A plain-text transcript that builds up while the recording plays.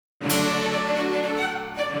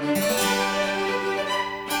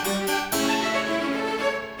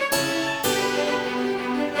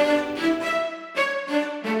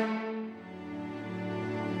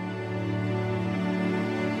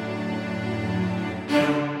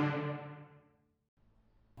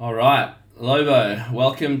All right, Lobo,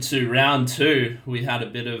 welcome to round two. We had a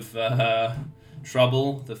bit of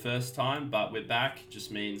trouble the first time, but we're back. Just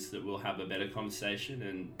means that we'll have a better conversation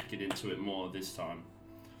and get into it more this time.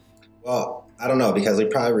 Well, I don't know, because we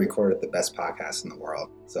probably recorded the best podcast in the world.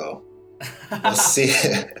 So we'll see.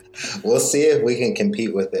 We'll see if we can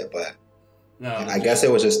compete with it, but no, I guess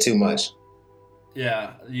it was just too much.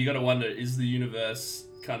 Yeah, you got to wonder, is the universe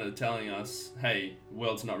kind of telling us, hey,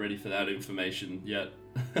 world's not ready for that information yet?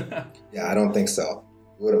 Yeah, I don't think so.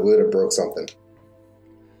 We would have broke something.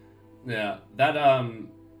 Yeah, that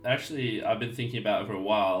actually I've been thinking about it for a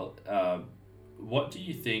while. What do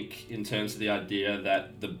you think in terms of the idea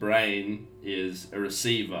that the brain is a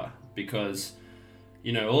receiver? Because,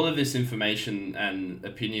 you know, all of this information and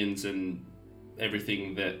opinions and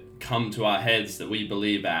everything that come to our heads that we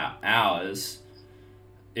believe are ours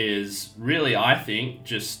is really, I think,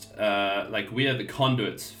 just like we are the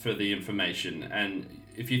conduits for the information. And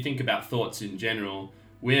if you think about thoughts in general,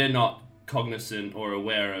 we're not cognizant or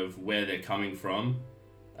aware of where they're coming from.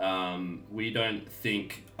 We don't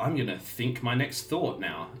think, I'm going to think my next thought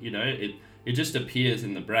now. You know, it just appears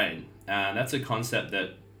in the brain. And that's a concept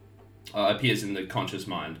that appears in the conscious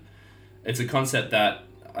mind. It's a concept that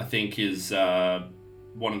I think is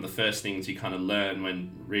one of the first things you kind of learn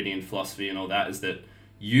when reading in philosophy and all that, is that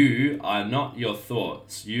you are not your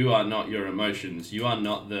thoughts. You are not your emotions. You are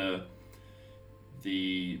not the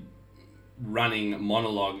running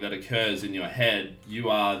monologue that occurs in your head. You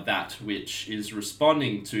are that which is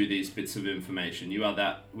responding to these bits of information. You are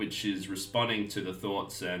that which is responding to the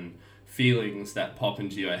thoughts and feelings that pop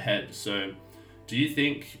into your head. So do you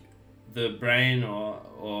think the brain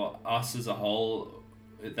or us as a whole,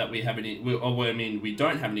 that we have any, we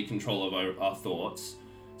don't have any control over our thoughts?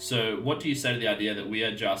 So what do you say to the idea that we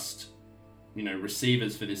are just, you know,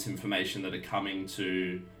 receivers for this information that are coming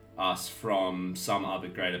to us from some other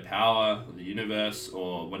greater power, the universe,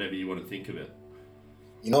 or whatever you want to think of it?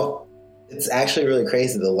 You know, it's actually really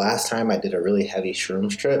crazy. The last time I did a really heavy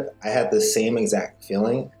shrooms trip, I had the same exact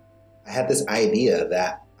feeling. I had this idea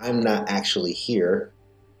that I'm not actually here,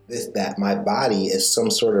 that my body is some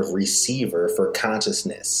sort of receiver for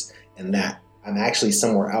consciousness, and that I'm actually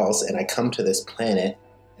somewhere else, and I come to this planet,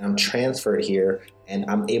 and I'm transferred here, and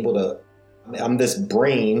I'm this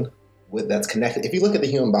brain that's connected. If you look at the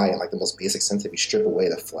human body in like the most basic sense, if you strip away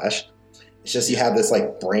the flesh, it's just you have this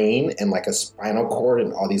like brain and like a spinal cord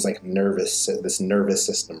and all these like this nervous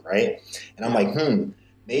system, right? And I'm like,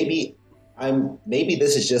 maybe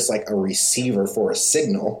this is just like a receiver for a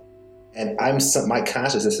signal, and my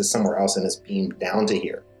consciousness is somewhere else and it's beamed down to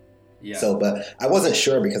here. Yeah. So, but I wasn't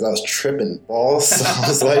sure because I was tripping balls. So I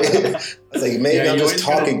was like, maybe I'm just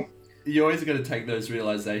talking. You always got to take those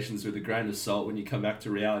realizations with a grain of salt when you come back to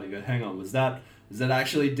reality. Go, hang on, was that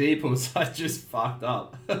actually deep, or was I just fucked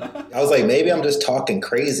up? I was like, maybe I'm just talking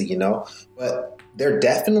crazy, you know? But there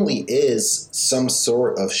definitely is some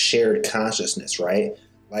sort of shared consciousness, right?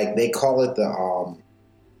 Like they call it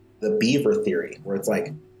the beaver theory, where it's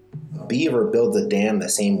like a beaver builds a dam the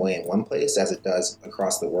same way in one place as it does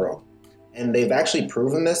across the world. And they've actually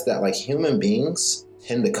proven this, that like human beings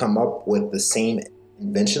tend to come up with the same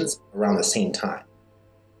inventions around the same time.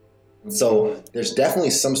 And so there's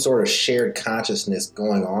definitely some sort of shared consciousness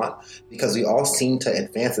going on, because we all seem to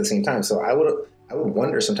advance at the same time. So I would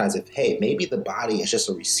wonder sometimes if, hey, maybe the body is just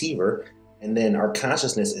a receiver, and then our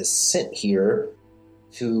consciousness is sent here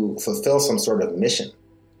to fulfill some sort of mission.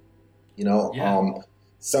 You know, yeah.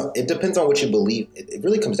 So it depends on what you believe. It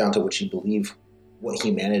really comes down to what you believe, what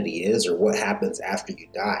humanity is, or what happens after you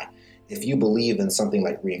die. If you believe in something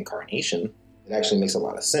like reincarnation, it actually makes a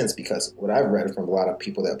lot of sense, because what I've read from a lot of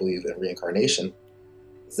people that believe in reincarnation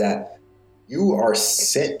is that you are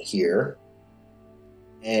sent here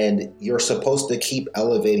and you're supposed to keep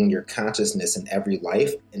elevating your consciousness in every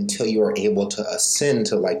life until you are able to ascend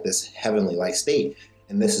to like this heavenly like state.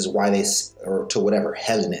 And this is why or to whatever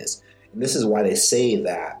heaven is. And this is why they say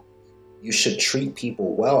that you should treat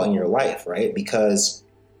people well in your life, right? Because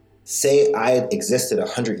say I existed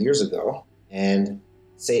 100 years ago, and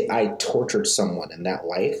say I tortured someone in that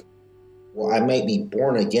life, well, I might be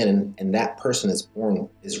born again, and that person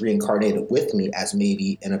is reincarnated with me as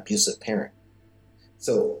maybe an abusive parent.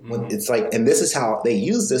 So when it's like, and this is how they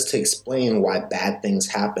use this to explain why bad things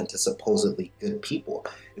happen to supposedly good people.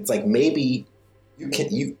 It's like, maybe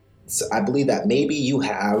I believe that maybe you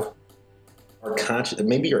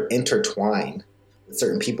maybe you're intertwined with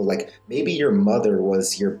certain people. Like maybe your mother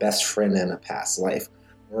was your best friend in a past life,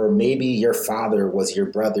 or maybe your father was your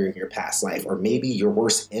brother in your past life, or maybe your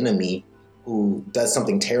worst enemy who does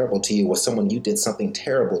something terrible to you was someone you did something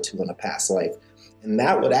terrible to in a past life. And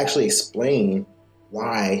that would actually explain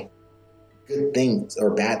why good things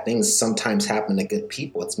or bad things sometimes happen to good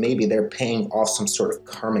people. It's maybe they're paying off some sort of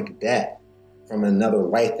karmic debt from another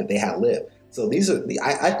life that they had lived. So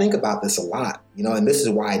I think about this a lot, and this is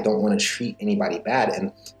why I don't want to treat anybody bad.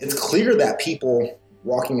 And it's clear that people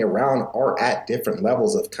walking around are at different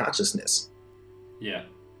levels of consciousness. Yeah.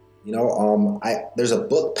 There's a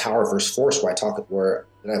book, Power versus Force, that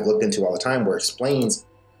I've looked into all the time, where it explains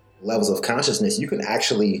levels of consciousness. You can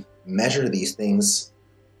actually measure these things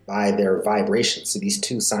by their vibrations. So these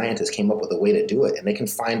two scientists came up with a way to do it, and they can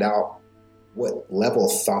find out what level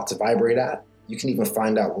of thoughts vibrate at. You can even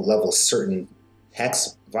find out what level certain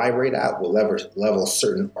texts vibrate at, what level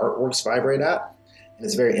certain artworks vibrate at. And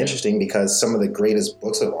it's very interesting because some of the greatest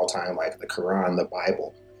books of all time, like the Quran, the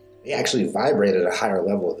Bible, they actually vibrate at a higher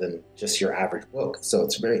level than just your average book. So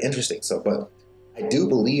it's very interesting. But I do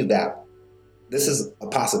believe that this is a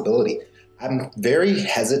possibility. I'm very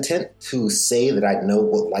hesitant to say that I know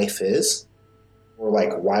what life is or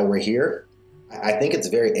like why we're here. I think it's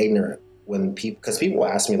very ignorant because people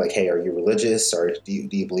ask me like, hey, are you religious, or do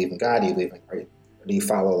you believe in God? Do you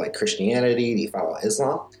follow like Christianity? Do you follow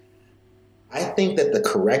Islam? I think that the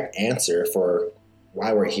correct answer for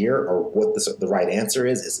why we're here, or what the right answer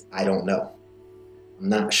is I don't know. I'm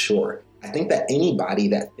not sure. I think that anybody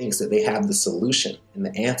that thinks that they have the solution and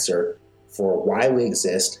the answer for why we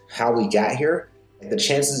exist, how we got here, like the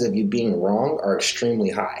chances of you being wrong are extremely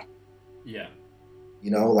high. Yeah.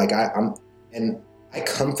 I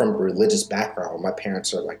come from a religious background. My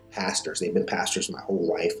parents are like pastors. They've been pastors my whole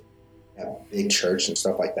life at a big church and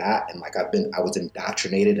stuff like that. And like I was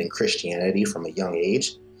indoctrinated in Christianity from a young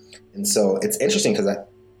age. And so it's interesting because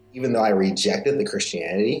even though I rejected the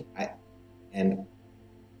Christianity, and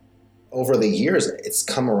over the years, it's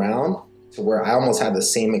come around to where I almost have the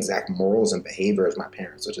same exact morals and behavior as my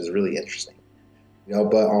parents, which is really interesting.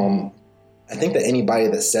 But I think that anybody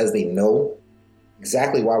that says they know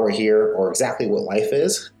exactly why we're here or exactly what life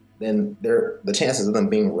is, then the chances of them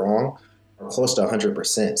being wrong are close to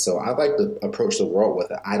 100%. So I like to approach the world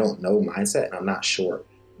with I don't know mindset, and I'm not sure.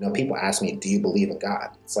 People ask me, do you believe in God?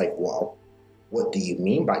 It's like, well, what do you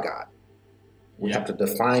mean by God? We have to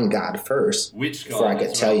define God first. Which God? Before I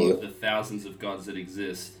could tell you the thousands of gods that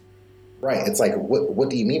exist. Right. It's like, what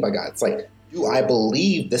do you mean by God? It's like, do I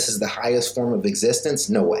believe this is the highest form of existence?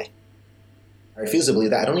 No way. I refuse to believe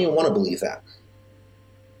that. I don't even want to believe that.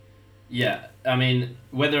 Yeah. I mean,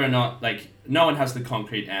 whether or not, like, no one has the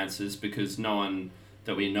concrete answers, because no one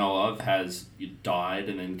that we know of has died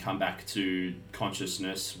and then come back to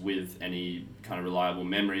consciousness with any kind of reliable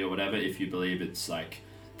memory or whatever. If you believe it's like,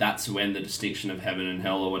 that's when the distinction of heaven and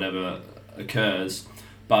hell or whatever occurs.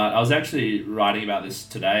 But I was actually writing about this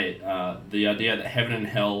today. The idea that heaven and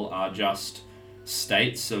hell are just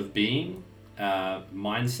states of being,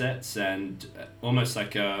 mindsets, and almost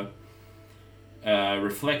like a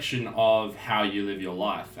reflection of how you live your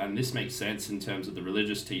life. And this makes sense in terms of the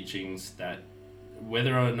religious teachings, that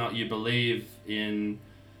whether or not you believe in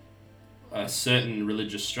a certain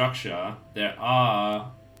religious structure, there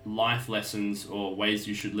are life lessons or ways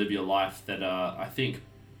you should live your life that are, I think,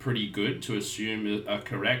 pretty good to assume are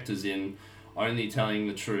correct, as in only telling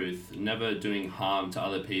the truth, never doing harm to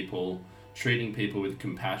other people, treating people with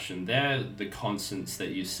compassion. They're the constants that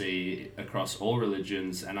you see across all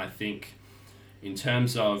religions. And I think in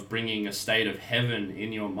terms of bringing a state of heaven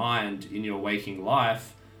in your mind, in your waking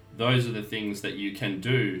life, those are the things that you can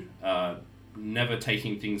do. Never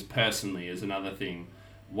taking things personally is another thing.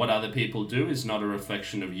 What other people do is not a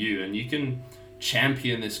reflection of you. And you can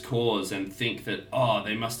champion this cause and think that, oh,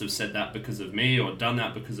 they must have said that because of me or done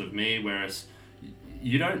that because of me, whereas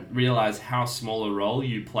you don't realize how small a role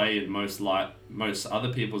you play in most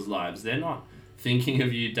other people's lives. They're not thinking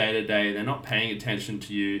of you day to day. They're not paying attention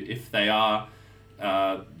to you. If they are,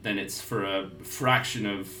 then it's for a fraction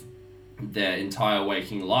of their entire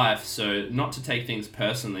waking life. So not to take things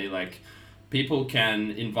personally, like people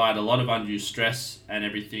can invite a lot of undue stress and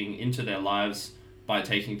everything into their lives by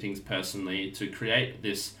taking things personally, to create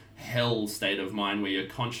this hell state of mind where you're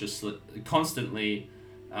constantly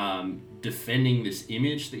defending this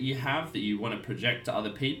image that you have, that you want to project to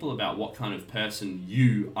other people about what kind of person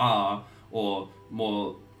you are, or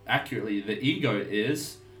more accurately, the ego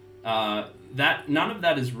is. That none of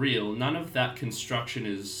that is real. None of that construction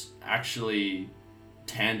is actually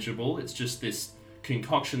tangible. It's just this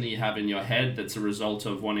concoction that you have in your head that's a result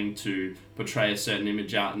of wanting to portray a certain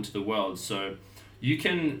image out into the world. So you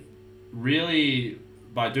can really,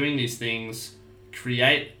 by doing these things,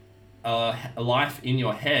 create a life in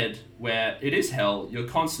your head where it is hell. You're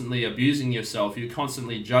constantly abusing yourself. You're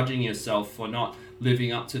constantly judging yourself for not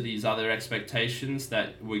living up to these other expectations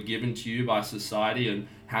that were given to you by society and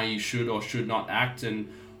how you should or should not act. And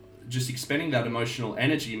just expending that emotional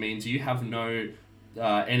energy means you have no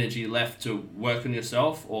energy left to work on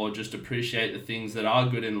yourself or just appreciate the things that are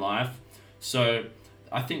good in life. So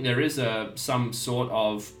I think there is some sort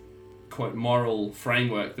of quote moral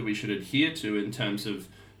framework that we should adhere to in terms of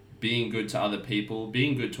being good to other people,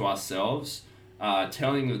 being good to ourselves,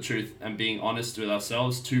 telling the truth and being honest with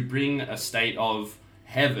ourselves to bring a state of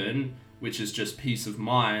heaven, which is just peace of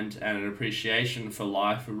mind and an appreciation for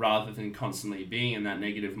life, rather than constantly being in that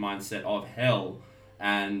negative mindset of hell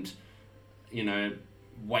and,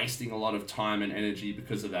 wasting a lot of time and energy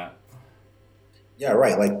because of that. Yeah,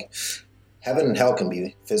 right. Like heaven and hell can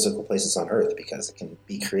be physical places on earth because it can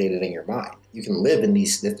be created in your mind. You can live in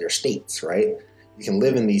they're states, right? You can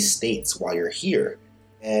live in these states while you're here.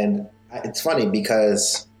 And it's funny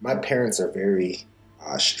because my parents are very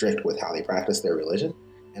strict with how they practice their religion.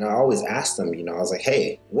 And I always ask them, I was like,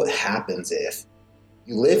 hey, what happens if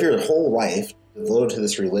you live your whole life devoted to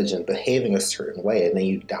this religion, behaving a certain way, and then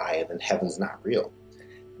you die and then heaven's not real?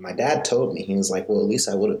 And my dad told me, he was like, well, at least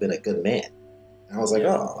I would have been a good man. And I was like,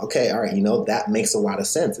 oh, okay, all right, that makes a lot of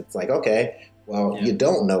sense. It's like, okay, well, you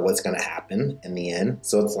don't know what's going to happen in the end.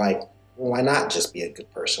 So it's like, well, why not just be a good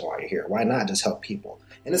person while you're here? Why not just help people?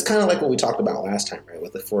 And it's kind of like what we talked about last time, right,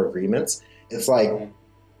 with the 4 agreements. It's like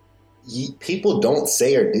people don't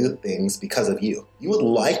say or do things because of you. You would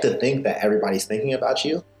like to think that everybody's thinking about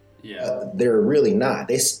you. Yeah. But they're really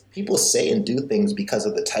not. People say and do things because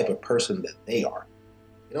of the type of person that they are.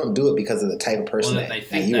 They don't do it because of the type of person that they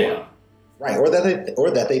think you they are. Right, or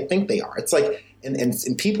that they think they are. It's like, and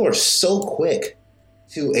people are so quick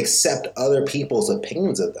to accept other people's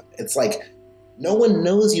opinions of them. It's like, no one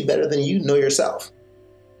knows you better than you know yourself.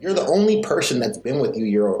 You're the only person that's been with you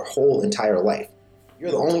your whole entire life.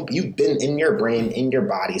 You've been in your brain, in your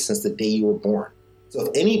body since the day you were born. So if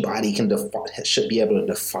anybody should be able to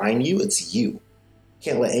define you, it's you. You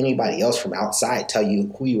can't let anybody else from outside tell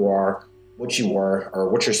you who you are, what you are, or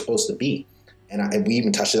what you're supposed to be. And we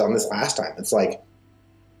even touched on this last time. It's like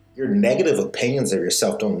your negative opinions of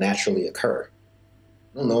yourself don't naturally occur.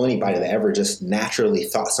 I don't know anybody that ever just naturally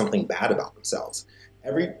thought something bad about themselves.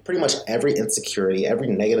 Pretty much every insecurity, every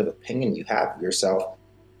negative opinion you have of yourself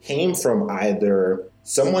came from either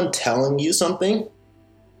someone telling you something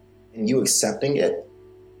and you accepting it,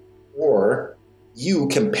 or you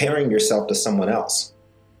comparing yourself to someone else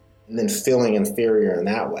and then feeling inferior in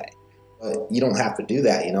that way. But you don't have to do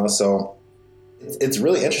that, So it's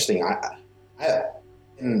really interesting.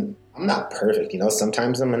 And I'm not perfect,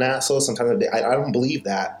 Sometimes I'm an asshole. Sometimes I don't believe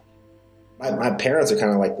that. My parents are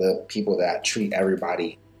kind of like the people that treat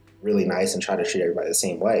everybody really nice and try to treat everybody the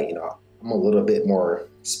same way. I'm a little bit more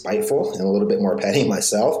spiteful and a little bit more petty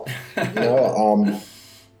myself.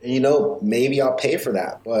 Maybe I'll pay for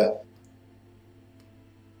that, but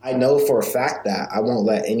I know for a fact that I won't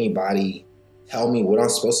let anybody tell me what I'm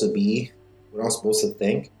supposed to be, what I'm supposed to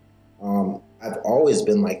think. I've always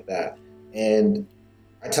been like that. And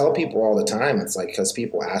I tell people all the time, it's like, because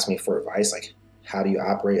people ask me for advice, like, how do you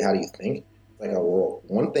operate? How do you think? Like, well,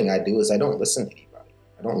 one thing I do is I don't listen to anybody.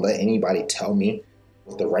 I don't let anybody tell me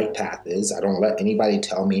what the right path is. I don't let anybody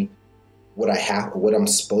tell me what I'm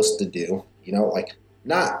supposed to do.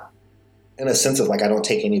 Not in a sense of like, I don't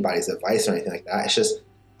take anybody's advice or anything like that. It's just,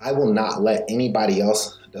 I will not let anybody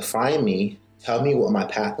else define me, tell me what my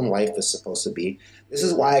path in life is supposed to be. This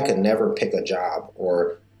is why I could never pick a job,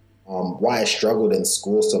 or why I struggled in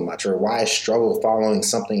school so much, or why I struggled following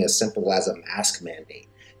something as simple as a mask mandate.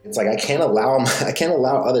 It's like I can't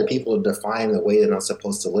allow other people to define the way that I'm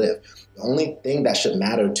supposed to live. The only thing that should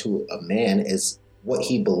matter to a man is what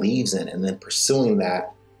he believes in, and then pursuing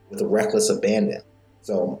that with reckless abandon.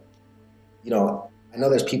 So, I know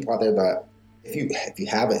there's people out there that if you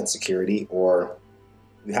have an insecurity or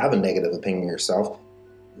you have a negative opinion of yourself,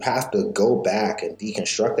 you have to go back and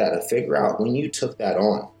deconstruct that and figure out when you took that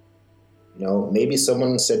on. Maybe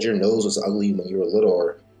someone said your nose was ugly when you were little,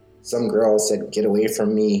 or some girl said, get away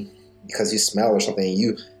from me because you smell or something.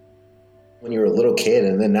 When you were a little kid,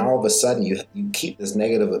 and then now all of a sudden you keep this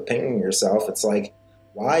negative opinion of yourself. It's like,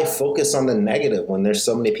 why focus on the negative when there's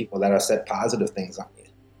so many people that have said positive things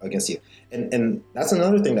against you? And that's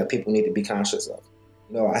another thing that people need to be conscious of.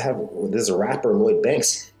 There's a rapper, Lloyd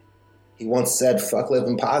Banks. He once said, fuck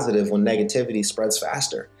living positive when negativity spreads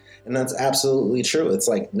faster. And that's absolutely true. It's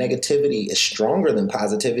like negativity is stronger than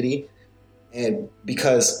positivity. And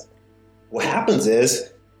because what happens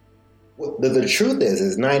is, the truth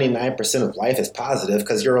is 99% of life is positive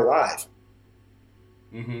because you're alive.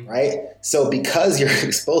 Mm-hmm. Right? So because you're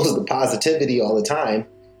exposed to positivity all the time,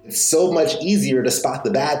 it's so much easier to spot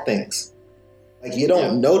the bad things. Like you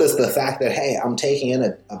don't notice the fact that, hey, I'm taking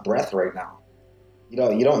in a breath right now. You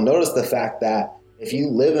don't notice the fact that if you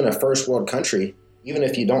live in a first world country, even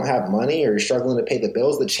if you don't have money or you're struggling to pay the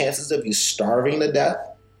bills, the chances of you starving to death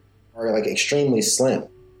are like extremely slim.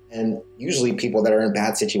 And usually people that are in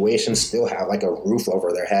bad situations still have like a roof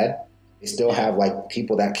over their head. They still have like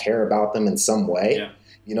people that care about them in some way.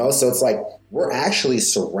 Yeah. So it's like we're actually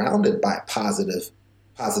surrounded by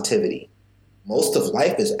positivity. Most of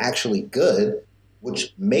life is actually good,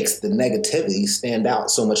 which makes the negativity stand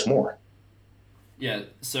out so much more. Yeah,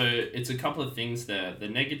 so it's a couple of things there. The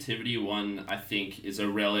negativity one, I think, is a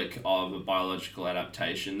relic of a biological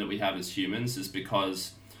adaptation that we have as humans, is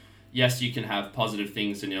because, yes, you can have positive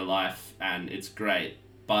things in your life and it's great,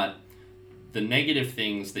 but the negative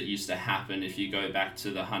things that used to happen if you go back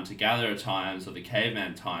to the hunter-gatherer times or the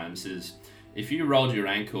caveman times is if you rolled your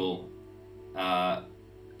ankle,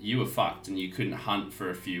 you were fucked and you couldn't hunt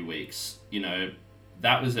for a few weeks.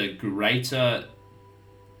 That was a greater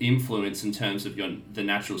influence in terms of the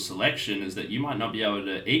natural selection, is that you might not be able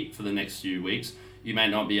to eat for the next few weeks. You may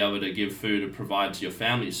not be able to give food or provide to your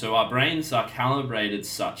family. So our brains are calibrated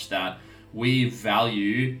such that we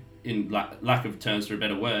value, in lack of terms for a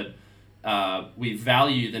better word, we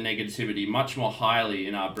value the negativity much more highly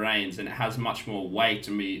in our brains, and it has much more weight,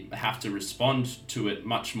 and we have to respond to it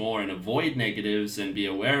much more and avoid negatives and be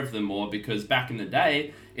aware of them more, because back in the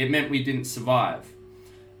day, it meant we didn't survive.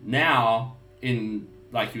 Now,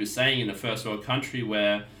 like you were saying, in a first world country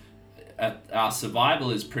where our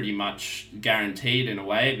survival is pretty much guaranteed in a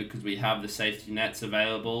way because we have the safety nets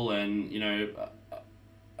available and,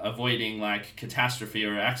 avoiding like catastrophe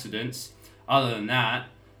or accidents. Other than that,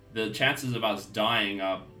 the chances of us dying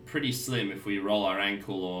are pretty slim if we roll our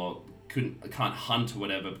ankle or can't hunt or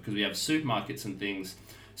whatever, because we have supermarkets and things.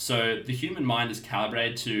 So the human mind is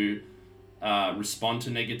calibrated to respond to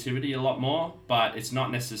negativity a lot more, but it's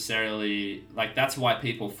not necessarily like, that's why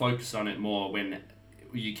people focus on it more when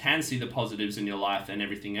you can see the positives in your life and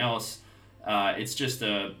everything else. It's just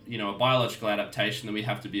a biological adaptation that we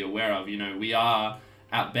have to be aware of. We are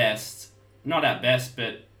but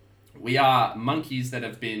we are monkeys that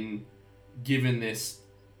have been given this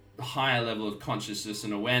higher level of consciousness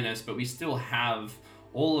and awareness, but we still have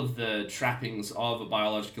all of the trappings of a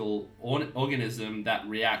biological organism that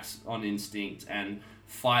reacts on instinct and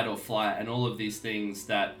fight or flight and all of these things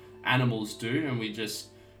that animals do, and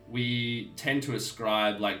we tend to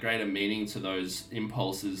ascribe like greater meaning to those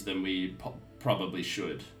impulses than we probably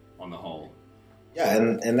should on the whole. Yeah,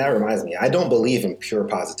 and that reminds me, I don't believe in pure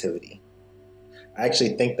positivity. I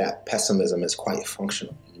actually think that pessimism is quite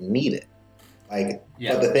functional. You need it. But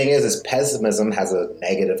the thing is pessimism has a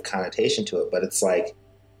negative connotation to it, but it's like,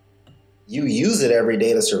 you use it every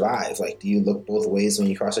day to survive. Like, do you look both ways when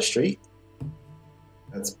you cross the street?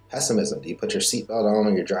 That's pessimism. Do you put your seatbelt on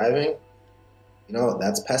when you're driving?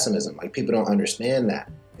 That's pessimism. Like, people don't understand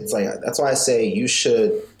that. It's like, that's why I say you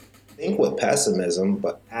should think with pessimism,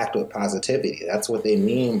 but act with positivity. That's what they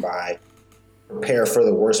mean by prepare for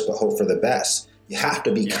the worst, but hope for the best. You have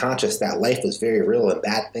to be conscious that life is very real and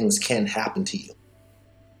bad things can happen to you.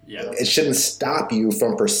 Yeah. It shouldn't stop you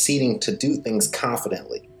from proceeding to do things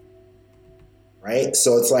confidently. Right?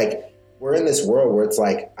 So it's like, we're in this world where it's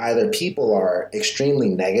like either people are extremely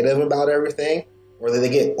negative about everything or they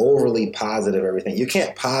get overly positive everything. You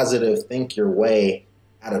can't positive think your way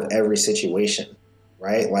out of every situation,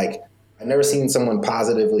 right? Like, I've never seen someone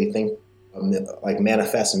positively think, like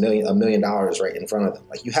manifest $1 million right in front of them.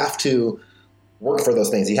 Like, you have to work for those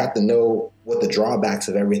things. You have to know what the drawbacks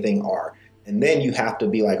of everything are. And then you have to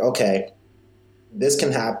be like, okay, this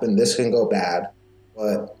can happen, this can go bad,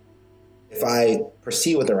 but if I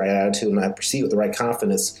proceed with the right attitude and I proceed with the right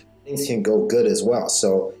confidence, things can go good as well.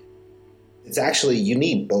 So it's actually, you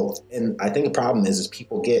need both. And I think the problem is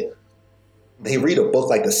people they read a book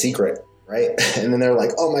like The Secret, right? And then they're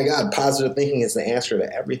like, oh my God, positive thinking is the answer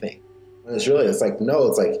to everything. And it's like, no,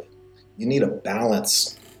 it's like, you need a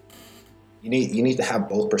balance. You need to have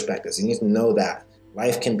both perspectives. You need to know that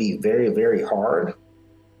life can be very, very hard,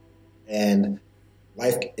 and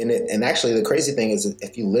and actually the crazy thing is,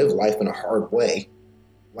 if you live life in a hard way,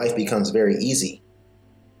 life becomes very easy.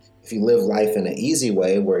 If you live life in an easy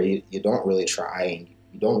way where you don't really try and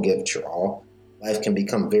you don't give it your all, life can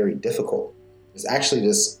become very difficult. It's actually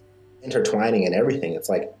just intertwining in everything. It's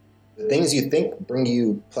like the things you think bring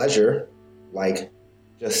you pleasure, like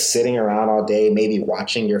just sitting around all day, maybe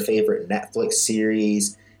watching your favorite Netflix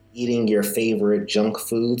series, eating your favorite junk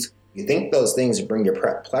foods. You think those things bring you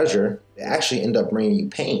pleasure, they actually end up bringing you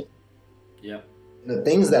pain. Yeah. And the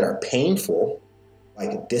things that are painful,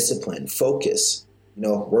 like discipline, focus,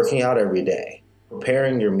 working out every day,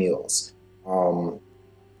 preparing your meals,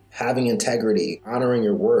 having integrity, honoring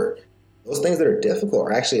your word. Those things that are difficult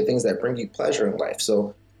are actually things that bring you pleasure in life.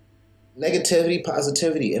 So negativity,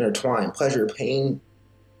 positivity intertwine, pleasure, pain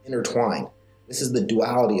intertwine. This is the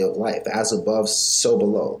duality of life, as above, so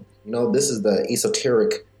below. This is the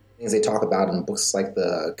esoteric things they talk about in books like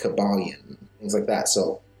the Kabbalion, things like that.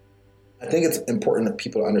 So I think it's important that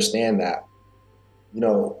people understand that,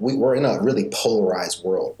 we're in a really polarized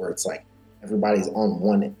world where it's like everybody's on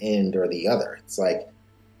one end or the other. It's like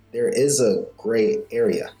there is a gray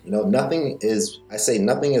area. Nothing is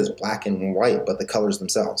black and white, but the colors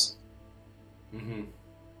themselves. Mm-hmm.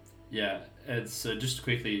 Yeah, it's just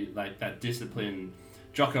quickly, like that discipline.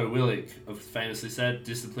 Jocko Willink famously said,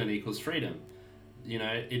 discipline equals freedom.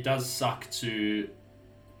 It does suck to...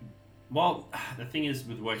 Well, the thing is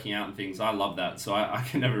with working out and things, I love that. So I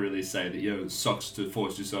can never really say that, it sucks to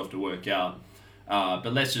force yourself to work out.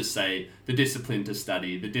 But let's just say the discipline to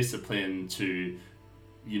study, the discipline to,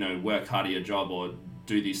 work hard at your job or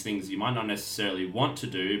do these things you might not necessarily want to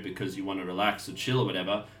do because you want to relax or chill or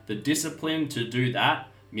whatever. The discipline to do that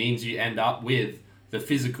means you end up with the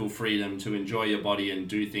physical freedom to enjoy your body and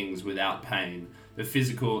do things without pain.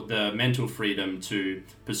 The mental freedom to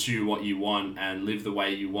pursue what you want and live the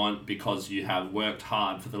way you want because you have worked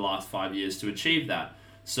hard for the last 5 years to achieve that.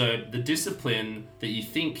 So the discipline that you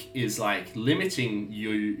think is like limiting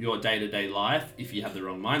your day-to-day life, if you have the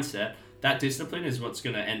wrong mindset, that discipline is what's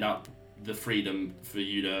going to end up the freedom for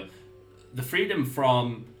you to... The freedom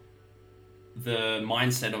from the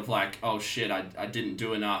mindset of like, oh shit, I didn't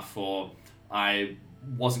do enough, or I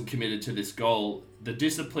wasn't committed to this goal. The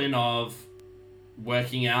discipline of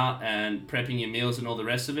working out and prepping your meals and all the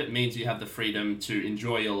rest of it means you have the freedom to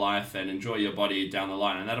enjoy your life and enjoy your body down the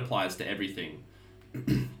line, and that applies to everything.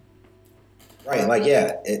 Right, like,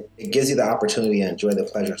 yeah, it gives you the opportunity to enjoy the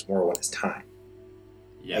pleasures more when it's time.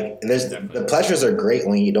 Yeah, like, the pleasures are great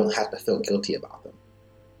when you don't have to feel guilty about them.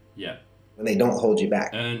 Yeah. When they don't hold you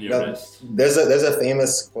back. Earn your rest. There's a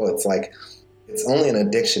famous quote. It's like, it's only an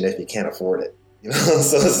addiction if you can't afford it.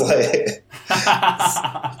 So it's like...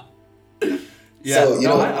 Yeah,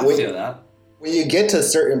 so, I feel that. When you get to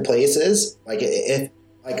certain places, it's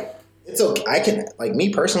okay. I can, like,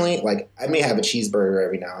 me personally, like, I may have a cheeseburger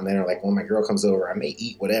every now and then, or like when my girl comes over, I may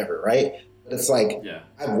eat whatever, right? But it's like,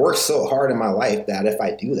 I've worked so hard in my life that if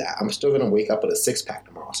I do that, I'm still going to wake up with a six-pack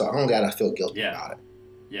tomorrow. So I don't got to feel guilty about it.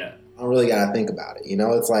 Yeah. I don't really got to think about it.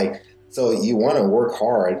 It's like, so you want to work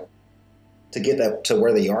hard to get that to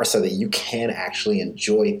where they are so that you can actually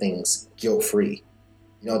enjoy things guilt-free.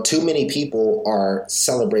 Too many people are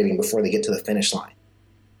celebrating before they get to the finish line.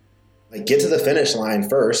 Like, get to the finish line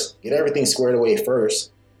first, get everything squared away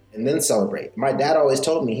first, and then celebrate. My dad always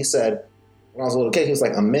told me, he said, when I was a little kid, he was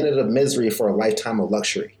like, a minute of misery for a lifetime of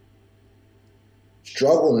luxury.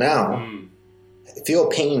 Struggle now, feel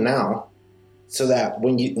pain now, so that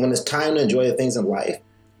when it's time to enjoy the things in life,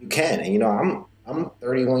 you can. And, I'm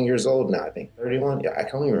 31 years old now, I think. 31? Yeah, I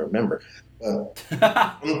can't even remember. But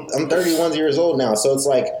I'm 31 years old now, so it's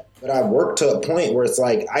like, but I've worked to a point where it's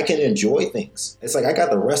like I can enjoy things. It's like I got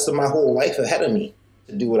the rest of my whole life ahead of me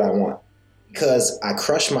to do what I want because I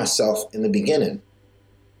crushed myself in the beginning.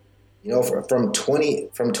 From 20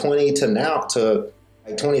 to now to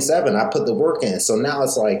like 27, I put the work in. So now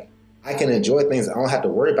it's like I can enjoy things. I don't have to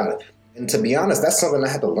worry about it. And to be honest, that's something I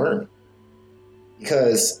had to learn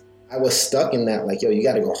because I was stuck in that, like, yo, you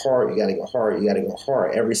got to go hard, you got to go hard, you got to go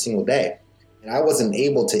hard every single day. And I wasn't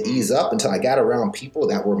able to ease up until I got around people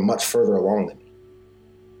that were much further along than me.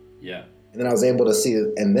 Yeah. And then I was able to see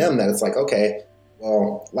in them that it's like, okay,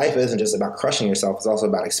 well, life isn't just about crushing yourself. It's also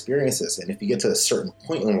about experiences. And if you get to a certain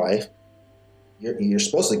point in life, you're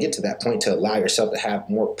supposed to get to that point to allow yourself to have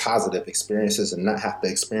more positive experiences and not have to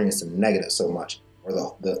experience the negative so much, or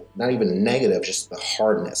the not even negative, just the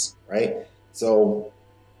hardness, right? So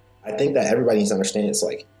I think that everybody needs to understand it's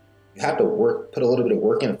like you have to put a little bit of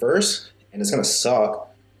work in first, and it's going to suck,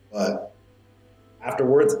 but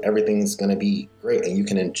afterwards, everything's going to be great, and you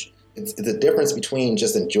can it's the difference between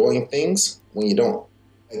just enjoying things when you don't.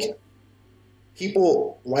 Like,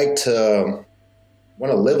 people like to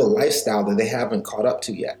want to live a lifestyle that they haven't caught up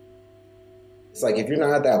to yet. It's like, if you're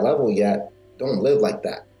not at that level yet, don't live like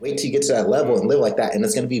that. Wait till you get to that level and live like that, and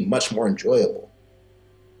it's going to be much more enjoyable.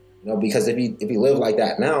 Because if you live like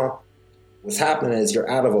that now, what's happening is you're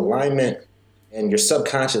out of alignment, and your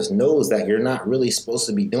subconscious knows that you're not really supposed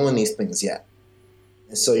to be doing these things yet.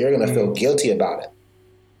 And so you're going to feel guilty about it,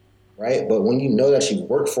 right? But when you know that you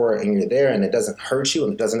work for it and you're there and it doesn't hurt you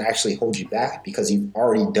and it doesn't actually hold you back because you've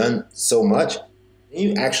already done so much, then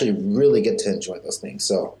you actually really get to enjoy those things.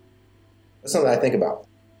 So That's something I think about.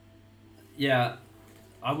 Yeah,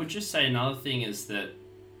 I would just say another thing is that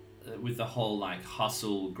with the whole like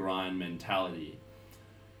hustle grind mentality,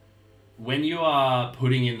 when you are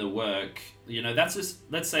putting in the work, you know, that's just,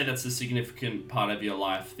 let's say that's a significant part of your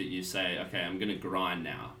life that you say, okay, I'm going to grind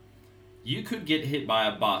now. You could get hit by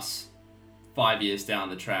a bus 5 years down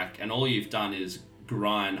the track, and all you've done is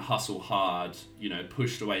grind, hustle hard, you know,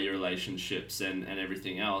 pushed away your relationships and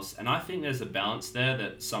everything else. And I think there's a balance there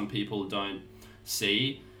that some people don't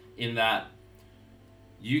see, in that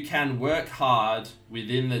you can work hard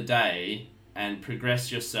within the day and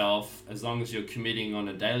progress yourself as long as you're committing on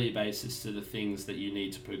a daily basis to the things that you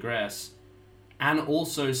need to progress, and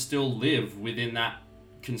also still live within that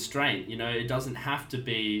constraint. You know, it doesn't have to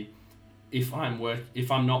be, if I'm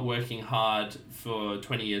not working hard for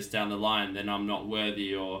 20 years down the line, then I'm not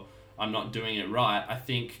worthy or I'm not doing it right. I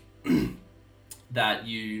think that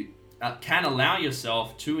you can allow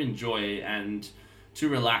yourself to enjoy and to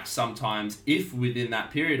relax sometimes, if within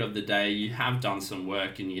that period of the day you have done some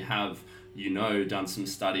work and you have, you know, done some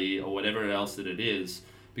study or whatever else that it is.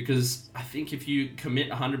 Because I think if you commit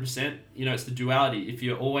 100%, you know, it's the duality. If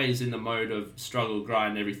you're always in the mode of struggle,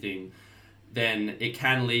 grind, everything, then it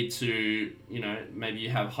can lead to, you know, maybe you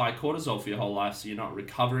have high cortisol for your whole life, so you're not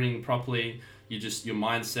recovering properly. Your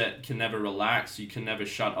mindset can never relax. You can never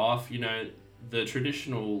shut off. You know, the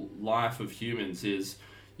traditional life of humans is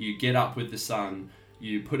you get up with the sun,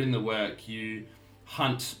 you put in the work, you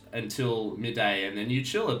hunt until midday, and then you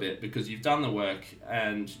chill a bit because you've done the work,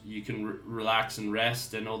 and you can relax and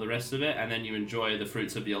rest and all the rest of it, and then you enjoy the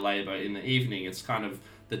fruits of your labor in the evening. It's kind of,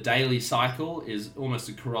 the daily cycle is almost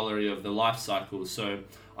a corollary of the life cycle. So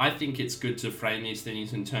I think it's good to frame these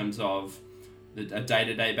things in terms of a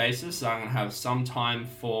day-to-day basis. So I'm going to have some time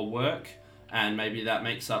for work, and maybe that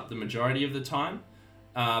makes up the majority of the time.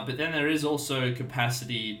 But then there is also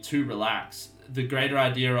capacity to relax. The greater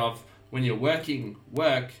idea of, when you're working,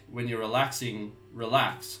 work, when you're relaxing,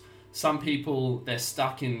 relax. Some people, they're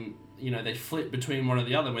stuck in, you know, they flip between one or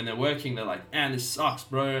the other. When they're working, they're like, man, this sucks,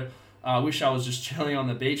 bro. I wish I was just chilling on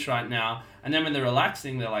the beach right now. And then when they're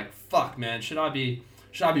relaxing, they're like, fuck, man, should I be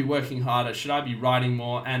working harder? Should I be writing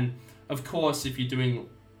more? And of course, if you're doing,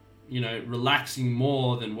 you know, relaxing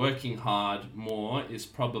more than working hard more is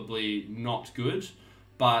probably not good.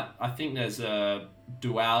 But I think there's a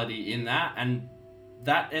duality in that, and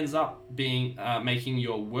that ends up being making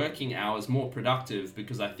your working hours more productive,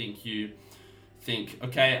 because I think you think,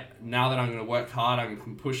 okay, now that I'm going to work hard, I'm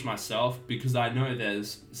going to push myself because I know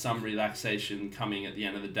there's some relaxation coming at the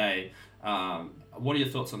end of the day. What are your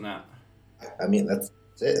thoughts on that? I mean, that's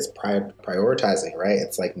it. It's prioritizing, right?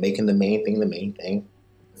 It's like making the main thing the main thing.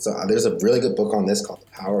 So there's a really good book on this called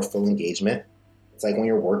The Power of Full Engagement. It's like when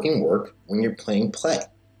you're working, work. When you're playing, play.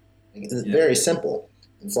 It's very simple.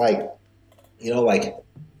 It's like, you know, like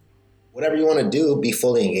whatever you want to do, be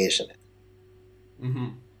fully engaged in it. Mm-hmm.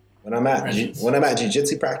 When I'm at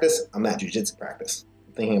jiu-jitsu practice, I'm at jiu-jitsu practice.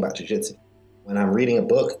 I'm thinking about jiu-jitsu. When I'm reading a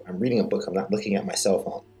book, I'm reading a book. I'm not looking at my cell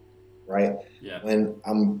phone, right? Yeah. When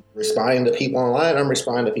I'm responding to people online, I'm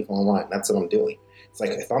responding to people online. That's what I'm doing. It's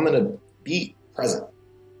like, if I'm going to be present,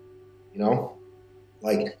 you know,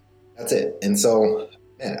 like, that's it. And so,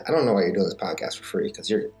 man, I don't know why you're doing this podcast for free, because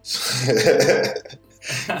you're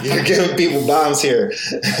you're giving people bombs here.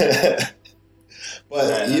 But,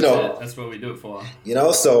 yeah, you know, that's what we do it for. You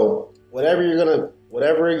know, so whatever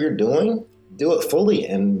you're doing, do it fully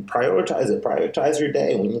and prioritize it. Prioritize your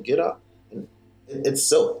day when you get up. It's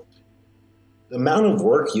so, the amount of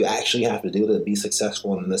work you actually have to do to be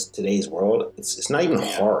successful in today's world, it's not even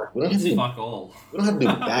hard. We don't have to do fuck all. We don't have to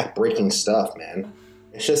do back-breaking stuff, man.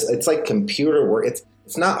 It's like computer work.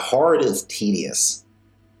 It's not hard, it's tedious.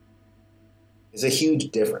 There's a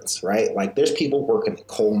huge difference, right? Like, there's people working in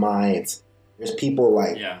coal mines. There's people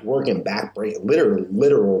working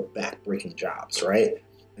literal back-breaking jobs, right?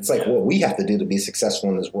 It's like what we have to do to be successful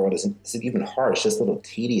in this world isn't even hard. It's just little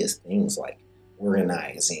tedious things like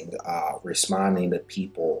organizing, responding to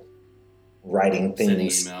people, writing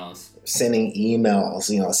things, sending emails,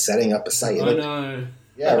 you know, setting up a site. I know.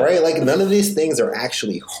 Yeah, right? Like, none of these things are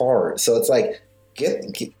actually hard. So it's like,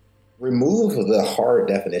 remove the hard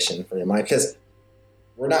definition from your mind, because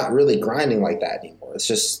we're not really grinding like that anymore. It's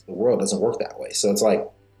just, the world doesn't work that way. So it's like,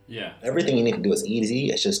 everything you need to do is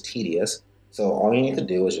easy. It's just tedious. So all you need to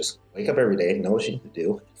do is just wake up every day, know what you need to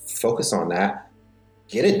do, focus on that,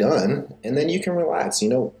 get it done, and then you can relax. You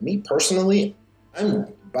know, me personally,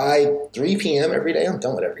 by 3 p.m. every day, I'm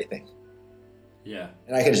done with everything. Yeah.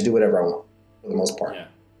 And I can just do whatever I want for the most part. Yeah.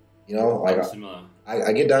 You know, like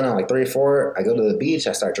I get done at like 3 or 4. I go to the beach.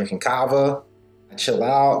 I start drinking kava. I chill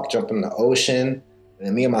out, jump in the ocean. And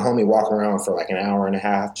then me and my homie walk around for like an hour and a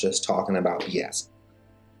half just talking about BS.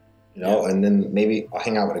 And then maybe I'll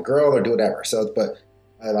hang out with a girl or do whatever. So, but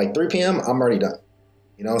at like 3 p.m., I'm already done.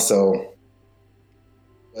 So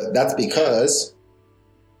but that's because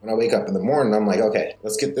when I wake up in the morning, I'm like, okay,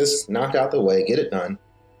 let's get this knocked out the way, get it done, and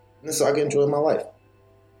then so I can enjoy my life.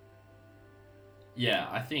 Yeah,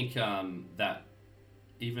 I think that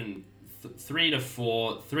even 3 to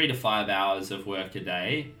 5 hours of work a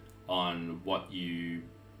day on what you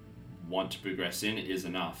want to progress in is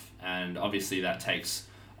enough. And obviously that takes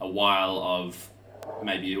a while of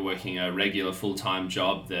maybe you're working a regular full-time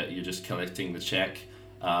job that you're just collecting the check.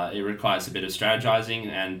 It requires a bit of strategizing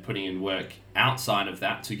and putting in work outside of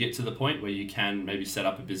that to get to the point where you can maybe set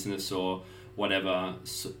up a business or whatever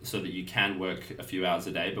so that you can work a few hours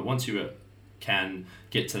a day. But once you can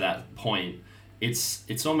get to that point,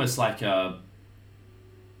 it's almost like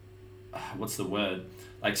what's the word?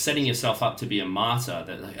 Like setting yourself up to be a martyr,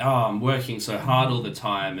 that like, oh, I'm working so hard all the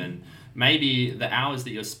time, and maybe the hours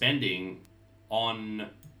that you're spending on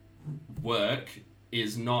work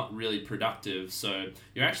is not really productive. So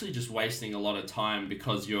you're actually just wasting a lot of time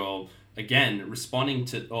because you're, again, responding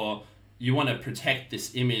to, or you want to protect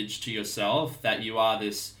this image to yourself that you are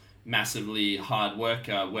this massively hard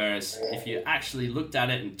worker. Whereas if you actually looked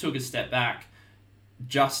at it and took a step back,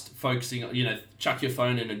 just focusing, chuck your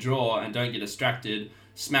phone in a drawer and don't get distracted,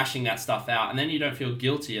 smashing that stuff out, and then you don't feel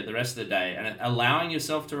guilty at the rest of the day, and allowing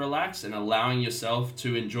yourself to relax and allowing yourself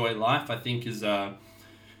to enjoy life, I think is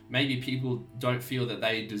maybe people don't feel that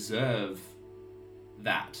they deserve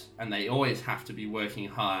that, and they always have to be working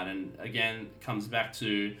hard. And again, it comes back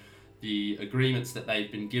to the agreements that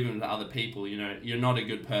they've been given to other people. You're not a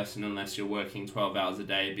good person unless you're working 12 hours a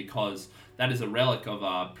day, because that is a relic of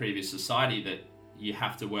our previous society, that you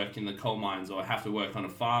have to work in the coal mines or have to work on a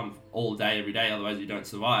farm all day, every day, otherwise you don't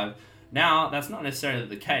survive. Now, that's not necessarily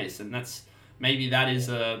the case, and that is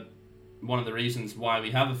one of the reasons why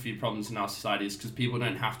we have a few problems in our society, is because people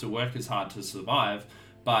don't have to work as hard to survive.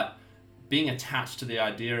 But being attached to the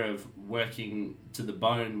idea of working to the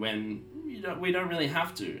bone when we don't really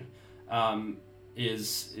have to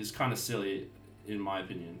is kind of silly, in my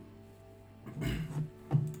opinion.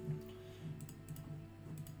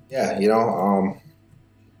 Yeah, you don't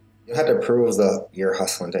have to prove that you're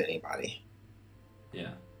hustling to anybody.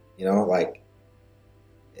 Yeah. Like,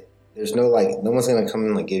 there's no one's gonna come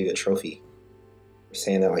and like give you a trophy for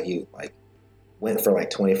saying that like you like went for like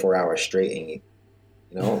 24 hours straight,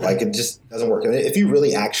 and like it just doesn't work. If you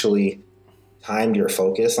really actually timed your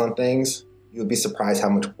focus on things, you would be surprised how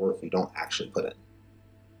much work you don't actually put in.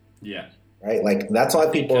 Yeah. Right. Like that's why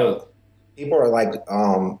people are like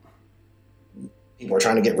people are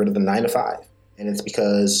trying to get rid of the 9 to 5, and it's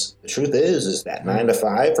because the truth is that 9 to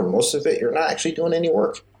 5, for most of it, you're not actually doing any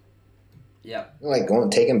work. Yeah. Like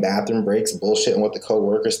taking bathroom breaks, bullshitting with the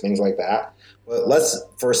coworkers, things like that. But let's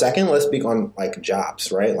speak on like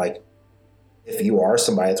jobs, right? Like if you are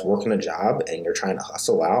somebody that's working a job and you're trying to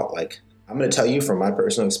hustle out, like I'm going to tell you from my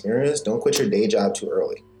personal experience, don't quit your day job too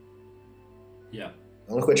early. Yeah.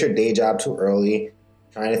 Don't quit your day job too early,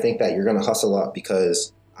 trying to think that you're going to hustle up,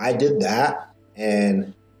 because I did that.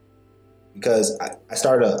 And because I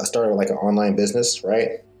started like an online business,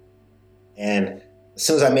 right? And as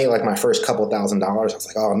soon as I made like my first couple $1,000, I was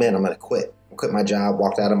like, oh man, I'm going to quit. I quit my job,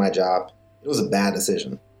 walked out of my job. It was a bad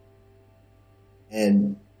decision.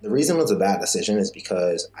 And the reason it was a bad decision is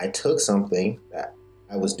because I took something that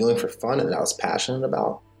I was doing for fun and that I was passionate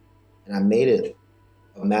about, and I made it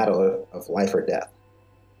a matter of life or death.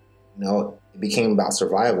 It became about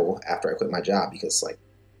survival after I quit my job, because like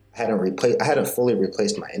I hadn't fully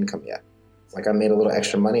replaced my income yet. It's like I made a little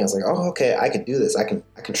extra money. I was like, oh, okay, I could do this. I can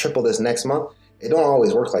triple this next month. It don't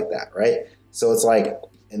always work like that, right? So it's like,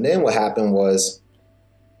 and then what happened was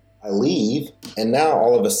I leave, and now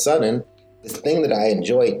all of a sudden, this thing that I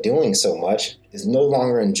enjoy doing so much is no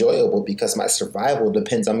longer enjoyable because my survival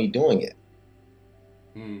depends on me doing it.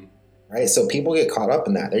 Right? So people get caught up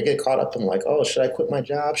in that. They get caught up in like, oh, should I quit my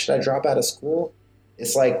job? Should I drop out of school?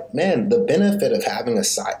 It's like, man, the benefit of having a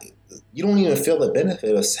side, you don't even feel the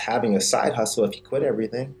benefit of having a side hustle if you quit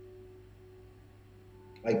everything.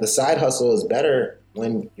 Like the side hustle is better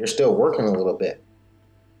when you're still working a little bit,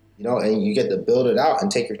 and you get to build it out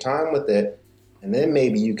and take your time with it. And then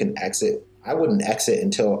maybe you can exit. I wouldn't exit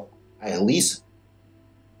until I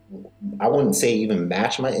wouldn't say even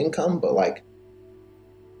match my income, but like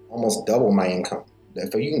almost double my income.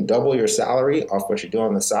 If you can double your salary off what you're doing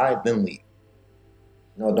on the side, then leave.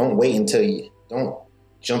 Don't wait don't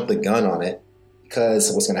jump the gun on it,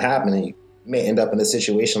 because what's going to happen, you may end up in a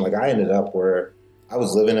situation like I ended up, where I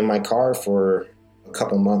was living in my car for a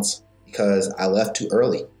couple months because I left too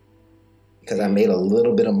early, because I made a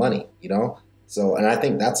little bit of money, you know? So, and I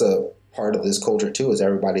think that's a part of this culture too, is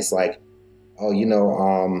everybody's like,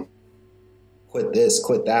 oh, quit this,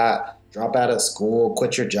 quit that, drop out of school,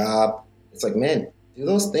 quit your job. It's like, man, do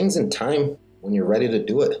those things in time when you're ready to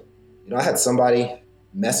do it. You know, I had somebody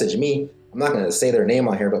message me. I'm not going to say their name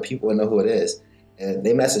on here, but people will know who it is. And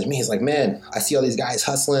they messaged me. He's like, man, I see all these guys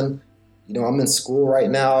hustling. You know, I'm in school right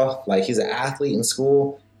now. Like, he's an athlete in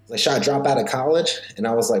school. He's like, should I drop out of college? And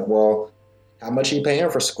I was like, well, how much are you paying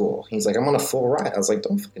for school? He's like, I'm on a full ride. I was like,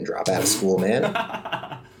 don't fucking drop out of school, man. What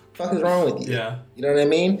the fuck is wrong with you? Yeah. You know what I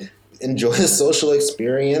mean? Enjoy the social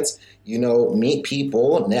experience, meet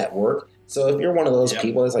people, network. So if you're one of those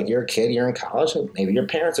people, it's like you're a kid, you're in college, maybe your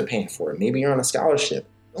parents are paying for it. Maybe you're on a scholarship.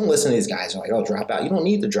 Don't listen to these guys who are like, oh, drop out. You don't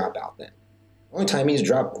need to drop out then. The only time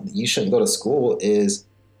you shouldn't go to school is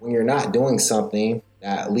when you're not doing something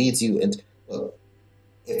that leads you into, look,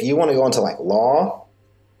 if you want to go into like law,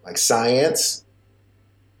 like science,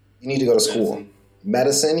 you need to go to school.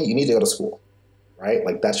 Medicine, you need to go to school, right?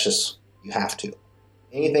 Like that's just, you have to.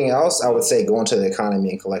 Anything else, I would say go into the economy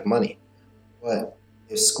and collect money. But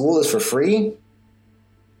if school is for free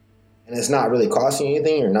and it's not really costing you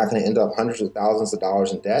anything, you're not going to end up hundreds of thousands of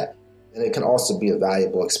dollars in debt, then it can also be a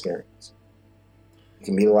valuable experience. You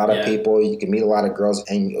can meet a lot of people, you can meet a lot of girls,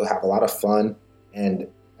 and you'll have a lot of fun. And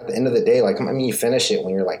at the end of the day, like, I mean, you finish it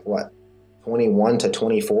when you're like, 21 to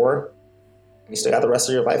 24? You still got the rest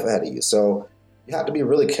of your life ahead of you. So you have to be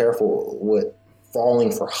really careful with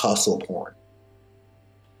falling for hustle porn.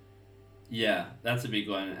 Yeah, that's a big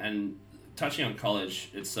one. And touching on college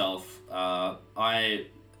itself, I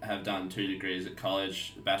have done 2 degrees at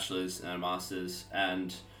college, a bachelor's and a master's.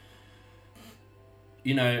 And,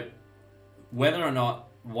 whether or not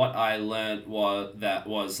what I learned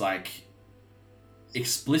was like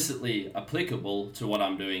explicitly applicable to what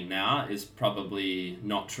I'm doing now is probably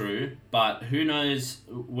not true. But who knows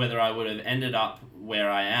whether I would have ended up where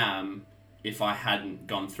I am if I hadn't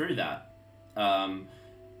gone through that.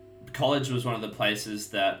 College was one of the places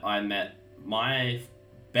that I met my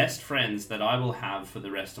best friends that I will have for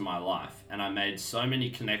the rest of my life. And I made so many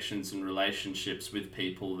connections and relationships with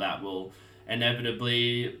people that will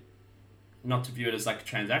inevitably, not to view it as like a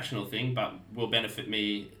transactional thing, but will benefit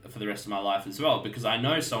me for the rest of my life as well. Because I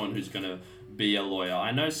know someone who's going to be a lawyer.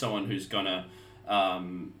 I know someone who's going to,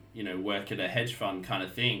 work at a hedge fund kind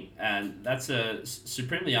of thing. And that's a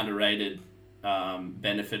supremely underrated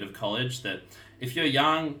benefit of college, that if you're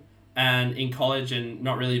young and in college and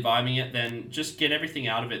not really vibing it, then just get everything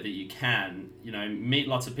out of it that you can. Meet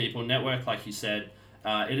lots of people, network, like you said.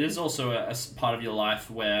 It is also a part of your life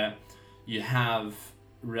where you have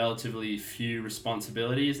relatively few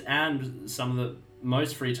responsibilities and some of the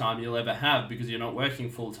most free time you'll ever have because you're not working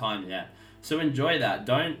full time yet. So enjoy that.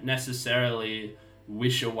 Don't necessarily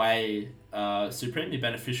wish away a supremely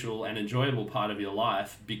beneficial and enjoyable part of your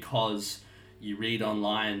life because you read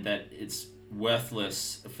online that it's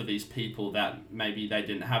worthless for these people, that maybe they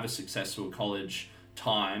didn't have a successful college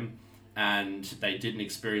time and they didn't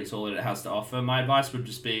experience all that it has to offer. My advice would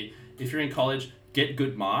just be, if you're in college, get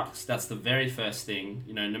good marks. That's the very first thing.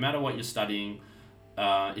 No matter what you're studying,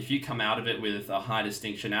 if you come out of it with a high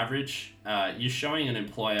distinction average, you're showing an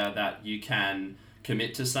employer that you can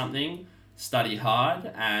commit to something, study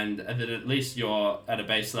hard, and that at least you're at a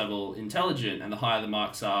base level intelligent, and the higher the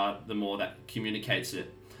marks are, the more that communicates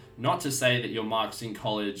it. Not to say that your marks in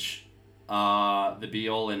college are the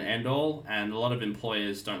be-all and end-all, and a lot of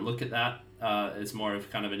employers don't look at that. It's more of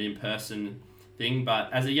kind of an in-person thing.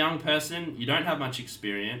 But as a young person, you don't have much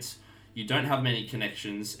experience, you don't have many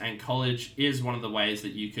connections, and college is one of the ways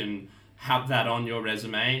that you can have that on your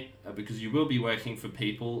resume, because you will be working for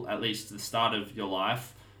people, at least at the start of your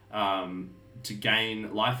life, to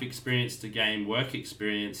gain life experience, to gain work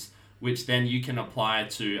experience, which then you can apply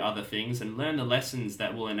to other things and learn the lessons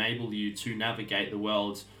that will enable you to navigate the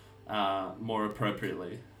world more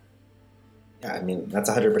appropriately. Yeah, I mean, that's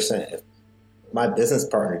 100%. If my business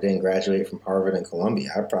partner didn't graduate from Harvard and Columbia,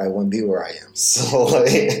 I probably wouldn't be where I am. So,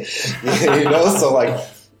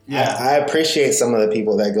 yeah. I appreciate some of the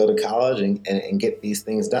people that go to college and get these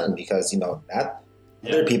things done, because,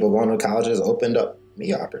 other people going to college has opened up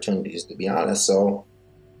me opportunities, to be honest. So,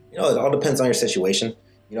 it all depends on your situation.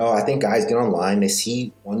 I think guys get online, they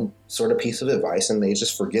see one sort of piece of advice, and they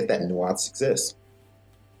just forget that nuance exists.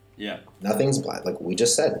 Yeah. Nothing's black. Like we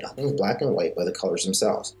just said, nothing's black and white by the colors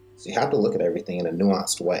themselves. So you have to look at everything in a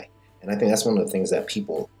nuanced way. And I think that's one of the things that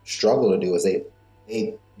people struggle to do, is they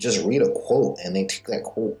just read a quote and they take that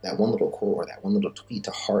quote, that one little quote or that one little tweet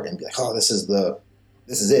to heart and be like, oh, this is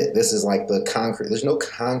it. This is like the concrete. There's no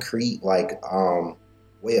concrete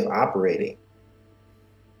way of operating.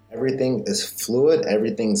 Everything is fluid,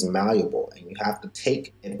 everything's malleable, and you have to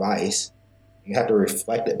take advice. You have to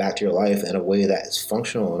reflect it back to your life in a way that is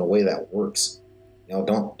functional, in a way that works. Don't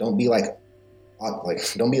be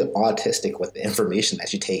don't be autistic with the information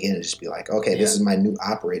that you take in and just be like, okay, this is my new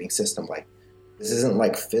operating system. Like, this isn't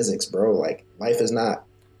like physics, bro. Like, life is not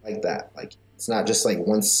like that. Like, it's not just like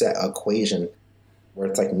one set equation where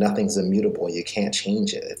it's like nothing's immutable. You can't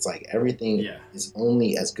change it. It's like everything is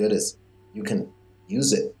only as good as you can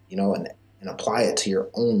use it, and apply it to your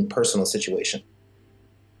own personal situation.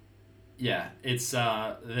 Yeah, it's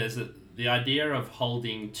the idea of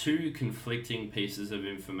holding two conflicting pieces of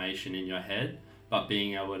information in your head, but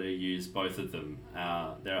being able to use both of them.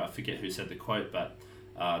 I forget who said the quote, but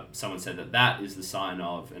someone said that is the sign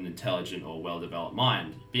of an intelligent or well-developed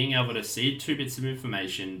mind. Being able to see two bits of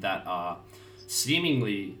information that are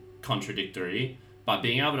seemingly contradictory, but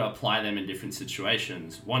being able to apply them in different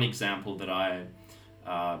situations. One example that I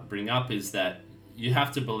bring up is that you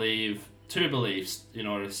have to believe two beliefs in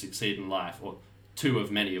order to succeed in life, or two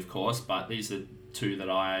of many, of course, but these are two that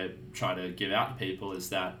I try to give out to people, is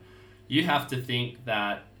that you have to think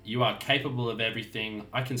that you are capable of everything.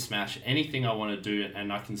 I can smash anything I want to do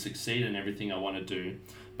and I can succeed in everything I want to do.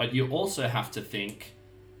 But you also have to think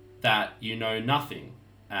that you know nothing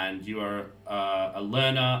and you are a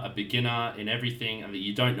learner, a beginner in everything, and that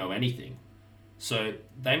you don't know anything. So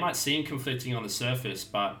they might seem conflicting on the surface,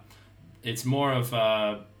 but it's more of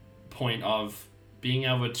a point of being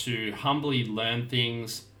able to humbly learn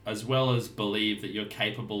things as well as believe that you're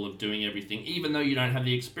capable of doing everything, even though you don't have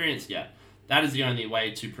the experience yet. That is the only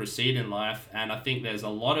way to proceed in life. And I think there's a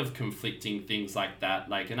lot of conflicting things like that.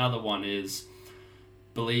 Like, another one is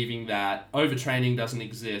believing that overtraining doesn't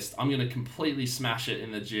exist. I'm going to completely smash it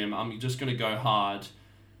in the gym. I'm just going to go hard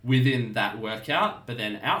within that workout. But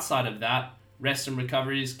then outside of that, rest and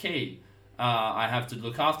recovery is key. I have to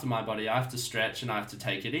look after my body. I have to stretch and I have to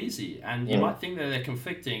take it easy. And you might think that they're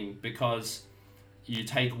conflicting because you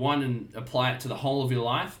take one and apply it to the whole of your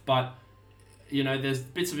life. But, there's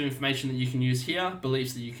bits of information that you can use here,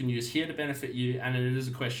 beliefs that you can use here to benefit you. And it is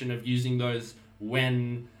a question of using those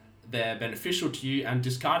when they're beneficial to you and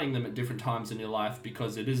discarding them at different times in your life,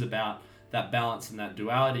 because it is about that balance and that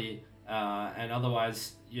duality. And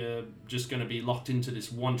otherwise, you're just going to be locked into this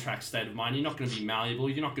one-track state of mind. You're not going to be malleable.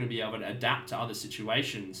 You're not going to be able to adapt to other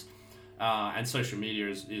situations. And social media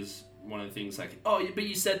is one of the things, like, oh, but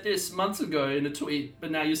you said this months ago in a tweet, but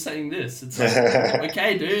now you're saying this. It's like,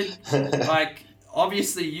 okay, dude. Like,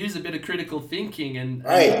 obviously use a bit of critical thinking and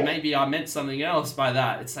maybe I meant something else by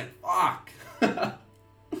that. It's like, fuck.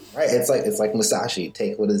 Right. It's like Musashi.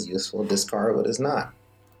 Take what is useful, discard what is not.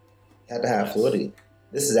 You have to have fluidity.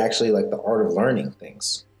 This is actually like the art of learning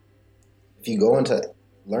things. If you go into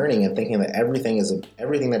learning and thinking that everything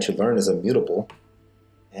that you learn is immutable,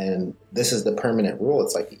 and this is the permanent rule,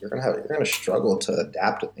 it's like you're gonna struggle to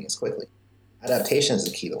adapt to things quickly. Adaptation is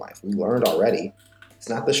the key to life. We learned already. It's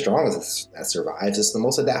not the strongest that survives. It's the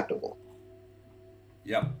most adaptable.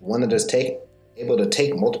 Yep. One that is able to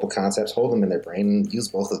take multiple concepts, hold them in their brain, and use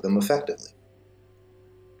both of them effectively.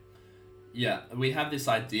 Yeah, we have this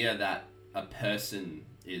idea that a person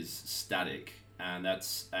is static, and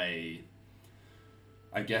that's there's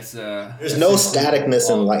no staticness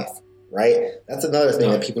in life, right? That's another thing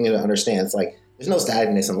that people need to understand. It's like, there's no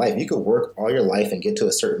staticness in life. You could work all your life and get to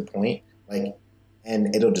a certain point,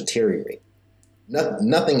 and it'll deteriorate.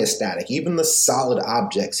 Nothing is static. Even the solid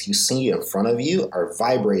objects you see in front of you are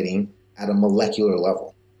vibrating at a molecular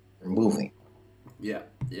level. They're moving. Yeah.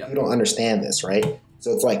 You don't understand this, right?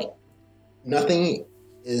 So it's like nothing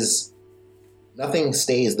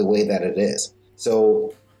stays the way that it is.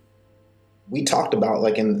 So we talked about,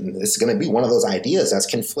 and this is going to be one of those ideas that's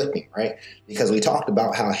conflicting, right? Because we talked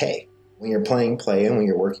about how, hey, when you're playing, play, and when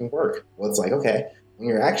you're working, work. Well, it's like, okay, when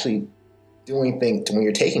you're actually doing things, when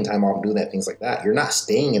you're taking time off and doing things like that, you're not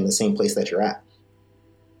staying in the same place that you're at.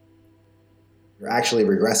 You're actually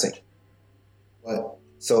regressing.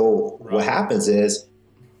 What happens is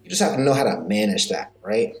you just have to know how to manage that,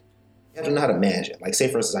 right? You have to know how to manage it. Like,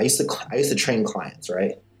 say, for instance, I used to train clients,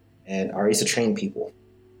 right? Or I used to train people.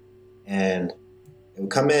 And they would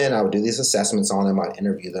come in, I would do these assessments on them, I'd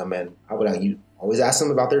interview them, and I would always ask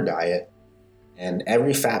them about their diet. And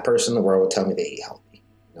every fat person in the world would tell me they eat healthy.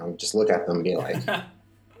 Just look at them and be like,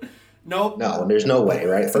 Nope. No, there's no way,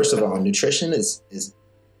 right? First of all, nutrition is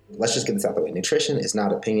let's just get this out of the way. Nutrition is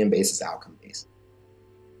not opinion-based, it's outcome-based.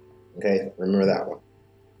 Okay, remember that one.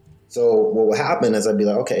 So what will happen is I'd be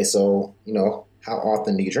like, okay, so, how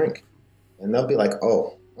often do you drink? And they'll be like,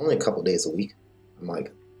 oh, only a couple days a week. I'm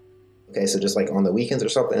like, Okay, so just like on the weekends or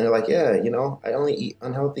something, and they're like, yeah, I only eat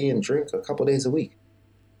unhealthy and drink a couple days a week.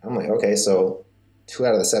 I'm like, okay, so 2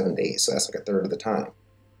 out of the 7 days, so that's like a third of the time.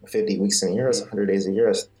 50 weeks in a year is Mm-hmm. 100 days a year.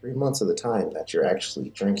 Is 3 months of the time that you're actually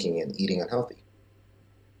drinking and eating unhealthy.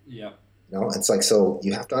 Yeah. It's like, so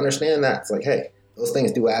you have to understand that. It's like, hey, those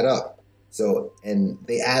things do add up. So, and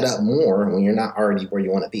they add up more when you're not already where you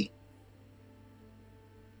want to be.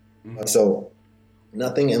 Mm-hmm. So,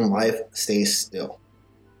 nothing in life stays still.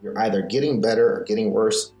 You're either getting better or getting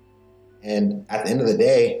worse. And at the end of the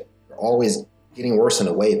day, you're always getting worse in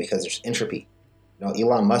a way because there's entropy.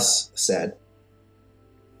 Elon Musk said,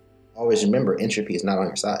 always remember entropy is not on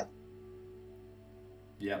your side.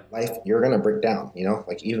 Yeah. Life, you're going to break down,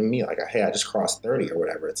 like even me, like, hey, I just crossed 30 or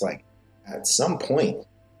whatever. It's like at some point,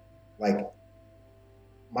 like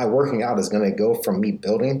my working out is going to go from me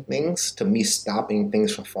building things to me stopping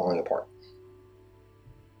things from falling apart.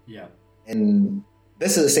 Yeah. And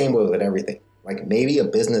this is the same way with everything. Like maybe a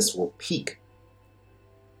business will peak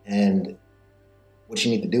and what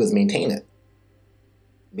you need to do is maintain it.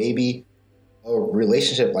 Maybe a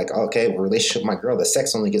relationship, like, okay, a relationship with my girl, the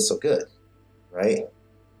sex only gets so good, right?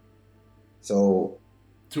 So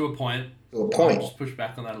To a point. to a I'll point, just push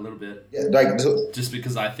back on that a little bit. yeah, like Just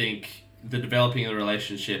because I think the developing of the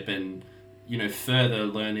relationship and further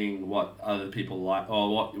learning what other people like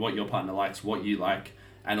or what your partner likes, what you like,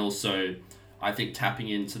 and also I think tapping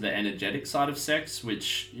into the energetic side of sex,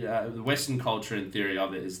 which the Western culture and theory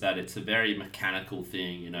of it is that it's a very mechanical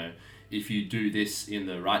thing. If you do this in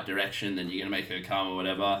the right direction, then you're gonna make her come or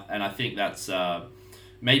whatever. And I think that's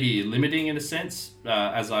maybe limiting in a sense,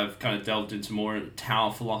 as I've kind of delved into more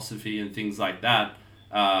Tao philosophy and things like that.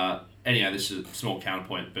 Anyhow, this is a small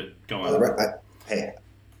counterpoint, but go on. hey,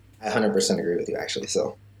 I 100% agree with you actually.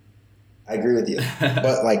 So I agree with you,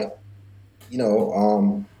 but like,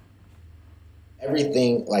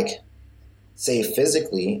 everything, like, say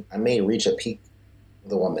physically, I may reach a peak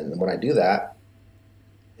with a woman, and when I do that,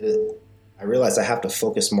 I realize I have to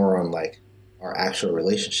focus more on like our actual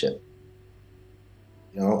relationship.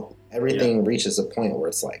 Yeah, Everything reaches a point where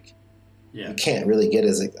it's like yeah, you can't really get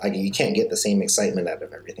as like you can't get the same excitement out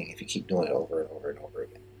of everything if you keep doing it over and over and over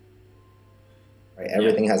again. Right? yeah.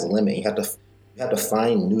 Everything has a limit. You have to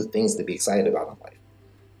find new things to be excited about in life.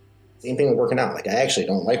 Same thing with working out. Like I actually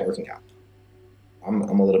don't like working out. I'm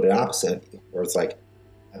a little bit opposite of you, where it's like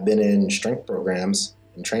I've been in strength programs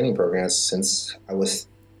and training programs since I was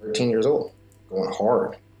 13 years old, going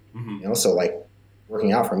hard. Mm-hmm. So like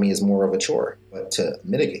working out for me is more of a chore. But to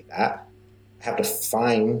mitigate that, I have to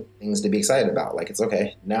find things to be excited about. Like it's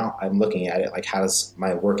okay. Now I'm looking at it like how does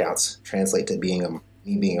my workouts translate to me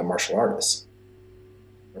being a martial artist?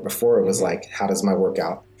 Or before it was Mm-hmm. like how does my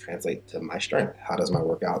workout translate to my strength? How does my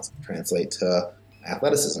workouts translate to my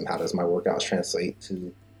athleticism? How does my workouts translate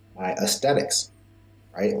to my aesthetics?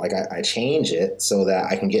 Right? Like I change it so that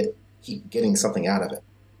I can keep getting something out of it.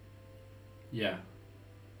 Yeah,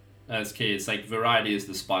 that's key. It's like variety is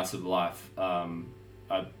the spice of life.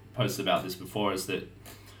 I posted about this before. Is that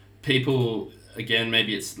people again?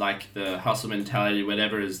 Maybe it's like the hustle mentality,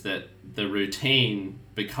 whatever. Is that the routine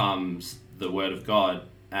becomes the word of God,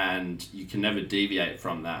 and you can never deviate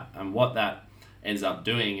from that. And what that ends up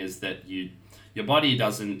doing is that your body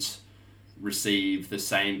doesn't receive the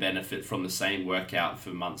same benefit from the same workout for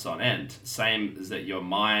months on end. Same as that your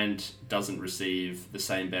mind doesn't receive the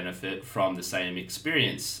same benefit from the same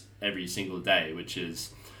experience every single day, which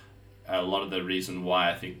is a lot of the reason why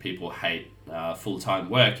I think people hate full-time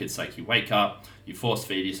work. It's like you wake up, you force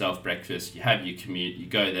feed yourself breakfast, you have your commute, you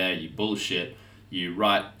go there, you bullshit, you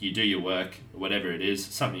write, you do your work, whatever it is,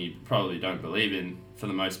 something you probably don't believe in for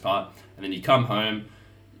the most part, and then you come home,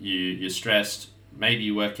 you're stressed. Maybe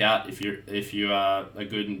you work out if you are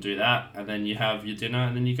good and do that, and then you have your dinner,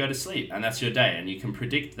 and then you go to sleep, and that's your day. And you can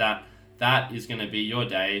predict that that is going to be your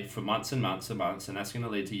day for months and months and months, and that's going to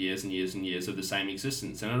lead to years and years and years of the same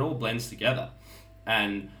existence, and it all blends together.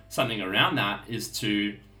 And something around that is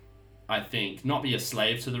to, I think, not be a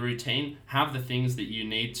slave to the routine, have the things that you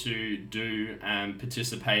need to do and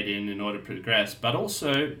participate in order to progress, but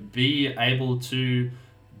also be able to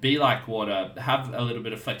be like water, have a little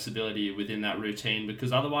bit of flexibility within that routine,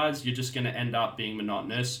 because otherwise you're just going to end up being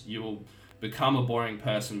monotonous. You will become a boring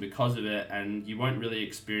person because of it, and you won't really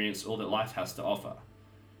experience all that life has to offer.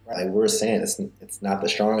 Like we were saying, it's not the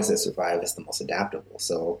strongest that survive, it's the most adaptable.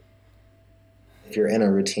 So if you're in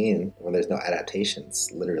a routine where there's no adaptation,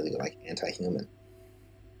 it's literally like anti-human.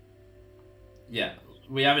 Yeah,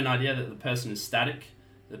 we have an idea that the person is static.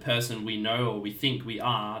 The person we know or we think we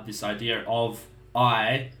are, this idea of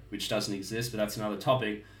I, which doesn't exist, but that's another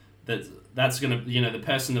topic. That's going to, the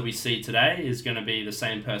person that we see today is going to be the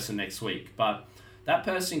same person next week. But that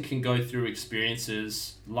person can go through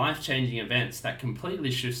experiences, life-changing events that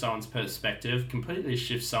completely shift someone's perspective, completely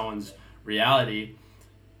shift someone's reality.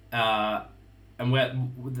 And where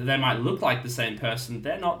they might look like the same person,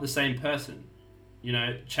 they're not the same person.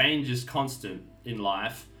 Change is constant in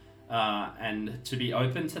life. And to be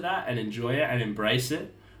open to that and enjoy it and embrace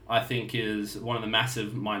it, I think is one of the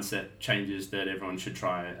massive mindset changes that everyone should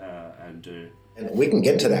try and do. And we can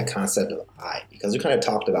get to that concept of I, because we kind of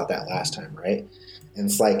talked about that last time, right? And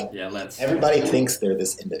it's like, everybody thinks they're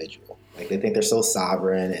this individual. Like, they think they're so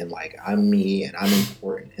sovereign and like, I'm me and I'm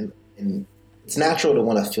important. And it's natural to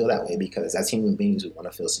want to feel that way because as human beings, we want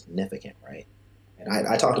to feel significant, right? And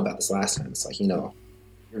I talked about this last time. It's like, you're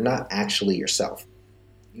not actually yourself.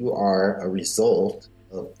 You are a result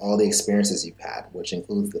of all the experiences you've had, which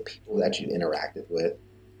includes the people that you interacted with,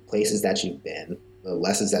 places that you've been, the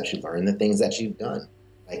lessons that you learned, the things that you've done.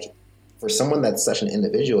 Like, for someone that's such an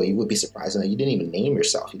individual, you would be surprised that you didn't even name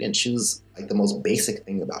yourself. You didn't choose like the most basic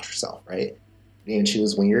thing about yourself, right? You didn't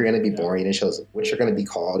choose when you're going to be born. You didn't choose what you're going to be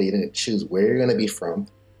called. You didn't choose where you're going to be from.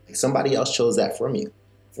 Like, somebody else chose that for you.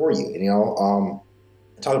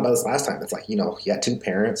 I talked about this last time. It's like, you got 2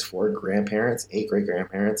 parents, 4 grandparents, 8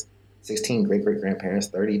 great-grandparents, 16 great-great-grandparents,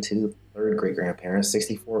 32 third-great-grandparents,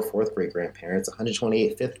 64 fourth-great-grandparents,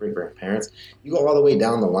 128 fifth-great-grandparents. You go all the way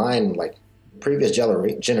down the line, like previous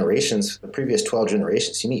generations, the previous 12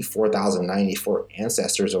 generations, you need 4,094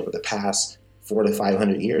 ancestors over the past 400 to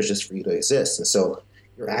 500 years just for you to exist. And so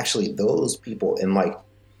you're actually those people. And like,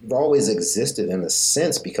 you've always existed in a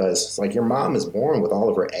sense because it's like your mom is born with all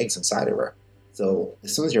of her eggs inside of her. So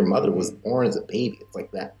as soon as your mother was born as a baby, it's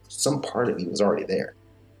like that some part of you was already there,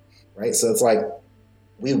 right? So it's like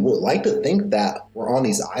we would like to think that we're on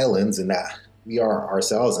these islands and that we are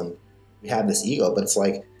ourselves and we have this ego, but it's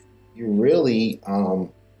like you really are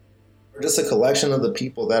just a collection of the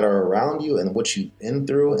people that are around you and what you've been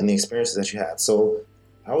through and the experiences that you had. So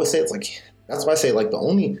I always say it's like, that's why I say like the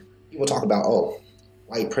only people talk about,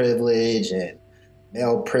 white privilege and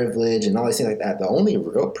male privilege and all these things like that. The only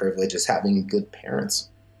real privilege is having good parents.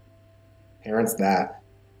 Parents that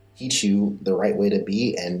teach you the right way to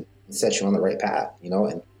be and set you on the right path,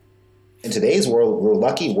 And in today's world, we're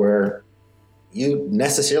lucky where you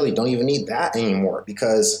necessarily don't even need that anymore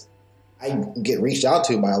because I get reached out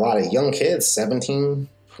to by a lot of young kids, 17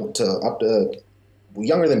 to up to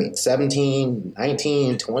younger than me, 17,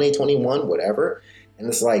 19, 20, 21, whatever. And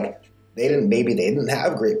it's like, maybe they didn't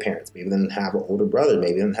have great parents. Maybe they didn't have an older brother.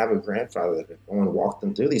 Maybe they didn't have a grandfather that could go and walk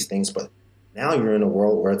them through these things. But now you're in a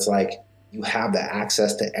world where it's like you have the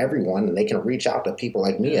access to everyone and they can reach out to people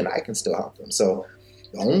like me and I can still help them. So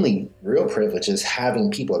the only real privilege is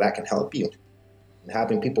having people that can help you and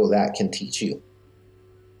having people that can teach you.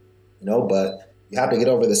 But you have to get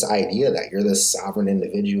over this idea that you're this sovereign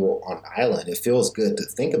individual on an island. It feels good to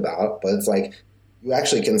think about, but it's like you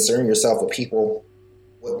actually concern yourself with people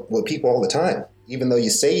all the time. Even though you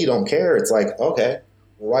say you don't care, it's like, okay,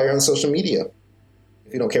 well, why are you on social media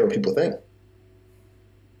if you don't care what people think?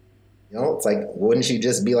 It's like, wouldn't you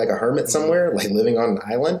just be like a hermit somewhere, like living on an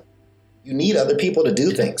island? You need other people to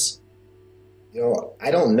do things.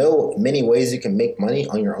 I don't know many ways you can make money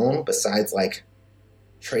on your own besides like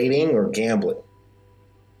trading or gambling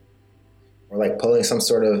or like pulling some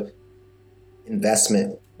sort of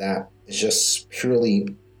investment that is just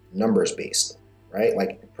purely numbers based. Right?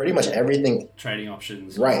 Like pretty much everything. Trading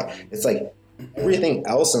options. Right. It's like everything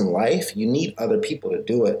else in life, you need other people to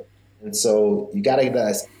do it. And so you got to get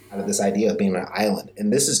us out of this idea of being an island.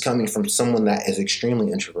 And this is coming from someone that is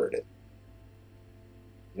extremely introverted.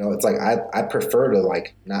 It's like I prefer to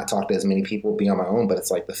like not talk to as many people, be on my own. But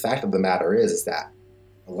it's like the fact of the matter is that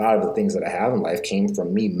a lot of the things that I have in life came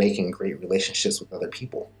from me making great relationships with other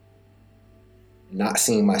people. Not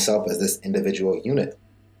seeing myself as this individual unit.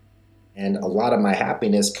 And a lot of my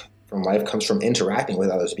happiness from life comes from interacting with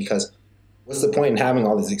others because what's the point in having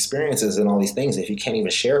all these experiences and all these things if you can't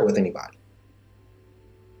even share it with anybody?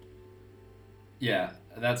 Yeah,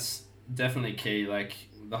 that's definitely key. Like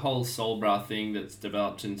the whole Soulbra thing that's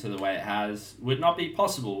developed into the way it has would not be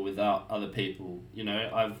possible without other people.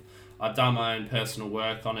 I've done my own personal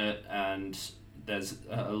work on it and there's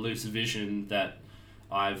a loose vision that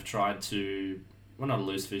I've tried to, well, not a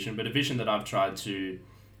loose vision, but a vision that I've tried to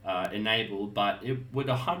enable, but it would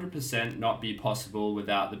 100% not be possible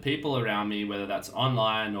without the people around me, whether that's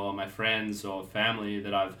online or my friends or family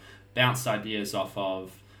that I've bounced ideas off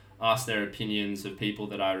of, asked their opinions of people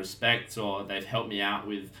that I respect, or they've helped me out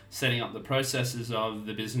with setting up the processes of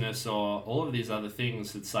the business or all of these other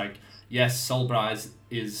things. It's like, yes, Soulbra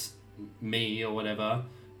is me or whatever,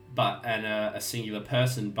 but and a singular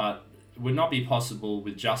person, but would not be possible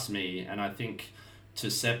with just me. And I think to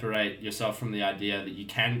separate yourself from the idea that you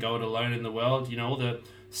can go it alone in the world, you know, all the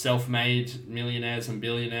self-made millionaires and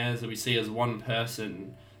billionaires that we see as one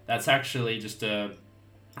person, that's actually just a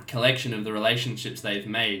collection of the relationships they've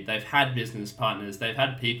made. They've had business partners, they've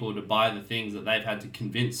had people to buy the things that they've had to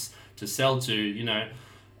convince to sell to, you know.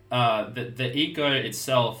 The ego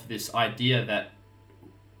itself, this idea that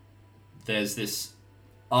there's this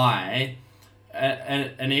I,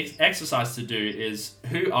 an exercise to do is,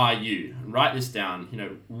 who are you? Write this down. You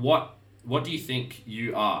know, what do you think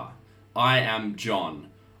you are? I am John.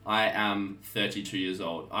 I am 32 years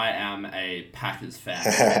old. I am a Packers fan.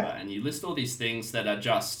 And you list all these things that are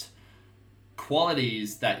just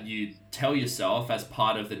qualities that you tell yourself as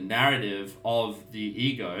part of the narrative of the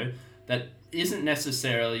ego that isn't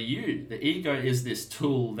necessarily you. The ego is this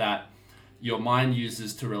tool that your mind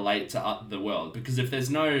uses to relate to the world. Because if there's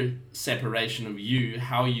no separation of you,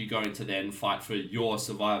 how are you going to then fight for your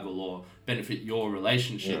survival or benefit your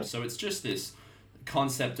relationship? Yeah. So it's just this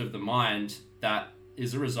concept of the mind that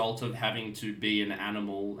is a result of having to be an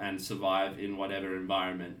animal and survive in whatever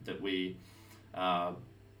environment that we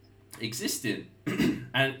exist in.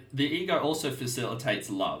 And the ego also facilitates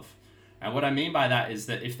love. And what I mean by that is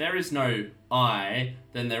that if there is no I,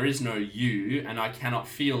 then there is no you, and I cannot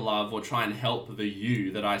feel love or try and help the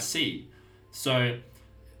you that I see. So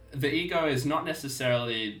the ego is not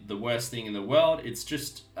necessarily the worst thing in the world. It's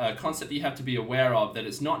just a concept you have to be aware of, that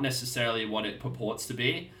it's not necessarily what it purports to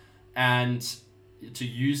be, and to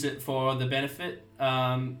use it for the benefit,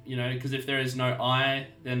 you know, because if there is no I,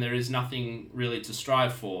 then there is nothing really to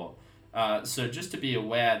strive for. So just to be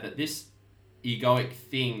aware that this egoic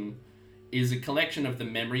thing is a collection of the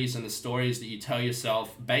memories and the stories that you tell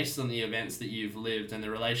yourself based on the events that you've lived and the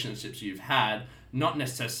relationships you've had, not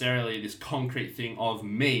necessarily this concrete thing of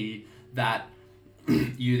me that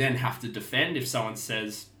you then have to defend if someone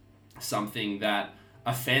says something that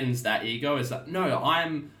offends that ego. Is that, no,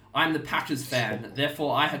 I'm the Packers fan,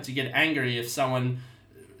 therefore I have to get angry if someone,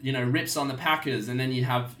 you know, rips on the Packers. And then you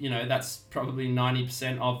have, you know, that's probably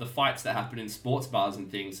 90% of the fights that happen in sports bars and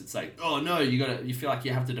things. It's like, oh no, you feel like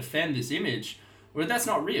you have to defend this image, where that's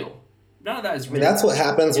not real. None of that is real. I mean, that's what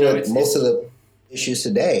happens with most of the issues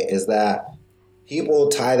today, is that people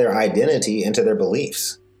tie their identity into their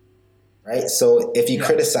beliefs, right? So if you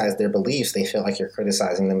criticize their beliefs, they feel like you're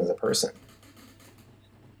criticizing them as a person.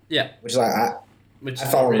 Yeah. Which is like, I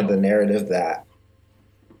follow the narrative that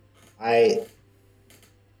I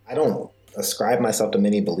don't ascribe myself to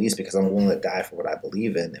many beliefs because I'm willing to die for what I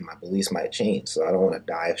believe in, and my beliefs might change. So I don't want to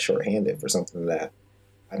die shorthanded for something that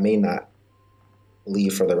I may not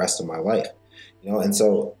believe for the rest of my life, you know? And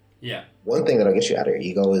so one thing that'll get you out of your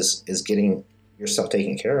ego is getting yourself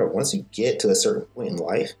taken care of. Once you get to a certain point in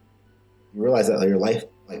life, you realize that your life,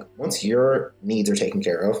 like once your needs are taken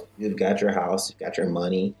care of, you've got your house, you've got your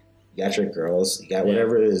money, you got your girls, you got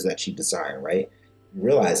whatever it is that you desire, right? You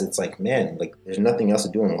realize it's like, man, like there's nothing else to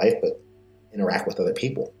do in life but interact with other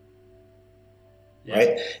people,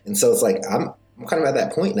 right? And so it's like I'm kind of at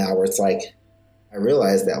that point now where it's like I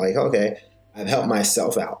realize that, like, okay, I've helped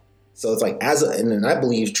myself out. So it's like and I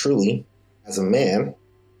believe truly, as a man,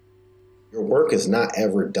 your work is not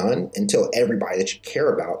ever done until everybody that you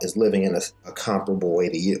care about is living in a comparable way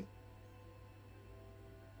to you.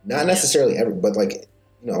 Not necessarily but like,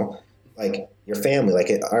 you know, like your family,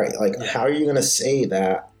 like, all right, like how are you going to say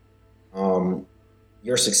that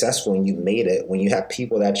you're successful and you made it when you have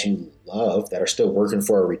people that you love that are still working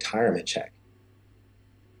for a retirement check?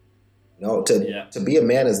 You know, to be a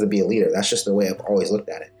man is to be a leader. That's just the way I've always looked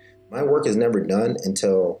at it. My work is never done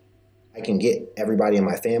until I can get everybody in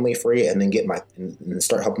my family free and then and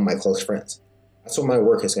start helping my close friends. That's when my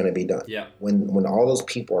work is going to be done. Yeah. When all those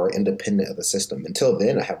people are independent of the system. Until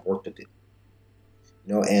then, I have work to do.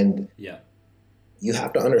 You know, and you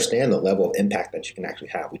have to understand the level of impact that you can actually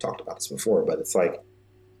have. We talked about this before, but it's like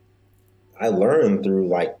I learned through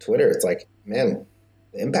like Twitter. It's like, man,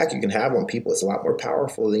 the impact you can have on people is a lot more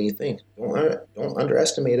powerful than you think. Don't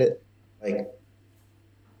underestimate it. Like,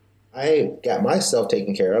 I got myself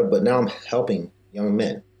taken care of, but now I'm helping young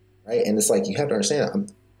men, right? And it's like, you have to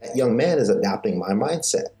understand, that young man is adopting my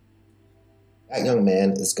mindset. That young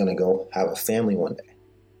man is going to go have a family one day.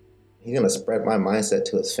 He's going to spread my mindset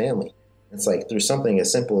to his family. It's like through something as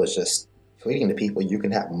simple as just tweeting to people, you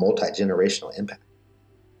can have multi-generational impact.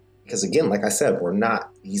 Because again, like I said, we're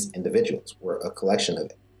not these individuals. We're a collection of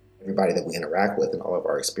everybody that we interact with and all of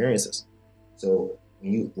our experiences. So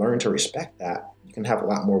when you learn to respect that, you can have a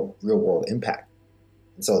lot more real world impact.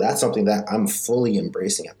 And so that's something that I'm fully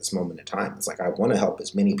embracing at this moment in time. It's like I want to help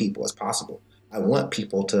as many people as possible. I want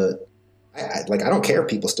people to, I don't care if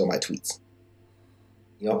people steal my tweets.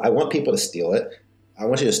 I want people to steal it. I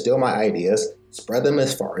want you to steal my ideas, spread them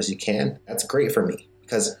as far as you can. That's great for me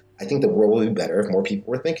because I think the world will be better if more people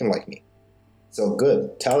were thinking like me. So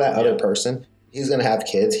good. Tell that other person. He's going to have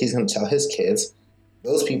kids. He's going to tell his kids.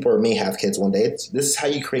 Those people may have kids one day. This is how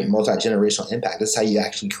you create multi-generational impact. This is how you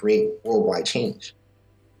actually create worldwide change.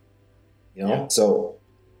 So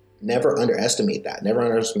never underestimate that. Never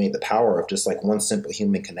underestimate the power of just like one simple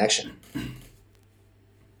human connection.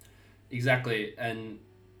 Exactly. And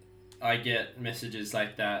I get messages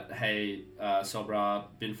like that. Hey, Sobra,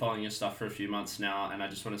 been following your stuff for a few months now, and I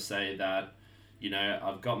just want to say that,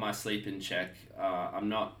 I've got my sleep in check. I'm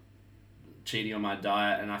not cheating on my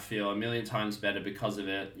diet, and I feel a million times better because of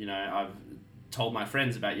it. I've told my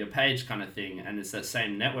friends about your page kind of thing, and it's that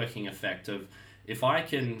same networking effect of if I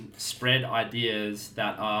can spread ideas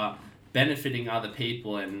that are benefiting other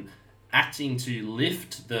people and acting to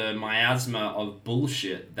lift the miasma of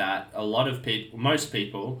bullshit that most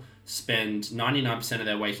people spend 99% of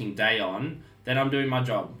their waking day on, then I'm doing my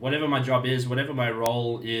job. Whatever my job is, whatever my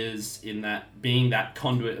role is in that, being that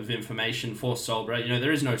conduit of information for Solbra.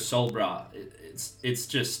 There is no Solbra. It's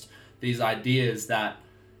just these ideas that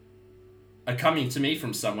are coming to me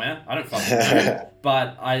from somewhere. I don't fucking know.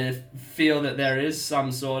 But I feel that there is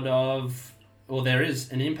some sort of, or there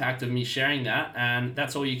is an impact of me sharing that, and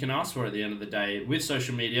that's all you can ask for at the end of the day. With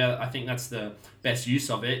social media, I think that's the best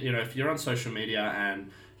use of it. If you're on social media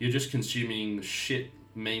and you're just consuming shit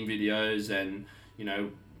meme videos and,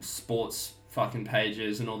 sports fucking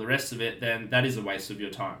pages and all the rest of it, then that is a waste of your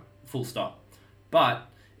time. Full stop. But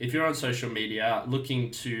if you're on social media looking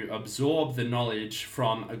to absorb the knowledge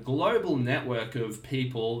from a global network of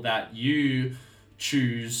people that you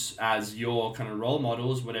choose as your kind of role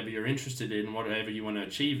models, whatever you're interested in, whatever you want to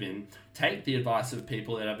achieve in, take the advice of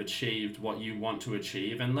people that have achieved what you want to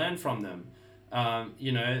achieve and learn from them.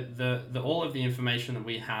 The all of the information that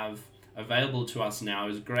we have available to us now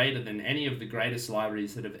is greater than any of the greatest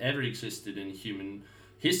libraries that have ever existed in human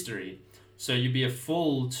history. So you'd be a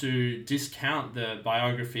fool to discount the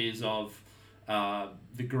biographies of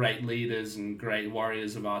the great leaders and great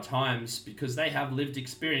warriors of our times, because they have lived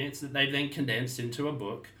experience that they've then condensed into a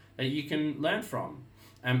book that you can learn from.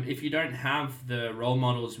 If you don't have the role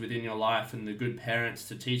models within your life and the good parents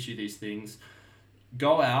to teach you these things,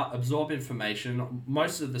 go out, absorb information.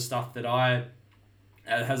 Most of the stuff that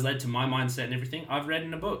has led to my mindset and everything, I've read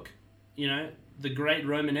in a book. The great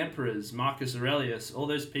Roman emperors, Marcus Aurelius, all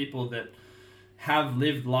those people that have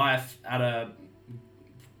lived life at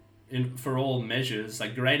for all measures,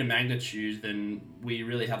 like greater magnitude than we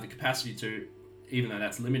really have the capacity to, even though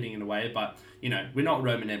that's limiting in a way. But, we're not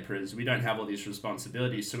Roman emperors. We don't have all these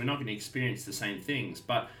responsibilities, so we're not going to experience the same things.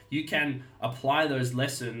 But you can apply those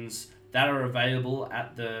lessons that are available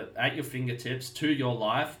at your fingertips to your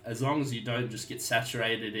life, as long as you don't just get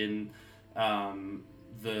saturated in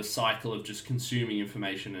the cycle of just consuming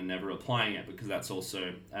information and never applying it, because that's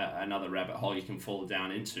also another rabbit hole you can fall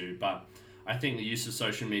down into. But I think the use of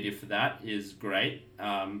social media for that is great.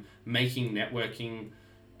 Making networking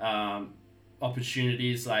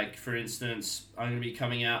opportunities, like for instance, I'm going to be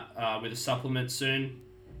coming out with a supplement soon,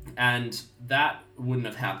 and that wouldn't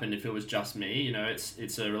have happened if it was just me.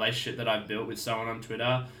 It's a relationship that I've built with someone on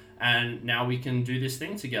Twitter, and now we can do this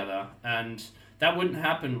thing together. And that wouldn't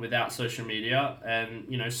happen without social media, and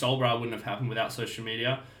Solbra wouldn't have happened without social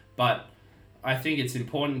media. But I think it's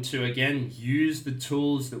important to, again, use the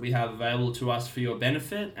tools that we have available to us for your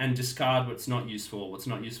benefit and discard what's not useful. What's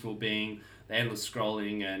not useful being the endless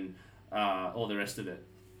scrolling and all the rest of it.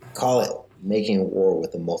 Call it making war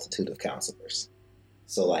with a multitude of counselors.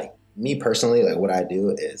 So like me personally, like what I do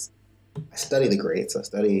is I study the greats. I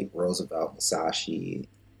study Roosevelt, Musashi,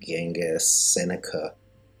 Genghis, Seneca,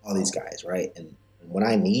 all these guys, right? And when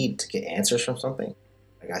I need to get answers from something,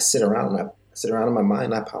 like I sit around in my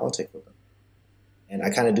mind and I politic with them. And I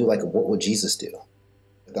kind of do like, what would Jesus do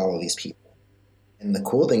with all of these people? And the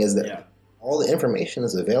cool thing is that all the information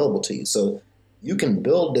is available to you. So you can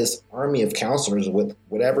build this army of counselors with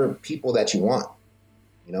whatever people that you want.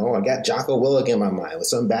 I got Jocko Willink in my mind. When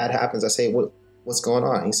something bad happens, I say, what's going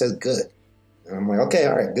on? He says, good. And I'm like, okay,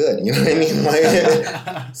 all right, good. You know what I mean?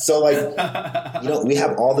 Like, so like, we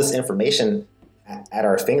have all this information at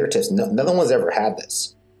our fingertips. No one's ever had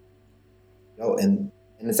this. And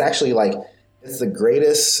it's actually like, it's the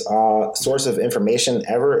greatest source of information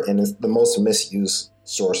ever, and it's the most misused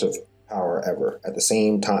source of power ever at the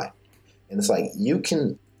same time. And it's like, you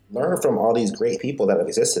can learn from all these great people that have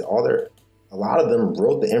existed. A lot of them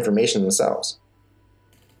wrote the information themselves.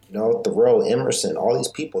 Thoreau, Emerson, all these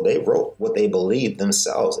people, they wrote what they believed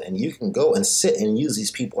themselves. And you can go and sit and use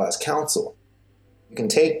these people as counsel. You can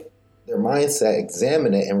take their mindset,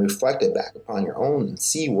 examine it, and reflect it back upon your own and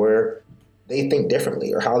see where they think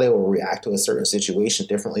differently or how they will react to a certain situation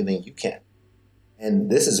differently than you can. And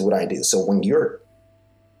this is what I do. So what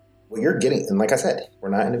you're getting, and like I said, we're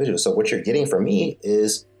not individuals. So what you're getting from me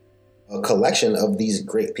is a collection of these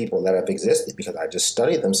great people that have existed because I just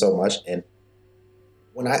studied them so much. And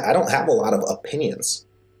when I don't have a lot of opinions,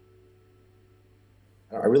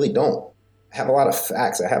 I really don't. I have a lot of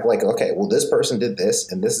facts. I have like, okay, well, this person did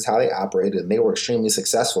this and this is how they operated and they were extremely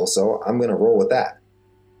successful. So I'm going to roll with that.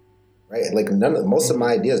 Right? Like most of my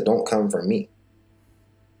ideas don't come from me.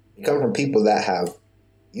 They come from people that have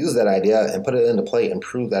used that idea and put it into play and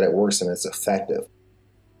prove that it works and it's effective.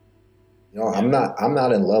 I'm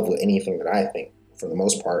not in love with anything that I think for the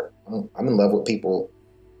most part. I'm in love with people,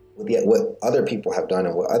 with what other people have done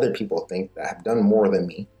and what other people think that have done more than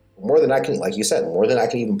me. More than I can, like you said, more than I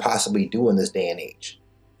can even possibly do in this day and age.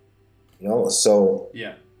 So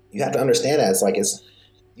yeah, you have to understand that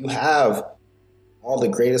you have all the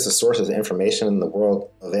greatest of sources of information in the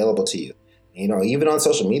world available to you. Even on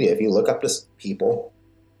social media, if you look up to people,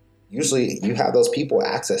 usually you have those people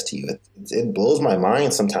access to you. It blows my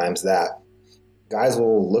mind sometimes that guys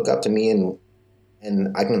will look up to me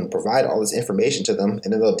and I can provide all this information to them,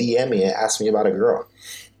 and then they'll DM me and ask me about a girl.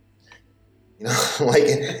 Like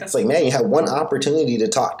it's like, man, you have one opportunity to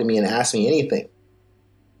talk to me and ask me anything.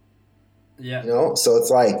 Yeah. So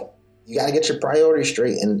it's like you got to get your priorities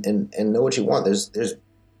straight and know what you want. There's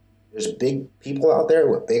big people out there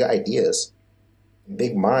with big ideas,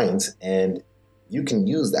 big minds, and you can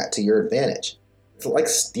use that to your advantage. It's like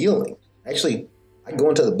stealing. Actually, I go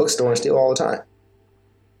into the bookstore and steal all the time.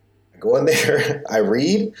 I go in there, I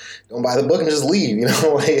read, don't buy the book and just leave.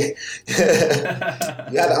 Like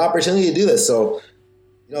you have the opportunity to do this. So,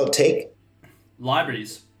 take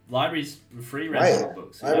libraries free rental right.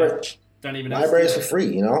 books. Don't even libraries for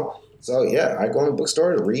free. So yeah, I go in the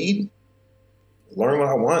bookstore to read, learn what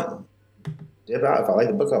I want, dip out. If I like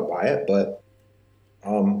the book, I'll buy it. But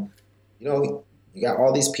you got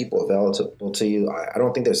all these people available to you. I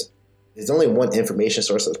don't think there's only one information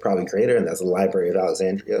source that's probably greater, and that's the Library of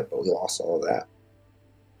Alexandria, but we lost all of that.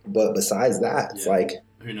 But besides that, it's like,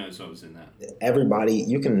 who knows what was in that? Everybody,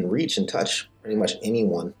 you can reach and touch pretty much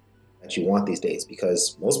anyone that you want these days,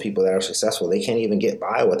 because most people that are successful, they can't even get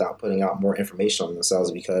by without putting out more information on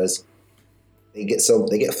themselves, because they get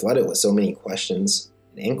flooded with so many questions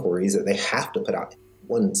and inquiries that they have to put out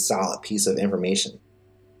one solid piece of information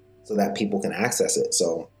so that people can access it.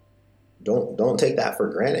 So don't take that for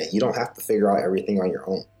granted. You don't have to figure out everything on your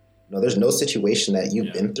own. There's no situation that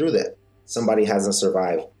you've been through that somebody hasn't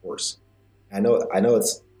survived worse. I know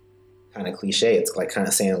it's kind of cliche. It's like kind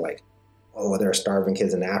of saying like, oh, there are starving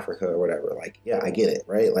kids in Africa or whatever. Like, yeah, I get it,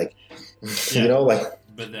 right? Like,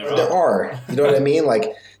 but there are. You know what I mean?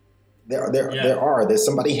 Like, there's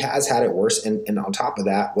somebody has had it worse, and on top of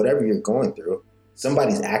that, whatever you're going through,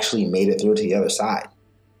 somebody's actually made it through to the other side.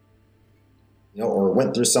 Or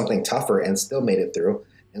went through something tougher and still made it through.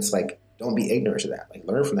 And it's like, don't be ignorant to that. Like,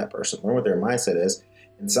 learn from that person, learn what their mindset is.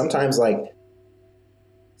 And sometimes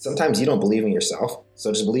you don't believe in yourself,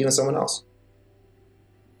 so just believe in someone else.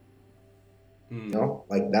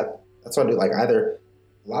 Like that's what I do. Like, either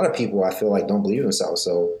a lot of people I feel like don't believe in themselves,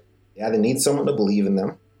 so they either need someone to believe in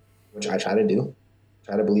them, which I try to do,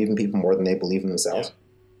 try to believe in people more than they believe in themselves.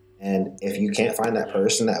 Yeah. And if you can't find that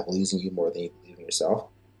person that believes in you more than you believe in yourself,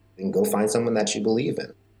 then go find someone that you believe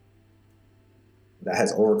in, that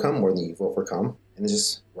has overcome more than you've overcome, and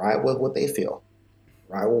just ride with what they feel,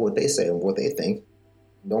 ride with what they say and what they think.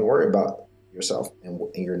 Don't worry about yourself and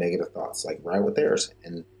your negative thoughts. Like, ride with theirs.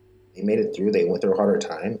 And they made it through. They went through a harder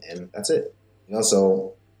time, and that's it.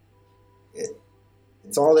 So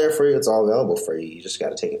it's all there for you. It's all available for you. You just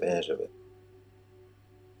got to take advantage of it.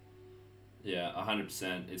 Yeah,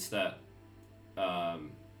 100%. It's that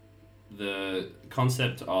the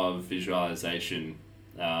concept of visualization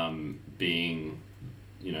being,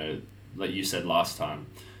 like you said last time,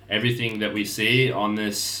 everything that we see on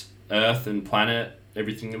this earth and planet,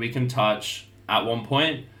 everything that we can touch, at one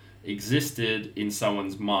point existed in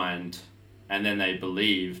someone's mind, and then they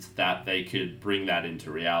believed that they could bring that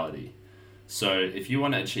into reality. So if you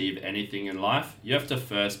want to achieve anything in life, you have to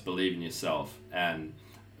first believe in yourself and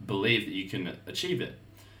believe that you can achieve it.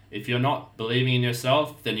 If you're not believing in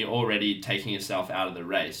yourself, then you're already taking yourself out of the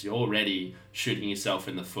race. You're already shooting yourself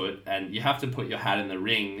in the foot, and you have to put your hat in the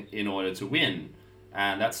ring in order to win.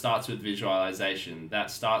 And that starts with visualization.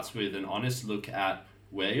 That starts with an honest look at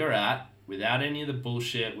where you're at without any of the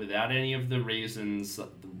bullshit, without any of the reasons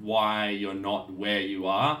why you're not where you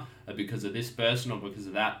are, because of this person or because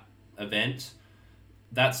of that event,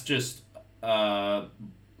 that's just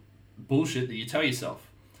bullshit that you tell yourself.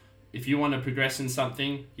 If you want to progress in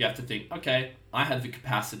something, you have to think, okay, I have the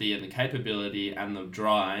capacity and the capability and the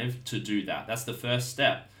drive to do that. That's the first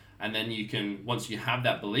step. And then you can, once you have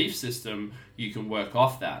that belief system, you can work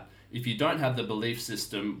off that. If you don't have the belief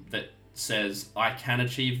system that says, I can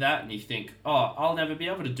achieve that, and you think, oh, I'll never be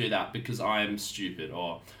able to do that because I'm stupid,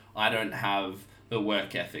 or I don't have the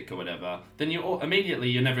work ethic or whatever, then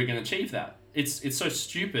you're never going to achieve that. It's so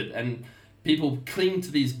stupid, and people cling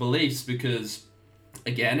to these beliefs because,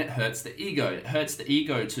 again, it hurts the ego. It hurts the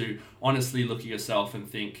ego to honestly look at yourself and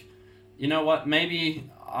think, you know what, maybe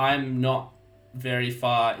I'm not very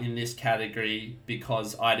far in this category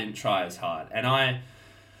because I didn't try as hard. And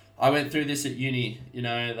I went through this at uni,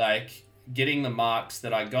 like getting the marks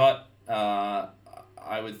that I got,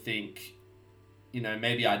 I would think,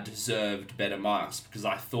 maybe I deserved better marks because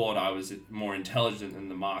I thought I was more intelligent than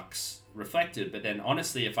the marks reflected. But then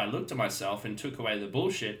honestly, if I looked at myself and took away the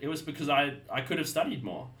bullshit, it was because I could have studied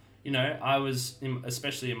more. I was,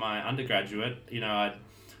 especially in my undergraduate,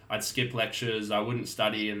 I'd skip lectures, I wouldn't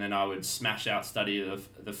study, and then I would smash out study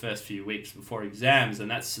the first few weeks before exams,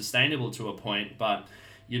 and that's sustainable to a point, but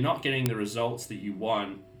you're not getting the results that you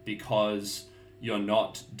want because you're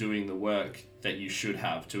not doing the work that you should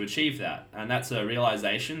have to achieve that. And that's a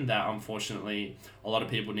realization that unfortunately a lot of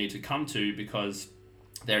people need to come to because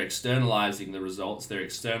they're externalizing the results, they're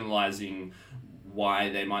externalizing why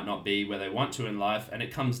they might not be where they want to in life, and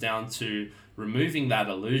it comes down to removing that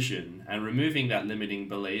illusion and removing that limiting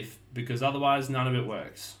belief, because otherwise none of it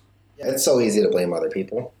works. Yeah, it's so easy to blame other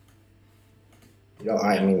people.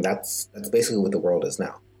 I mean, that's basically what the world is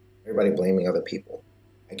now. Everybody blaming other people.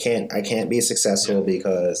 I can't be successful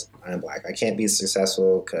because I'm black. I can't be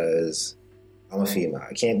successful because I'm a female.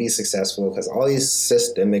 I can't be successful because all these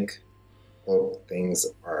systemic things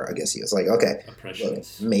are against you. It's like, okay, look,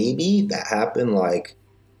 maybe that happened like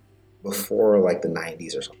before like the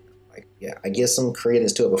 90s or something. Like, yeah, I get some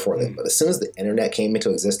credence to it before then, but as soon as the internet came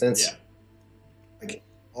into existence, like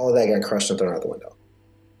all of that got crushed and thrown out the window.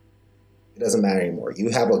 It doesn't matter anymore. You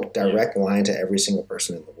have a direct line to every single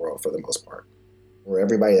person in the world for the most part, or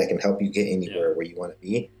everybody that can help you get anywhere where you want to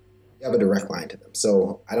be. You have a direct line to them.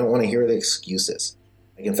 So I don't want to hear the excuses.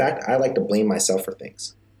 Like, in fact, I like to blame myself for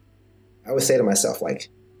things. I always say to myself, like,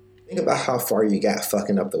 think about how far you got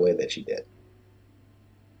fucking up the way that you did.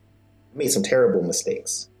 I made some terrible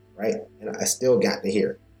mistakes, right? And I still got to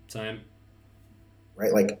here. Same.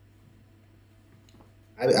 Right? Like,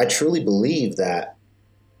 I truly believe that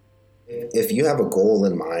if you have a goal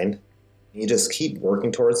in mind and you just keep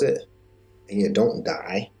working towards it and you don't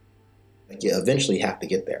die, like, you eventually have to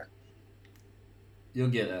get there. You'll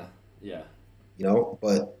get there, yeah.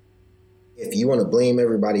 But if you want to blame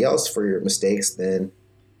everybody else for your mistakes, then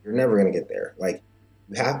you're never going to get there. Like,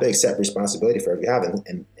 you have to accept responsibility for what you have.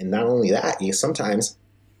 And not only that, you sometimes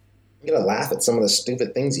you got to laugh at some of the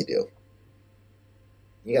stupid things you do.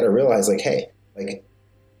 You got to realize, like, hey, like,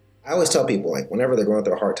 I always tell people, like, whenever they're going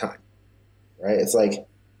through a hard time, right? It's like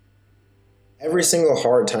every single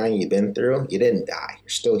hard time you've been through, you didn't die. You're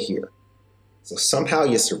still here. So somehow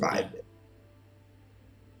you survived it.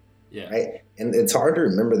 Yeah. Right? And it's hard to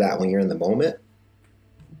remember that when you're in the moment.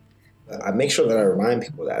 But I make sure that I remind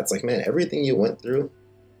people that. It's like, man, everything you went through,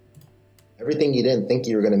 everything you didn't think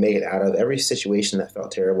you were going to make it out of, every situation that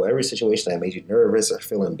felt terrible, every situation that made you nervous or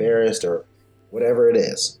feel embarrassed or whatever it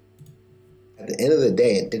is, at the end of the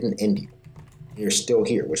day, it didn't end you. You're still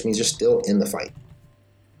here, which means you're still in the fight.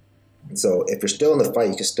 And so if you're still in the fight,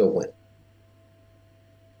 you can still win.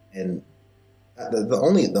 And the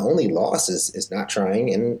only loss is not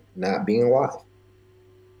trying and not being alive.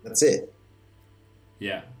 That's it.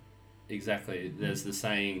 Yeah, exactly. There's the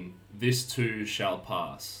saying, "This too shall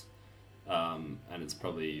pass," and it's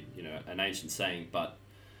probably an ancient saying, but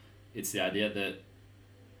it's the idea that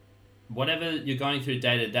whatever you're going through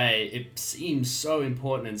day to day, it seems so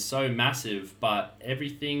important and so massive, but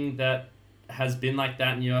everything that has been like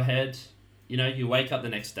that in your head, you wake up the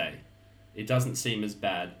next day, it doesn't seem as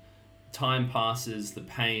bad. Time passes, the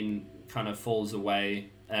pain kind of falls away,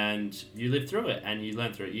 and you live through it and you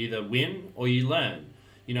learn through it. You either win or you learn.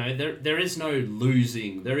 There is no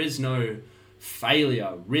losing. There is no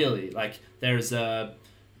failure, really. Like, there's an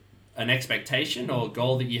expectation or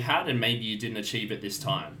goal that you had, and maybe you didn't achieve it this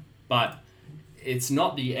time. But it's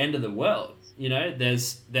not the end of the world.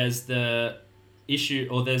 There's the issue,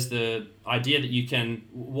 or there's the idea that you can,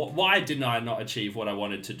 why didn't I not achieve what I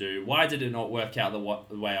wanted to do? Why did it not work out the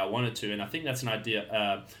way I wanted to? And I think that's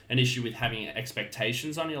an issue with having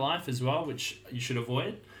expectations on your life as well, which you should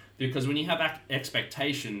avoid, because when you have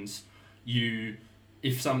expectations,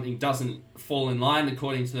 if something doesn't fall in line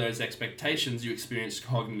according to those expectations, you experience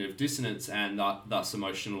cognitive dissonance and thus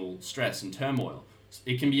emotional stress and turmoil.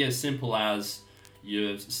 It can be as simple as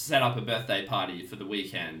you've set up a birthday party for the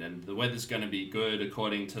weekend and the weather's going to be good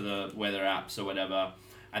according to the weather apps or whatever,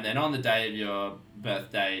 and then on the day of your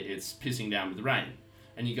birthday it's pissing down with rain,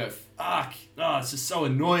 and you go, fuck, it's just so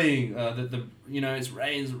annoying that it's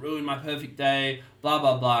rain's ruined my perfect day, blah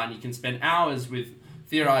blah blah, and you can spend hours with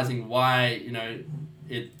theorizing why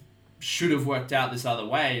it should have worked out this other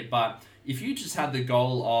way. But if you just had the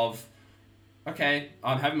goal of, okay,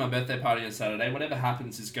 I'm having my birthday party on Saturday, whatever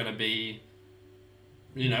happens is going to be,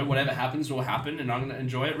 whatever happens will happen, and I'm going to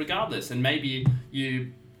enjoy it regardless. And maybe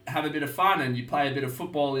you have a bit of fun and you play a bit of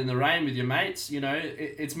football in the rain with your mates.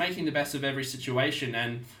 It's making the best of every situation.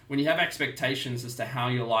 And when you have expectations as to how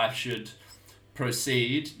your life should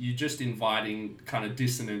proceed, you're just inviting kind of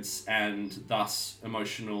dissonance and thus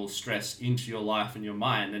emotional stress into your life and your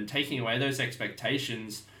mind. And taking away those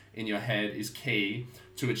expectations in your head is key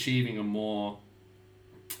to achieving a more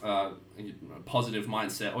positive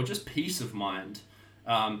mindset, or just peace of mind.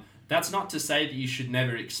 That's not to say that you should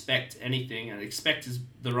never expect anything, and expect is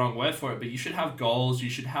the wrong word for it, but you should have goals, you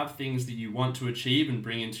should have things that you want to achieve and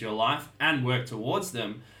bring into your life and work towards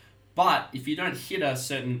them. But if you don't hit a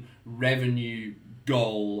certain revenue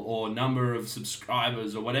goal or number of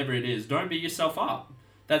subscribers or whatever it is, don't beat yourself up.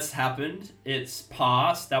 That's happened, it's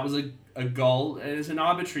past, that was a goal, and it's an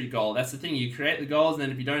arbitrary goal. That's the thing, you create the goals, and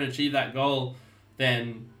then if you don't achieve that goal,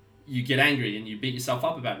 then you get angry and you beat yourself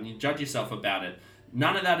up about it and you judge yourself about it.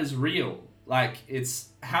 None of that is real. Like,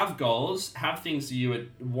 it's have goals, have things that you would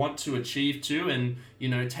want to achieve to, and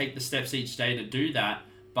take the steps each day to do that.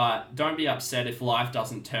 But don't be upset if life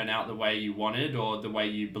doesn't turn out the way you wanted or the way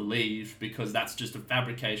you believe, because that's just a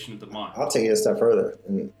fabrication of the mind. I'll take it a step further,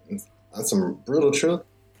 and that's some brutal truth.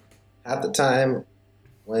 At the time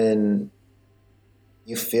when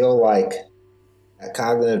you feel like a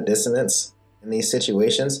cognitive dissonance in these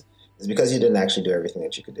situations, is because you didn't actually do everything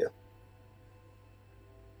that you could do.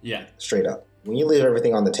 Yeah. Straight up. When you leave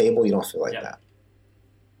everything on the table, you don't feel like that.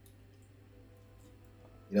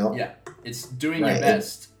 Yeah. It's doing your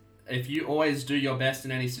best. If you always do your best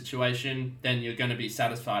in any situation, then you're going to be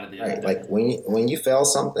satisfied at the end of the day. Like when you fail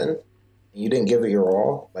something and you didn't give it your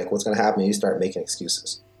all, like what's going to happen, you start making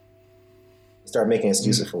excuses. You start making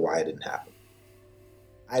excuses for why it didn't happen.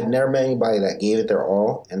 I'd never met anybody that gave it their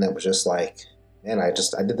all and that was just like, man, I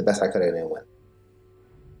did the best I could, I didn't win.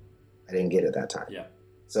 I didn't get it that time. Yeah.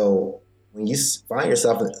 So when you find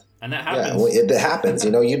yourself and that happens. Yeah, it happens.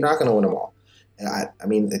 You're not going to win them all. And I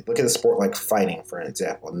mean, look at the sport like fighting, for an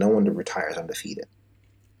example. No one retires undefeated,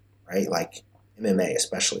 right? Like MMA,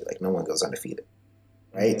 especially, like no one goes undefeated,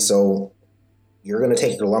 right? Mm-hmm. So you're going to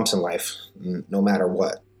take your lumps in life, no matter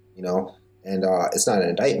what, And it's not an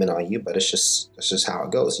indictment on you, but it's just how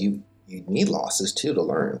it goes. You need losses too to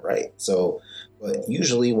learn, right? So, but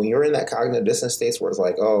usually when you're in that cognitive dissonance states where it's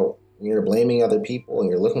like, oh, when you're blaming other people and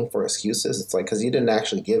you're looking for excuses, it's like because you didn't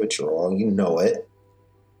actually give it your all, it.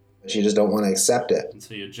 But you just don't want to accept it. And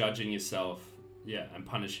so you're judging yourself, and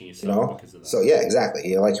punishing yourself because of that. So, yeah, exactly.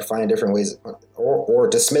 You're finding different ways, or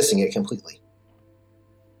dismissing it completely.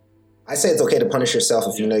 I say it's okay to punish yourself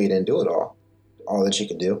if you know you didn't do it all that you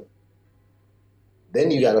could do.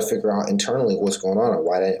 Then you got to figure out internally what's going on and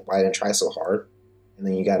why I didn't try so hard. And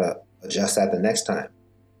then you got to adjust that the next time.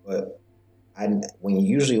 But when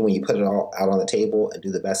you put it all out on the table and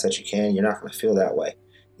do the best that you can, you're not going to feel that way.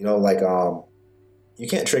 You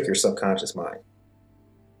can't trick your subconscious mind.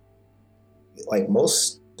 Like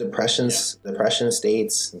most depression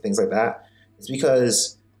states and things like that, it's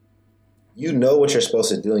because you know what you're supposed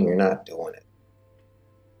to do and you're not doing it.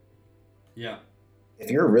 Yeah. If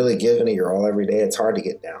you're really giving it your all every day, it's hard to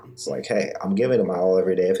get down. It's like, hey, I'm giving it my all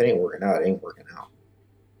every day. If it ain't working out, it ain't working out.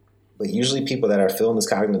 But usually people that are feeling this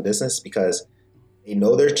cognitive dissonance because they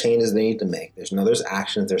know there's changes they need to make. There's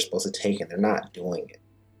actions they're supposed to take and they're not doing it.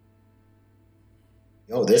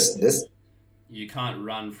 This you can't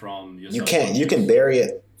run from yourself. You can't. You can bury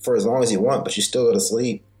it for as long as you want, but you still go to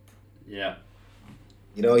sleep. Yeah.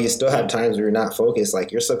 You still have times where you're not focused.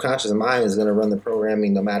 Like your subconscious mind is going to run the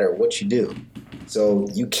programming no matter what you do. So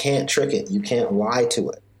you can't trick it. You can't lie to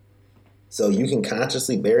it. So you can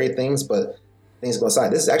consciously bury things, but things go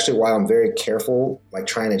aside. This is actually why I'm very careful, like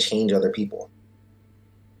trying to change other people.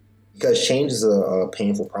 Because change is a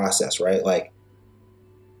painful process, right? Like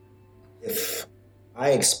if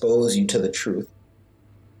I expose you to the truth,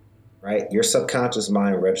 right? Your subconscious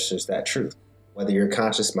mind registers that truth, whether your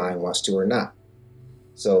conscious mind wants to or not.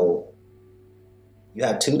 So you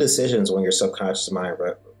have two decisions when your subconscious mind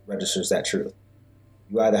registers that truth.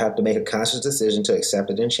 You either have to make a conscious decision to accept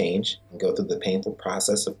it and change and go through the painful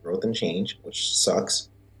process of growth and change, which sucks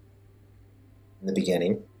in the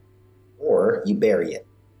beginning, or you bury it.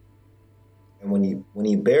 And when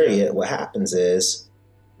you bury it, what happens is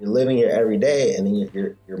you're living your everyday, and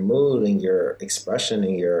then your mood and your expression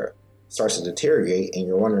and your starts to deteriorate, and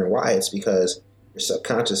you're wondering why. It's because your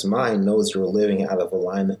subconscious mind knows you're living out of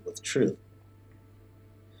alignment with truth.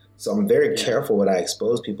 So I'm very careful what I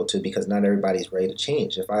expose people to, because not everybody's ready to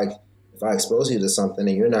change. If I expose you to something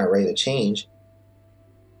and you're not ready to change,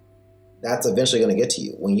 that's eventually going to get to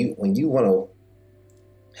you. When you want to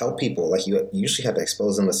help people, like you usually have to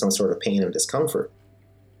expose them to some sort of pain and discomfort.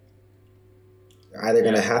 They're either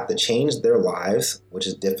going to have to change their lives, which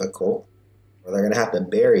is difficult, or they're going to have to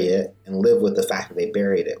bury it and live with the fact that they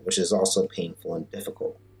buried it, which is also painful and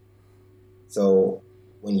difficult. So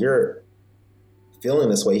when you're feeling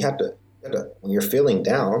this way, you have to when you're feeling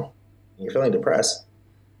down, when you're feeling depressed,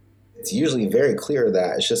 it's usually very clear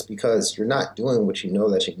that it's just because you're not doing what you know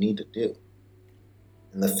that you need to do.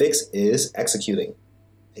 And the fix is executing,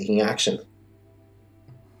 taking action.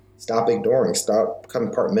 Stop ignoring, stop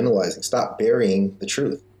compartmentalizing, stop burying the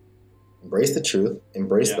truth. Embrace the truth,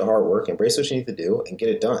 embrace the hard work, embrace what you need to do, and get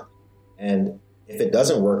it done. And if it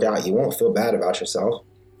doesn't work out, you won't feel bad about yourself.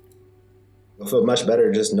 You'll feel much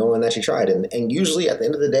better just knowing that you tried. And usually at the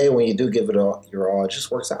end of the day, when you do give it your all, it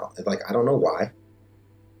just works out. It's like, I don't know why.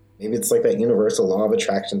 Maybe it's like that universal law of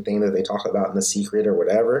attraction thing that they talk about in The Secret or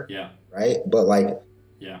whatever. Yeah. Right? But like,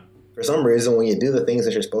 for some reason, when you do the things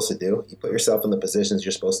that you're supposed to do, you put yourself in the positions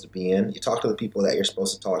you're supposed to be in, you talk to the people that you're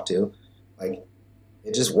supposed to talk to, like,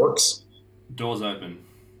 it just works. Doors open.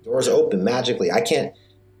 Doors open magically. I can't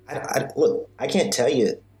tell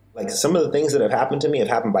you, like, some of the things that have happened to me have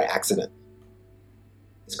happened by accident.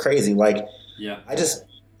 It's crazy. Like, there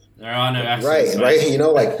are no accidents. Right. You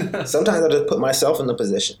know, like, sometimes I just put myself in the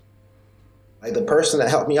position. Like, the person that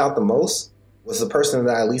helped me out the most was the person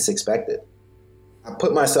that I least expected. I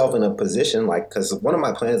put myself in a position, like, because one of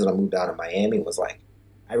my plans when I moved out of Miami was like,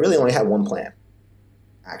 I really only had one plan,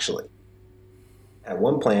 actually. I had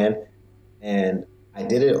one plan, and I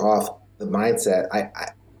did it off the mindset.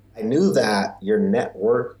 I knew that your net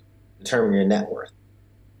worth determined your net worth.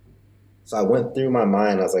 So I went through my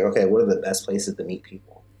mind. I was like, okay, what are the best places to meet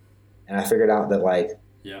people? And I figured out that, like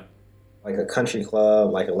a country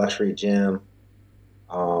club, like a luxury gym,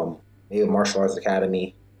 maybe a martial arts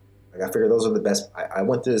academy. Like, I figured those are the best. I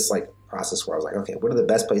went through this, like, process where I was like, okay, what are the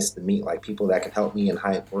best places to meet, like, people that can help me and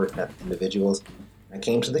high worth individuals? And I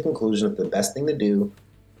came to the conclusion that the best thing to do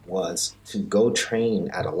was to go train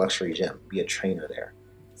at a luxury gym, be a trainer there.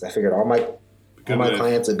 So I figured all my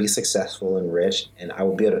clients would be successful and rich, and I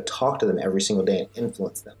would be able to talk to them every single day and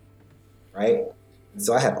influence them, right? And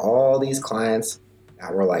so I had all these clients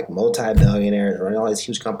that were like multi-billionaires running all these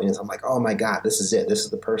huge companies. I'm like, oh my God, this is it. This is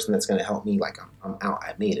the person that's going to help me. Like, I'm out.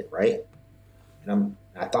 I made it, right? And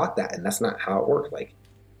I thought that, and that's not how it worked. Like,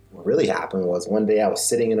 what really happened was one day I was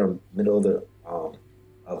sitting in the middle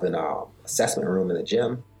of an assessment room in the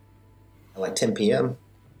gym at like 10 p.m.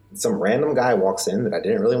 And some random guy walks in that I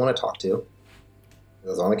didn't really want to talk to. I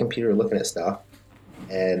was on the computer looking at stuff,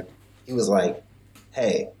 and he was like,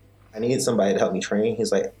 hey, I need somebody to help me train.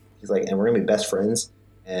 He's like, and we're going to be best friends,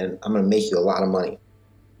 and I'm going to make you a lot of money.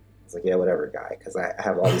 I was like, yeah, whatever, guy, because I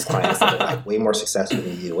have all these clients that are like way more successful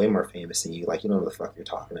than you, way more famous than you. Like, you don't know what the fuck you're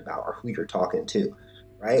talking about or who you're talking to,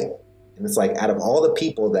 right? And it's like, out of all the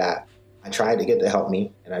people that I tried to get to help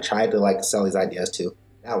me and I tried to, like, sell these ideas to,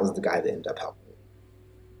 that was the guy that ended up helping me.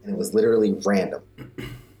 And it was literally random,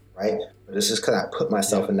 right? But it's just because I put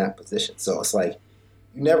myself in that position. So it's like,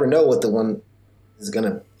 you never know what the one is going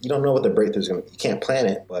to, you don't know what the breakthrough is going to be. You can't plan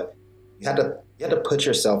it, but you have to put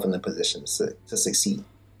yourself in the position to succeed.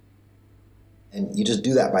 And you just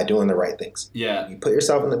do that by doing the right things. Yeah. You put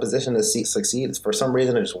yourself in the position to succeed. For some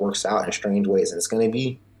reason, it just works out in strange ways. And it's going to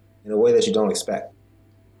be in a way that you don't expect.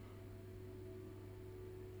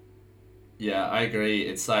 Yeah, I agree.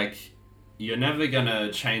 It's like, you're never going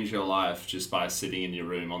to change your life just by sitting in your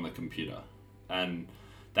room on the computer. And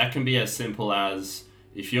that can be as simple as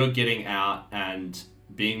if you're getting out and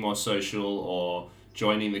being more social or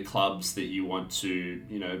joining the clubs that you want to,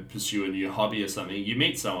 pursue a new hobby or something, you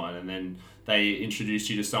meet someone and then they introduce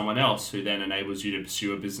you to someone else who then enables you to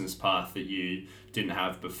pursue a business path that you didn't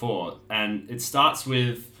have before. And it starts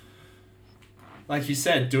with, like you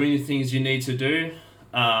said, doing the things you need to do,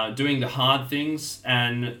 doing the hard things,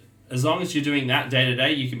 and as long as you're doing that day to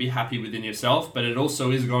day, you can be happy within yourself, but it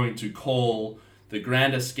also is going to call the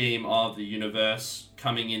grander scheme of the universe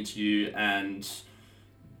coming into you. And,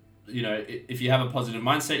 you know, if you have a positive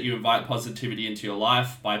mindset, you invite positivity into your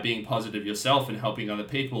life by being positive yourself and helping other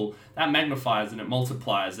people. That magnifies and it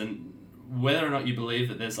multiplies. And whether or not you believe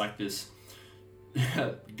that there's like this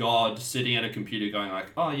God sitting at a computer going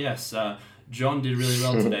like, oh yes, John did really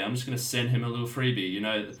well today, I'm just going to send him a little freebie, you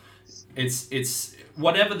know, it's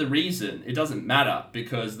whatever the reason, it doesn't matter,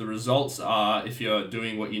 because the results are, if you're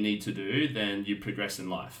doing what you need to do, then you progress in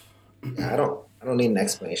life. Yeah, I don't need an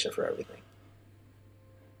explanation for everything.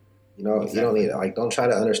 You know, Exactly. you don't need, like, don't try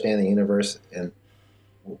to understand the universe and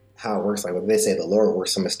how it works. Like what they say, the Lord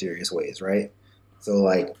works in mysterious ways, right? So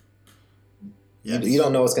like, Yes. you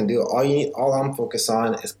don't know what's gonna do. All I'm focused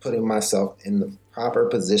on is putting myself in the proper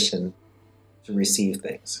position to receive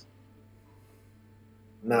things.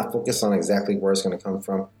 I'm not focused on exactly where it's gonna come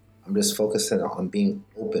from. I'm just focusing on being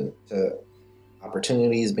open to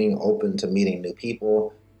opportunities, being open to meeting new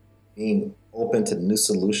people, being open to new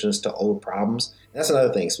solutions to old problems. And that's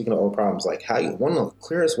another thing. Speaking of old problems, like one of the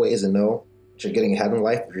clearest ways to know that you're getting ahead in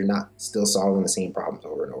life if you're not still solving the same problems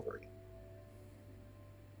over and over again.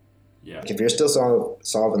 Yeah. Like if you're still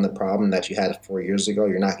solving the problem that you had 4 years ago,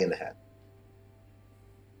 you're not getting ahead.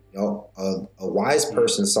 You know, a wise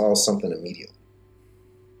person solves something immediately.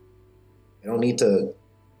 They don't need to,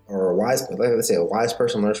 or like I say, a wise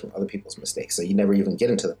person learns from other people's mistakes, so you never even get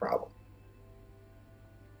into the problem.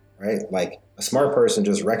 Right? Like a smart person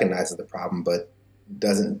just recognizes the problem, but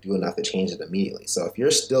doesn't do enough to change it immediately. So if you're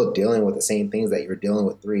still dealing with the same things that you were dealing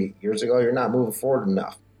with 3 years ago, you're not moving forward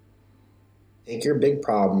enough. Take your big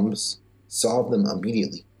problems, solve them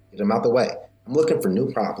immediately, get them out the way. I'm looking for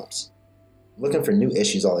new problems. I'm looking for new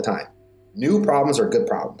issues all the time. New problems are good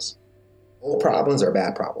problems. Old problems are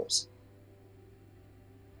bad problems.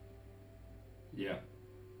 Yeah.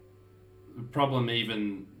 The problem,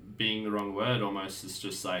 even being the wrong word almost, is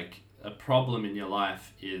just like a problem in your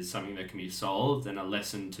life is something that can be solved and a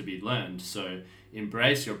lesson to be learned. So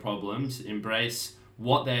embrace your problems, embrace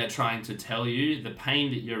what they are trying to tell you. The pain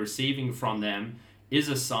that you're receiving from them is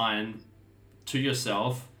a sign to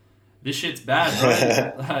yourself, this shit's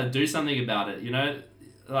bad, bro. Do something about it, you know?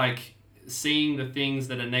 Like, seeing the things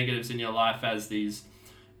that are negatives in your life as these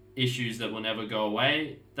issues that will never go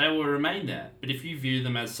away, they will remain there. But if you view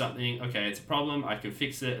them as something, okay, it's a problem, I can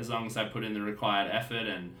fix it as long as I put in the required effort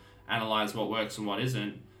and analyze what works and what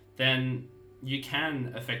isn't, then you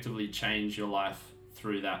can effectively change your life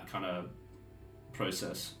through that kind of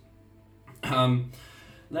process.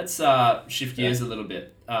 Let's shift gears a little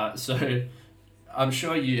bit. So I'm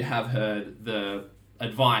sure you have heard the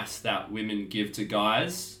advice that women give to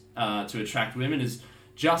guys to attract women is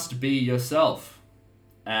just be yourself.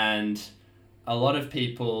 And a lot of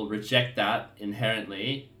people reject that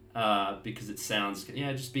inherently because it sounds,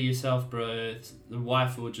 just be yourself, bro. The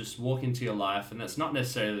wife will just walk into your life, and that's not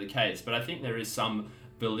necessarily the case. But I think there is some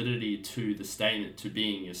validity to the statement, to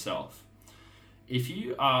being yourself. If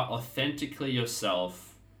you are authentically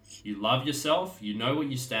yourself, you love yourself, you know what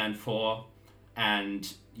you stand for,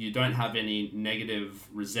 and you don't have any negative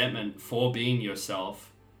resentment for being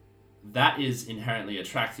yourself, that is inherently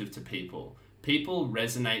attractive to people. People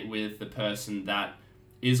resonate with the person that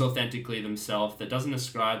is authentically themselves, that doesn't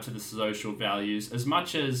ascribe to the social values as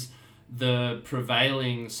much as the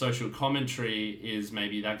prevailing social commentary is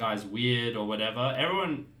maybe that guy's weird or whatever.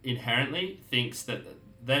 Everyone inherently thinks that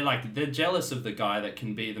they're jealous of the guy that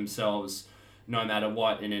can be themselves no matter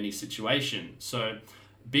what in any situation. So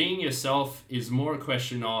being yourself is more a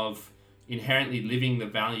question of inherently living the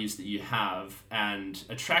values that you have and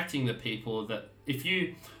attracting the people that, if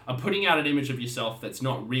you are putting out an image of yourself that's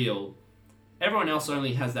not real, everyone else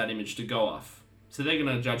only has that image to go off. So they're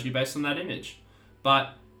going to judge you based on that image.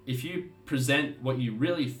 But if you present what you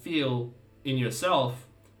really feel in yourself,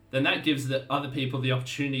 then that gives the other people the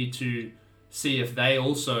opportunity to see if they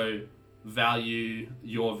also value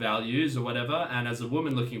your values or whatever. And as a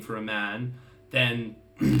woman looking for a man, then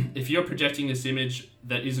if you're projecting this image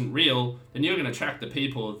that isn't real, then you're going to attract the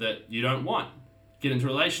people that you don't want, get into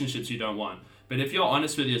relationships you don't want. But if you're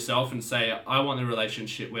honest with yourself and say, I want a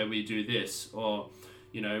relationship where we do this, or,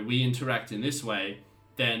 we interact in this way,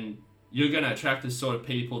 then you're going to attract the sort of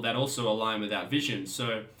people that also align with that vision.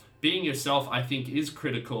 So being yourself, I think, is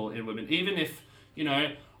critical in women. Even if,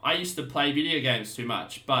 I used to play video games too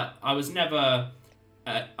much, but I was never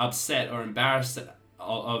upset or embarrassed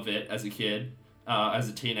of it as a kid, as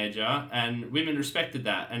a teenager, and women respected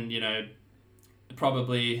that. And,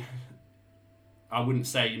 probably I wouldn't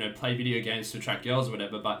say, you know, play video games to attract girls or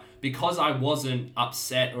whatever, but because I wasn't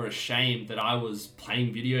upset or ashamed that I was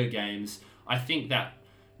playing video games, I think that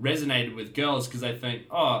resonated with girls because they think,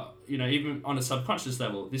 oh, you know, even on a subconscious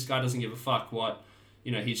level, this guy doesn't give a fuck what,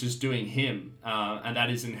 you know, he's just doing him. And that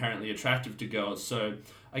is inherently attractive to girls. So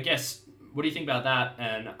I guess, what do you think about that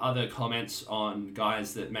and other comments on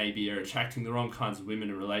guys that maybe are attracting the wrong kinds of women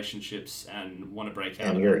in relationships and want to break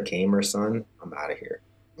out? And you're a gamer, son? I'm out of here.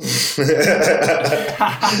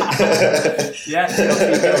 Yeah,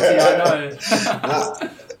 guilty, I know.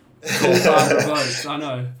 Full time reverse, I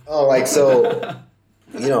know. Oh, like, so,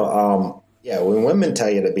 you know, yeah, when women tell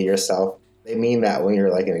you to be yourself, they mean that when you're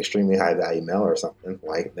like an extremely high value male or something,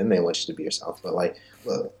 like, then they want you to be yourself. But like,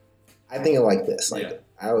 look, I think of it like this. Like,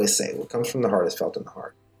 I always say, what comes from the heart is felt in the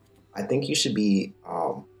heart. I think you should be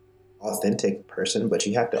authentic person, but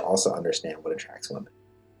you have to also understand what attracts women,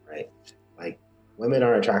 right? Like, women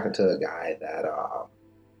are attracted to a guy that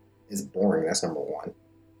is boring. That's number one.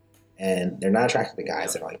 And they're not attracted to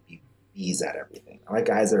guys that are like B's at everything. I like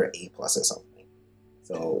guys that are A+ at something.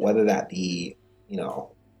 So whether that be, you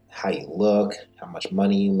know, how you look, how much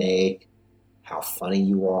money you make, how funny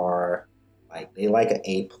you are, like, they like an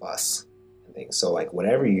A+ and things. So like,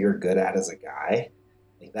 whatever you're good at as a guy,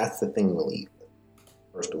 like, that's the thing to lead with,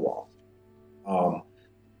 first of all.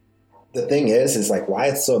 The thing is like, why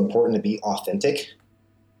it's so important to be authentic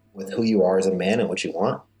with who you are as a man and what you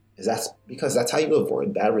want is because that's how you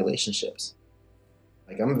avoid bad relationships.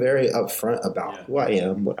 Like, I'm very upfront about who I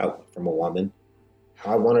am, what I want from a woman,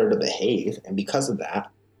 how I want her to behave. And because of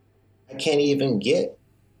that, I can't even get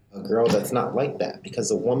a girl that's not like that,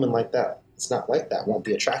 because a woman like that, it's not like that, won't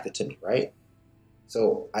be attracted to me, right?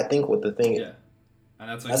 So I think what the thing is,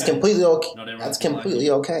 and that's completely okay. That's completely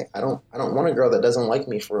okay. I don't want a girl that doesn't like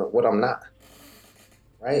me for what I'm not,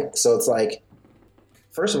 right? So it's like,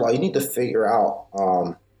 first of all, you need to figure out.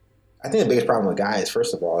 I think the biggest problem with guys,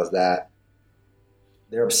 first of all, is that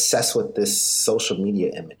they're obsessed with this social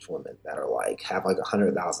media image women that are like, have like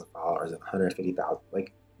 100,000 followers and 150,000,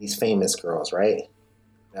 like these famous girls, right?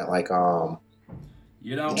 That like,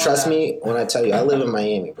 you don't trust me when I tell you, I live in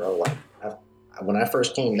Miami, bro. Like, when I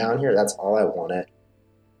first came down here, that's all I wanted.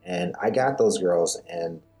 And I got those girls,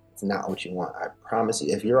 and it's not what you want. I promise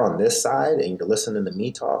you, if you're on this side and you're listening to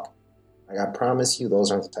me talk, like, I promise you, those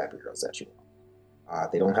aren't the type of girls that you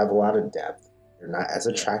want. They don't have a lot of depth. They're not as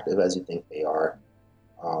attractive as you think they are.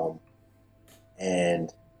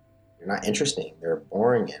 And they're not interesting. They're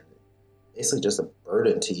boring and basically just a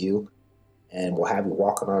burden to you, and will have you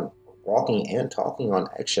walking and talking on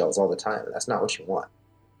eggshells all the time. That's not what you want.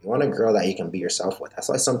 You want a girl that you can be yourself with. That's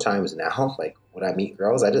why sometimes now, like, when I meet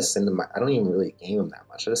girls, I just send them I don't even really game them that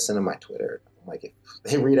much. I just send them my Twitter. I'm like, if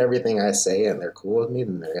they read everything I say and they're cool with me,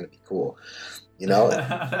 then they're going to be cool. You know,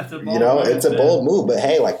 That's a bold move, it's a bold move, but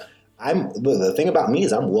hey, like, the thing about me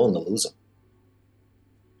is I'm willing to lose them.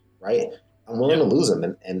 Right? I'm willing to lose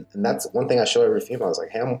them. And that's one thing I show every female. I was like,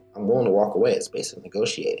 hey, I'm willing to walk away. It's basically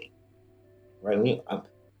negotiating. Right?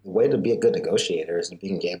 The way to be a good negotiator is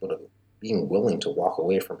being willing to walk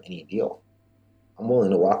away from any deal. I'm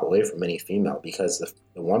willing to walk away from any female because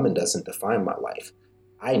the woman doesn't define my life.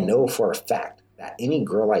 I know for a fact that any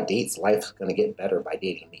girl I date's life's going to get better by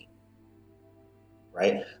dating me.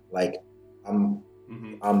 Right? Like, I'm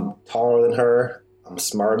taller than her. I'm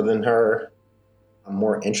smarter than her. I'm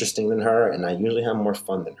more interesting than her, and I usually have more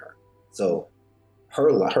fun than her. So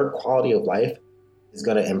her quality of life is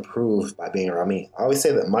going to improve by being around me. I always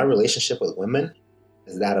say that my relationship with women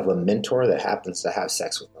is that of a mentor that happens to have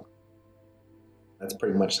sex with them. That's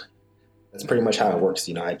pretty much how it works.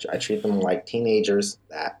 You know, I treat them like teenagers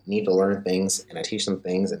that need to learn things, and I teach them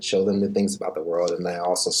things and show them the things about the world, and I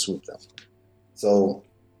also swoop them. So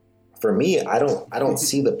for me, I don't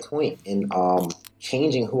see the point in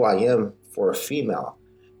changing who I am for a female,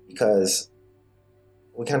 because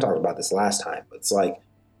we kind of talked about this last time, but it's like,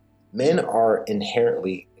 men are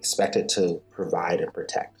inherently expected to provide and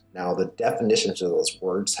protect. Now, the definitions of those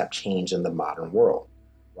words have changed in the modern world,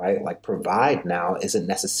 right? Like, provide now isn't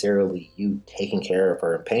necessarily you taking care of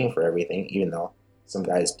her and paying for everything, even though some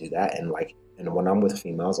guys do that. And when I'm with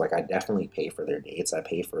females, like, I definitely pay for their dates. I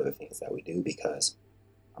pay for the things that we do because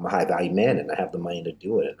I'm a high value man and I have the money to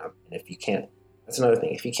do it. And if you can't, that's another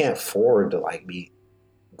thing. If you can't afford to like be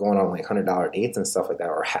going on like $100 dates and stuff like that,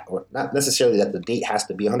 or not necessarily that the date has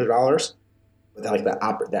to be $100, but that,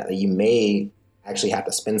 like, that you may actually have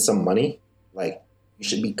to spend some money, like, you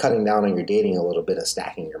should be cutting down on your dating a little bit and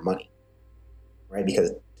stacking your money, right?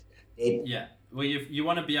 Because well, you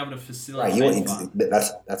want to be able to facilitate fun.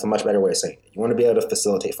 That's a much better way of saying it. You want to be able to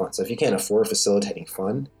facilitate fun. So if you can't afford facilitating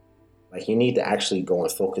fun, like, you need to actually go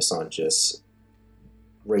and focus on just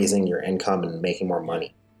raising your income and making more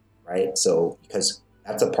money, right? So because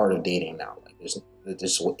that's a part of dating now. Like it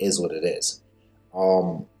just is what it is.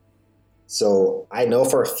 Um, so I know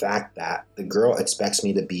for a fact that the girl expects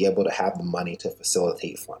me to be able to have the money to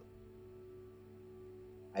facilitate fun.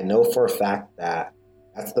 I know for a fact that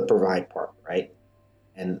that's the provide part, right?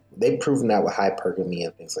 And they've proven that with hypergamy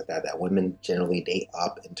and things like that, that women generally date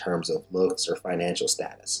up in terms of looks or financial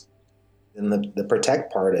status. Then the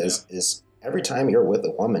protect part Yeah. is every time you're with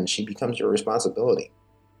a woman, she becomes your responsibility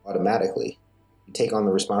automatically. You take on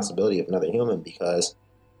the responsibility of another human because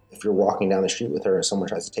if you're walking down the street with her and someone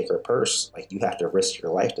tries to take her purse, like you have to risk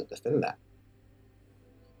your life to defend that,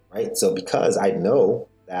 right? So because I know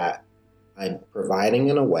that I'm providing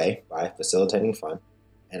in a way by facilitating fun,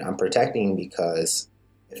 and I'm protecting because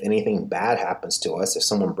if anything bad happens to us, if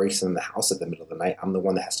someone breaks in the house at the middle of the night, I'm the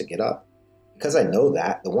one that has to get up. Because I know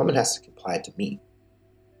that, the woman has to comply to me.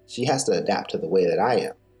 She has to adapt to the way that I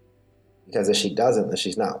am. Because if she doesn't, then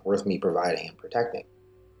she's not worth me providing and protecting.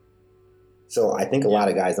 So I think a lot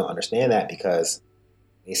of guys don't understand that because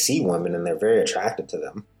they see women and they're very attracted to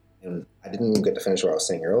them. And I didn't even get to finish what I was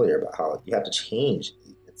saying earlier about how you have to change.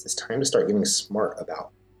 It's time to start getting smart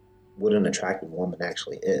about what an attractive woman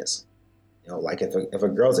actually is. You know, like if a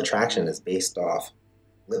girl's attraction is based off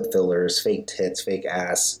lip fillers, fake tits, fake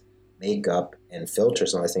ass, makeup, and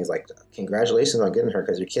filters and all these things, like congratulations on getting her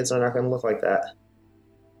because your kids are not going to look like that.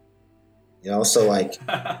 You know, so like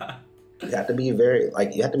you have to be very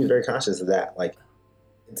conscious of that. Like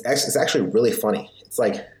it's actually really funny. It's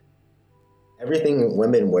like everything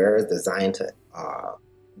women wear is designed to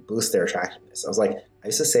boost their attractiveness. I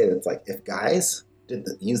used to say that it's like if guys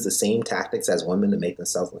use the same tactics as women to make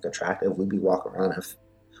themselves look attractive, we'd be walking around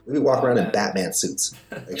in Batman suits,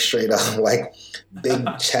 like straight up, like big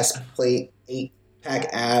chest plate, 8-pack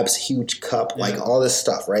abs, huge cup, like all this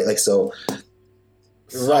stuff, right? Like so,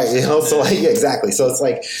 right? You know, so like exactly. So it's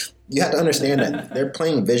like you have to understand that they're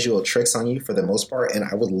playing visual tricks on you for the most part, and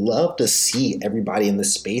I would love to see everybody in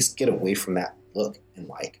this space get away from that look and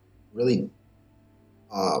like really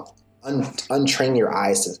untrain your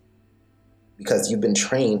eyes to, because you've been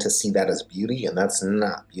trained to see that as beauty, and that's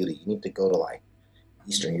not beauty. You need to go to like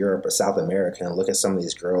Eastern Europe or South America and look at some of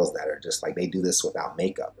these girls that are just like they do this without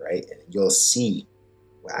makeup, right? And you'll see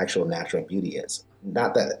what actual natural beauty is.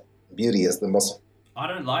 Not that beauty is the most. I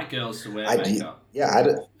don't like girls to wear I makeup do, yeah, I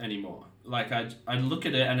do. anymore. Like I look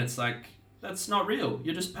at it and it's like that's not real.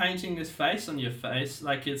 You're just painting this face on your face.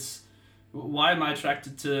 Like it's why am I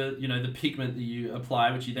attracted to the pigment that you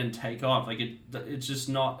apply, which you then take off? Like it's just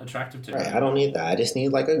not attractive to me. Right, I don't need that. I just need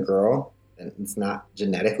like a girl and it's not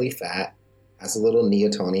genetically fat, has a little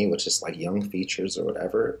neotony, which is like young features or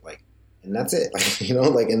whatever, like, and that's it. Like, you know,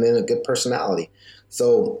 like, and then a good personality.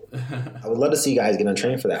 So I would love to see guys get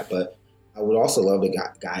untrained for that, but I would also love to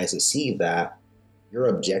guys to see that you're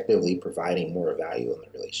objectively providing more value in the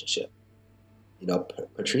relationship. You know,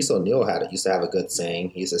 Patrice O'Neill used to have a good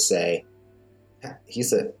saying. He used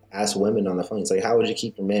to ask women on the phone, he's like, how would you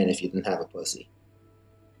keep your man if you didn't have a pussy?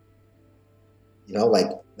 You know, like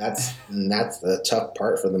that's the tough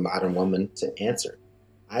part for the modern woman to answer.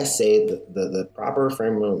 I say the proper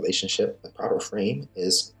frame of a relationship, the proper frame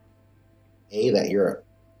is that you're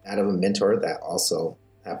that of a mentor that also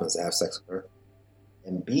happens to have sex with her,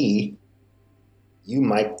 and B, you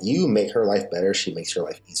make her life better, she makes your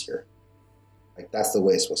life easier. Like that's the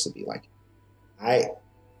way it's supposed to be. Like I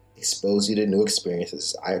expose you to new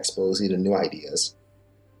experiences, I expose you to new ideas,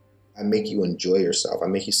 I make you enjoy yourself, I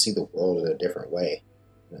make you see the world in a different way,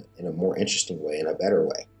 in a more interesting way, in a better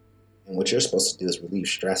way. And what you're supposed to do is relieve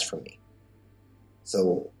stress from me.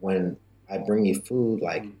 So when I bring you food,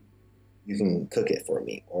 like you can cook it for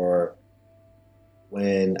me, or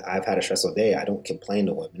when I've had a stressful day, I don't complain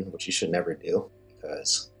to women, which you should never do,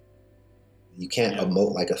 because you can't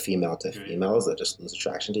emote like a female to females that just lose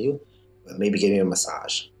attraction to you, but maybe give me a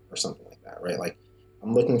massage or something like that, right? Like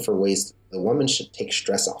I'm looking for ways the woman should take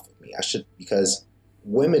stress off of me. Because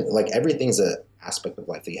women, like everything's a aspect of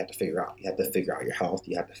life that you have to figure out. You have to figure out your health,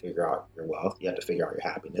 you have to figure out your wealth, you have to figure out your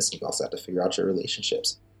happiness, and you also have to figure out your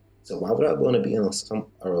relationships. So why would I want to be in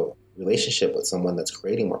a relationship with someone that's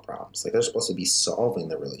creating more problems? Like they're supposed to be solving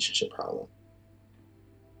the relationship problem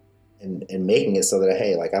and making it so that,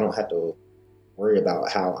 hey, like I don't have to worry about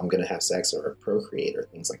how I'm going to have sex or procreate or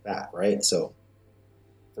things like that, right? So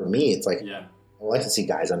for me, it's like I like to see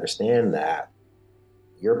guys understand that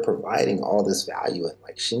you're providing all this value, and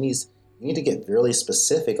like you need to get really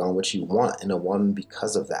specific on what you want in a woman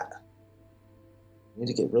because of that. You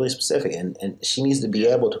need to get really specific, and she needs to be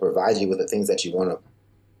able to provide you with the things that you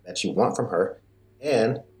want from her,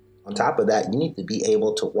 and On top of that, you need to be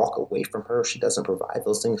able to walk away from her if she doesn't provide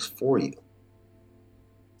those things for you.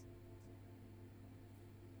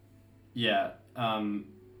 Yeah,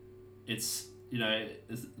 it's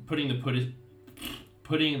putting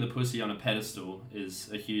the pussy on a pedestal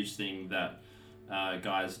is a huge thing that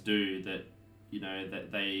guys do. That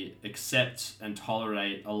that they accept and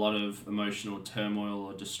tolerate a lot of emotional turmoil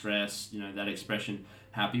or distress. That expression,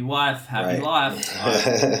 "happy wife, happy life."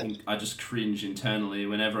 I just cringe internally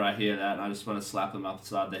whenever I hear that, and I just want to slap them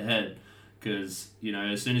upside the head because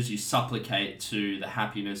as soon as you supplicate to the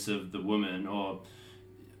happiness of the woman or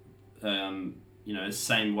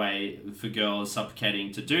same way for girls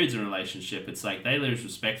supplicating to dudes in a relationship, it's like they lose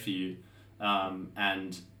respect for you,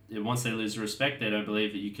 and once they lose respect, they don't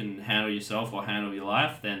believe that you can handle yourself or handle your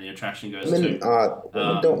life. Then the attraction goes women, too.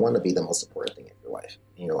 Women don't want to be the most important thing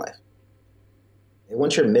in your life. They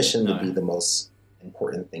want your mission to be the most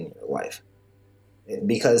important thing in your life,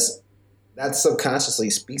 because that subconsciously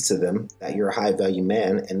speaks to them that you're a high value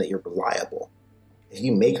man and that you're reliable. If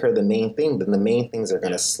you make her the main thing, then the main things are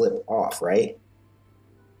going to slip off, right?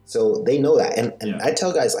 So they know that. And I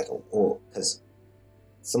tell guys, like, because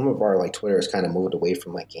some of our, like, Twitter has kind of moved away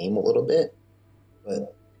from, like, game a little bit.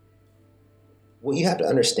 But what you have to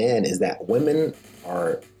understand is that women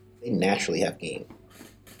they naturally have game.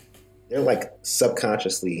 They're, like,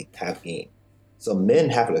 subconsciously have game. So men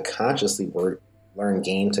have to consciously learn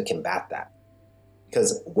game to combat that.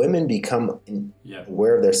 Because women become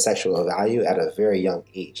aware of their sexual value at a very young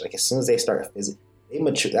age. Like, as soon as they start they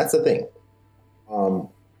mature. That's the thing.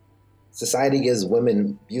 Society gives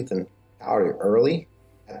women youth and power early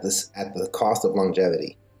at the cost of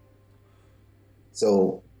longevity.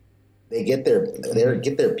 So they get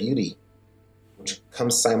their beauty, which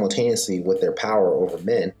comes simultaneously with their power over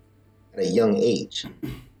men at a young age,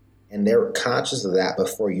 and they're conscious of that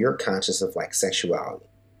before you're conscious of, like, sexuality,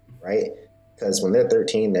 right? Because when they're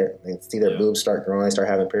 13, they see their boobs start growing, they start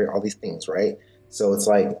having period, all these things, right? So it's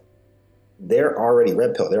like they're already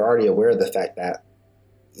red pill. They're already aware of the fact that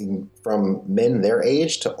from men their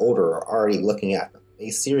age to older are already looking at them. They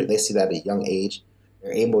see that at a young age.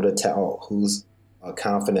 They're able to tell who's a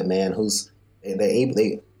confident man, it's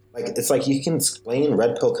like you can explain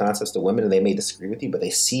red pill concepts to women and they may disagree with you, but they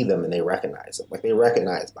see them and they recognize them. Like, they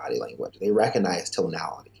recognize body language. They recognize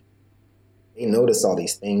tonality. They notice all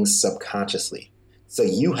these things subconsciously. So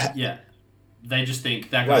they just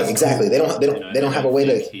think that guy's right. Exactly. Cool. They don't have a way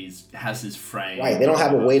to. He has his frame. Right. They don't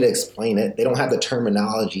have a way to explain it. They don't have the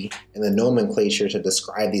terminology and the nomenclature to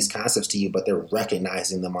describe these concepts to you, but they're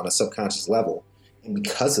recognizing them on a subconscious level. And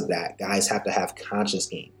because of that, guys have to have conscious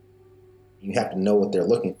game. You have to know what they're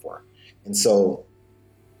looking for, and so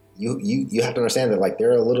you have to understand that, like,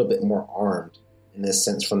 they're a little bit more armed in this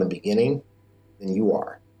sense from the beginning than you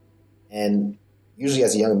are. And usually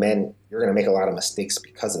as a young man, you're going to make a lot of mistakes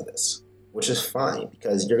because of this, which is fine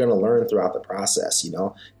because you're going to learn throughout the process,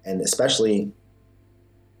 and especially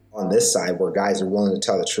on this side where guys are willing to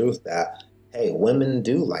tell the truth that, hey, women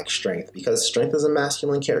do like strength because strength is a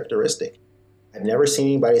masculine characteristic. I've never seen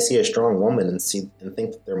anybody see a strong woman and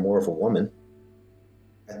think that they're more of a woman.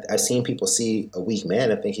 I've seen people see a weak man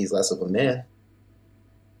and think he's less of a man.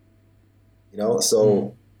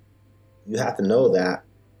 So you have to know that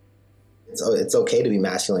it's okay to be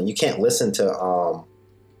masculine. You can't listen to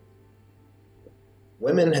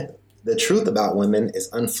women. The truth about women is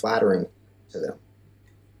unflattering to them.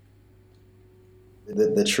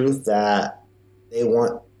 The truth that they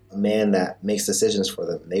want a man that makes decisions for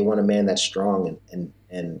them. They want a man that's strong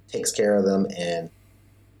and takes care of them and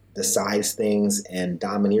decides things and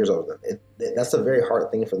domineers over them. That's a very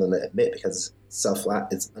hard thing for them to admit because it's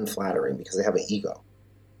unflattering because they have an ego,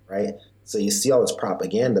 right? So you see all this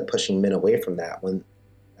propaganda pushing men away from that when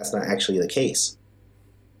that's not actually the case.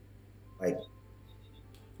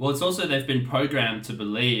 Well, it's also they've been programmed to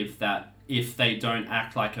believe that if they don't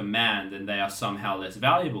act like a man, then they are somehow less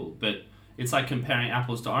valuable. But it's like comparing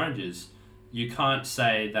apples to oranges. You can't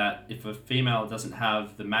say that if a female doesn't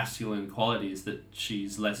have the masculine qualities that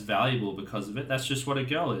she's less valuable because of it. That's just what a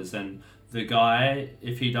girl is. And the guy,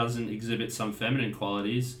 if he doesn't exhibit some feminine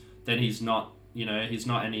qualities, then he's not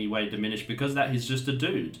any way diminished because of that. He's just a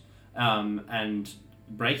dude. And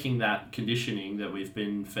breaking that conditioning that we've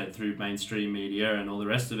been fed through mainstream media and all the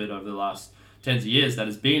rest of it over the last tens of years, that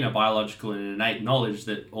has been a biological and innate knowledge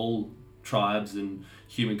that all tribes and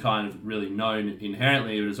humankind have really known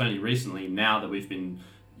inherently. It was only recently now that we've been,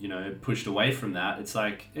 pushed away from that. It's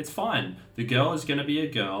like, it's fine. The girl is going to be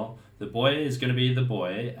a girl. The boy is going to be the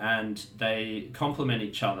boy, and they complement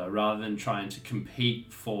each other rather than trying to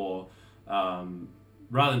compete.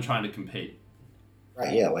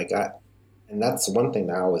 Right, yeah, And that's one thing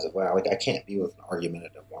that I always avoid. Like, I can't be with an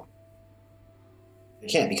argumentative woman. I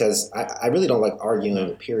can't because I really don't like No,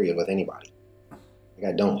 arguing, period, with anybody.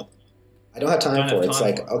 Like, I don't. I don't have time don't for have it. It's time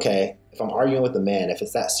like, for it. okay, if I'm arguing with a man, if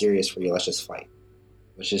it's that serious for you, let's just fight,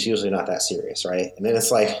 which is usually not that serious, right? And then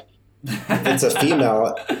it's like, if it's a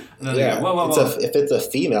female, And then they go, yeah, whoa, whoa, whoa. if it's a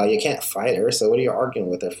female, you can't fight her. So what are you arguing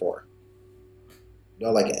with her for? You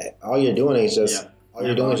know, like all you're doing is just Yeah, all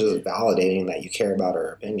you're never doing is argue. just validating that you care about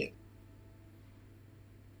her opinion.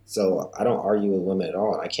 So I don't argue with women at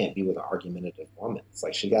all, and I can't be with an argumentative woman. It's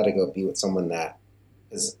like she got to go be with someone that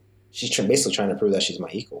is she's basically trying to prove that she's my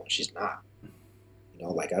equal, and she's not. You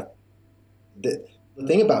know, like the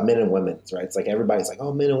thing about men and women, right? It's like everybody's like,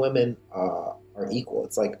 oh, men and women are equal.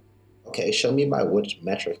 It's like, okay, show me by which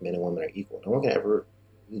metric men and women are equal. No one can ever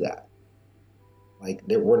do that. Like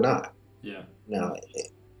we're not. Yeah. Now,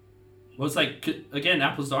 Well, it's like, again,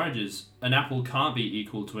 apples to oranges. An apple can't be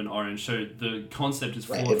equal to an orange, so the concept is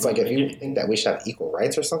right? flawed It's from like the if you beginning. think that we should have equal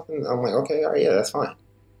rights or something, I'm like, okay, all right, yeah, that's fine.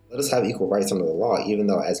 Let us have equal rights under the law, even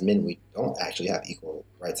though as men we don't actually have equal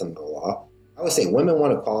rights under the law. I would say women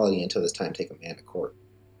want equality until it's time to take a man to court.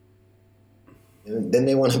 And then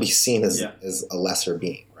they want to be seen Yeah. as a lesser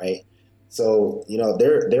being, right? So, you know,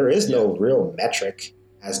 there is no real metric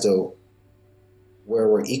as to where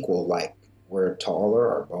we're equal, like we're taller,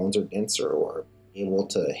 our bones are denser, or able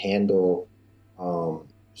to handle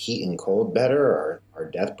heat and cold better, our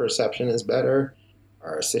depth perception is better,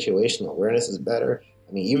 our situational awareness is better.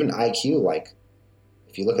 I mean, even IQ, like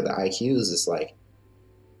if you look at the IQs, it's like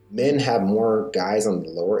men have more guys on the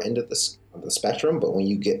lower end of the spectrum, but when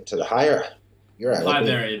you get to the higher, you're right. High Like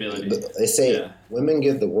variability. they say, Yeah. women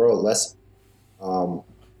give the world less. Um,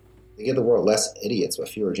 they give the world less idiots but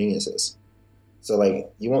fewer geniuses. So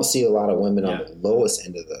like you won't see a lot of women on Yeah. the lowest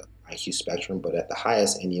end of the IQ spectrum, but at the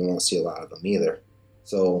highest end you won't see a lot of them either.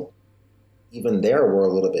 So even there we're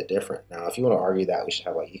a little bit different. Now if you want to argue that we should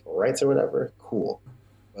have like equal rights or whatever, cool.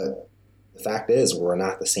 But the fact is we're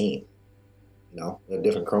not the same. You know, we have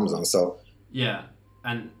different chromosomes. So Yeah.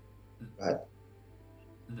 And go ahead.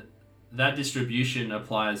 that distribution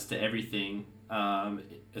applies to everything,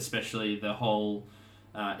 especially the whole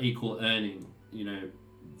equal earning. You know,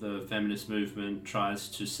 the feminist movement tries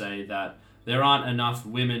to say that there aren't enough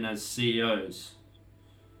women as CEOs,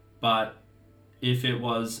 but if it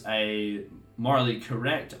was a morally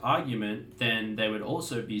correct argument, then they would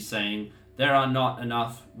also be saying there are not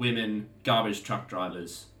enough women garbage truck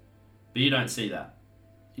drivers. But you don't see that.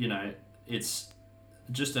 You know, it's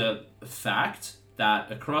just a fact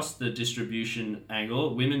that across the distribution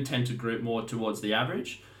angle, women tend to group more towards the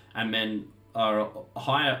average, and men are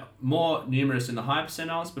more numerous in the high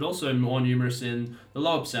percentiles, but also more numerous in the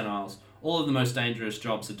lower percentiles. All of the most dangerous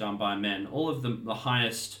jobs are done by men. All of the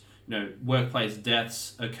highest, workplace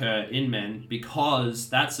deaths occur in men because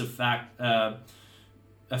that's a fact.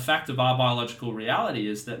 A fact of our biological reality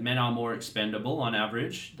is that men are more expendable on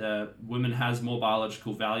average. The women has more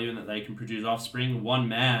biological value in that they can produce offspring. One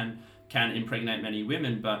man can impregnate many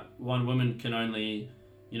women, but one woman can only,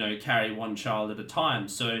 carry one child at a time.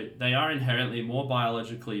 So they are inherently more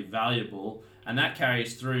biologically valuable, and that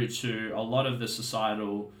carries through to a lot of the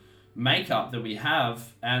societal makeup that we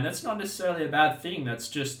have. And that's not necessarily a bad thing. That's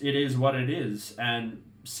just, it is what it is. And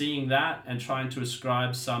seeing that and trying to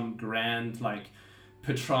ascribe some grand,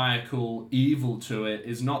 patriarchal evil to it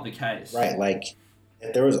is not the case. Right. Like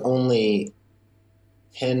if there was only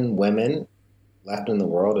 10 women left in the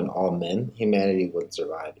world and all men, humanity wouldn't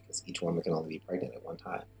survive because each woman can only be pregnant at one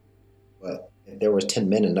time. But if there was 10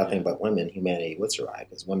 men and nothing but women, humanity would survive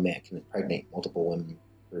because one man can impregnate multiple women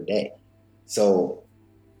per day. So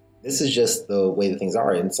this is just the way that things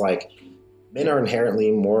are. And it's like men are inherently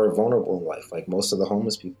more vulnerable in life. Like most of the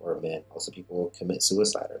homeless people are men. Most of the people who commit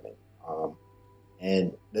suicide are men.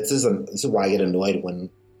 And this is why I get annoyed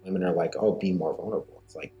when women are like, oh, be more vulnerable.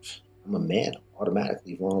 It's like, I'm a man. I'm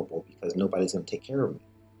automatically vulnerable because nobody's going to take care of me.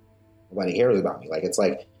 Nobody cares about me. Like, it's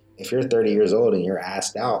like, if you're 30 years old and you're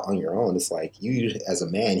asked out on your own, it's like, you as a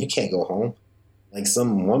man, you can't go home. Like,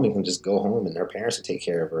 some woman can just go home and their parents will take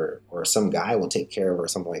care of her, or some guy will take care of her, or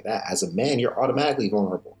something like that. As a man, you're automatically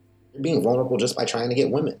vulnerable. You're being vulnerable just by trying to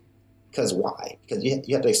get women. Because why? Because you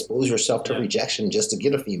have to expose yourself to rejection just to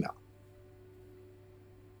get a female.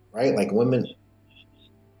 Right? Like women.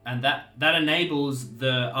 And that enables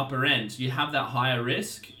the upper end. You have that higher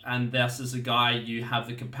risk, and thus as a guy, you have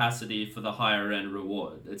the capacity for the higher end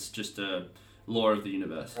reward. It's just a law of the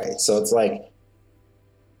universe. Right. So it's like,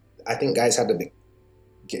 I think guys have to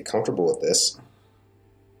get comfortable with this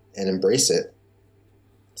and embrace it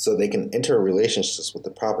so they can enter relationships with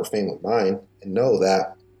the proper frame of mind and know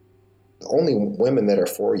that the only women that are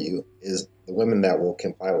for you is the women that will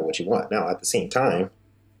comply with what you want. Now, at the same time,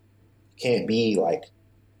 you can't be like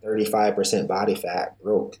 35% body fat,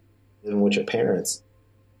 broke, living with your parents,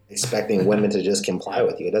 expecting women to just comply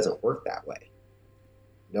with you. It doesn't work that way.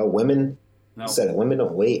 You know, women, No. said women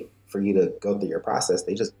don't wait for you to go through your process.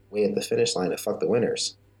 They just wait at the finish line and fuck the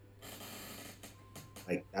winners.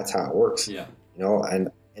 Like, that's how it works. Yeah. You know,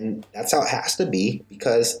 and that's how it has to be,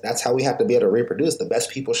 because that's how we have to be able to reproduce. The best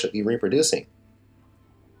people should be reproducing.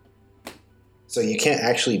 So you can't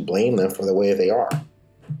actually blame them for the way they are.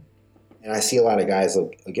 And I see a lot of guys will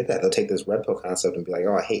get that. They'll take this red pill concept and be like,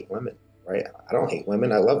 oh, I hate women, right? I don't hate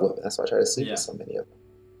women. I love women. That's why I try to sleep with so many of them.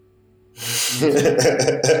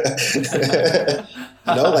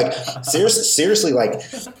 You know, like, seriously, like,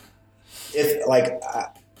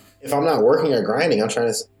 if I'm not working or grinding, I'm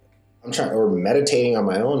trying or meditating on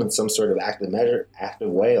my own in some sort of active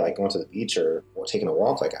way, like going to the beach or taking a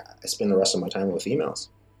walk. Like, I spend the rest of my time with females.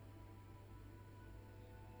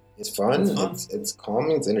 It's fun. It's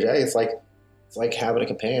calming. It's energetic. It's like having a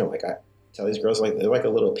companion. Like, I tell these girls, like, they're like a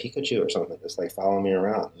little Pikachu or something, just like following me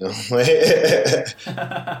around. You know,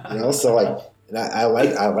 you know. So like, and I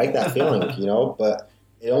like that feeling. You know, but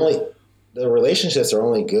the relationships are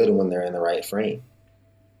only good when they're in the right frame.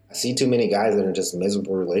 I see too many guys that are just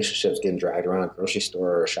miserable relationships getting dragged around a grocery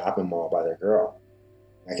store or a shopping mall by their girl.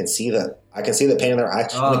 I can see the pain in their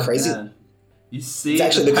eyes. Oh, the crazy. Man. You see, it's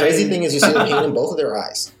actually the crazy thing is you see the pain in both of their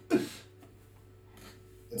eyes.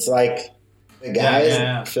 It's like the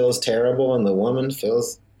guy feels terrible and the woman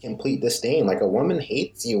feels complete disdain. Like, a woman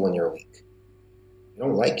hates you when you're weak. You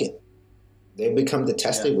don't like it. They become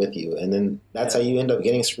detested with you, and then that's how you end up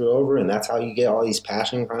getting screwed over, and that's how you get all these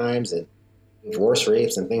passion crimes and divorce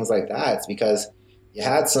rapes and things like that. It's because you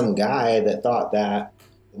had some guy that thought that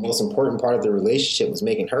the most important part of the relationship was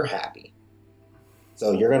making her happy.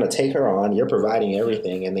 So you're going to take her on, you're providing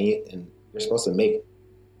everything, and you're supposed to make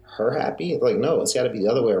her happy? Like, no, it's got to be the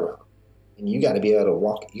other way around. And you got to be able to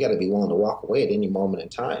walk, you got to be willing to walk away at any moment in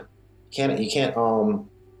time. You can't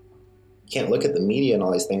look at the media and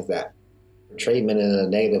all these things that portray men in a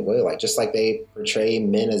negative way, like just like they portray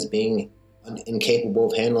men as being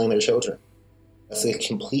incapable of handling their children. That's the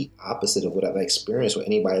complete opposite of what I've experienced with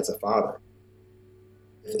anybody as a father.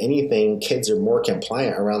 If anything, kids are more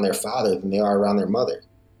compliant around their father than they are around their mother.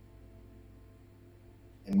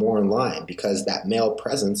 And more in line, because that male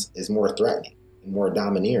presence is more threatening and more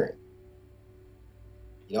domineering.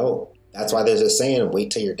 You know, that's why there's a saying,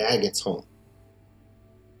 wait till your dad gets home.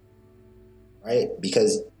 Right?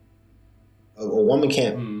 Because a woman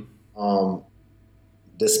can't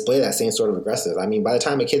display that same sort of aggressive. I mean, by the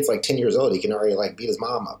time a kid's like 10 years old, he can already like beat his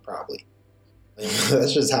mom up probably.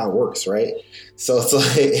 That's just how it works, right? So it's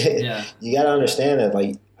like, you got to understand that,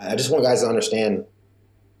 like, I just want guys to understand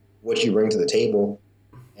what you bring to the table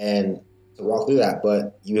and to walk through that,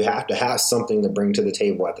 but you have to have something to bring to the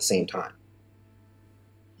table at the same time.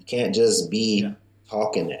 You can't just be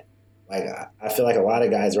talking it. Like, I feel like a lot of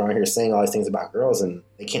guys around here saying all these things about girls and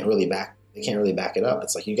they can't really back it up.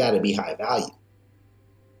 It's like, you got to be high value.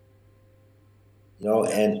 You know,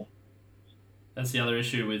 and that's the other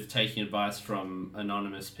issue with taking advice from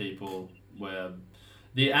anonymous people, where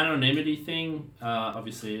the anonymity thing,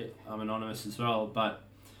 obviously I'm anonymous as well, but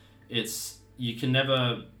you can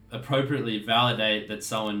never appropriately validate that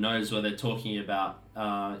someone knows what they're talking about.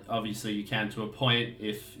 Obviously you can to a point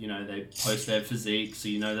if, you know, they post their physique, so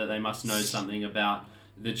you know that they must know something about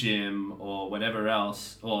the gym or whatever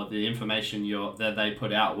else, or the information that they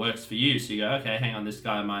put out works for you. So you go, okay, hang on, this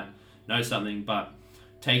guy might know something. But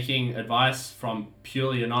taking advice from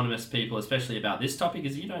purely anonymous people, especially about this topic,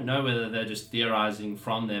 is you don't know whether they're just theorizing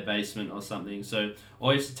from their basement or something. So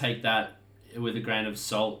always take that with a grain of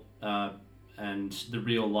salt, and the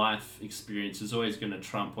real life experience is always going to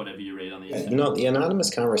trump whatever you read on the internet. You know, the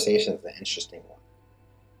anonymous conversation is an interesting one.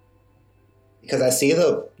 Because I see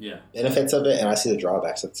the benefits of it and I see the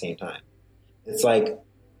drawbacks at the same time. It's like,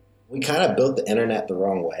 we kind of built the internet the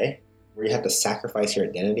wrong way, where you have to sacrifice your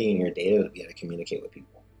identity and your data to be able to communicate with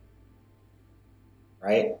people.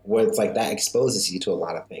 Right? Where it's like, that exposes you to a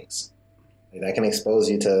lot of things. Like, that can expose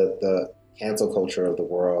you to the cancel culture of the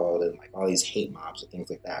world and like all these hate mobs and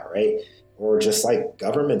things like that, right? Or just like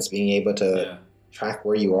governments being able to track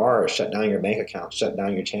where you are, or shut down your bank account, shut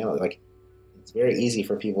down your channel. Like, it's very easy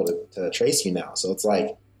for people to trace you now. So it's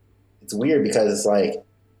like, it's weird because it's like,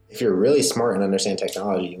 if you're really smart and understand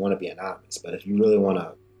technology, you want to be anonymous. But if you really want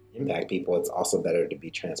to impact people, it's also better to be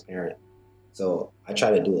transparent. So I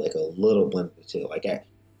try to do like a little blend of the two. Like,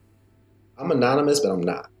 I'm anonymous, but I'm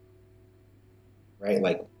not. Right?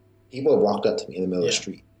 Like, people have walked up to me in the middle of the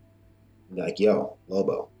street and be like, yo,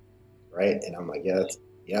 Lobo. Right? And I'm like,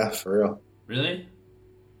 yeah, for real. Really?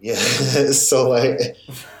 Yeah. So like,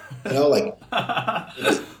 like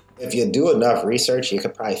if you do enough research, you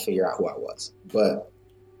could probably figure out who I was. But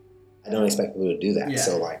I don't expect people to do that. Yeah.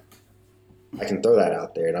 So like, I can throw that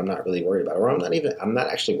out there, and I'm not really worried about it. Or I'm not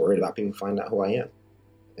actually worried about people finding out who I am.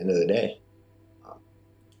 At the end of the day.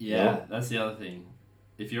 Yeah, that's the other thing.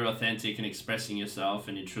 If you're authentic and expressing yourself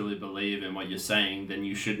and you truly believe in what you're saying, then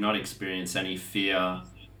you should not experience any fear.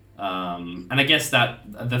 And I guess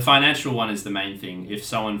that the financial one is the main thing. If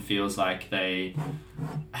someone feels like they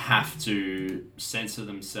have to censor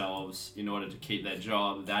themselves in order to keep their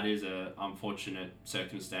job, that is a unfortunate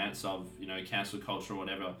circumstance of, cancel culture or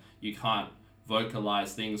whatever. You can't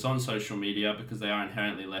vocalize things on social media because they are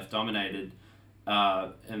inherently left dominated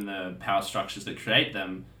in the power structures that create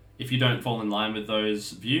them. If you don't fall in line with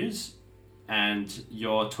those views and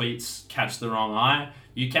your tweets catch the wrong eye,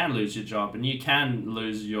 you can lose your job and you can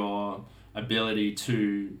lose your ability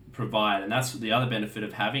to provide. And that's the other benefit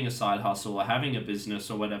of having a side hustle or having a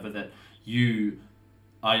business or whatever, that you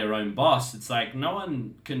are your own boss. It's like no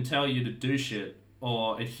one can tell you to do shit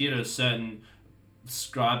or adhere to a certain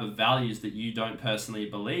scribe of values that you don't personally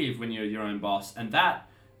believe when you're your own boss. And that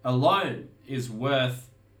alone is worth,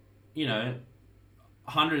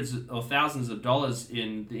 hundreds or thousands of dollars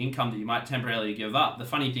in the income that you might temporarily give up. The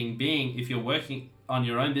funny thing being, if you're working on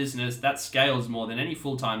your own business, that scales more than any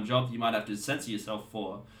full-time job that you might have to censor yourself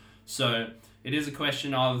for. So it is a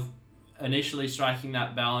question of initially striking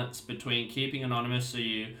that balance between keeping anonymous so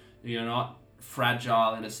you're not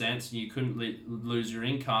fragile in a sense, and you couldn't lose your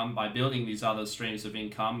income by building these other streams of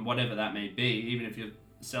income, whatever that may be, even if you're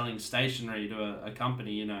selling stationery to a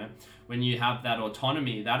company, when you have that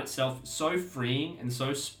autonomy, that itself is so freeing and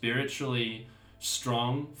so spiritually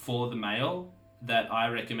strong for the male that I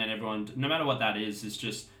recommend everyone, no matter what that is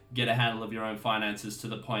just get a handle of your own finances to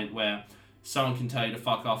the point where someone can tell you to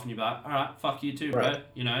fuck off and you're like, all right, fuck you too, bro,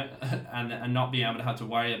 and not being able to have to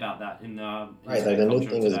worry about that in the right. Like the new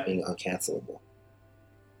thing is being uncancelable.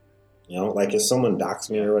 Like if someone doxed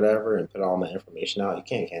me or whatever and put all my information out, you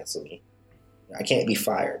can't cancel me. I can't be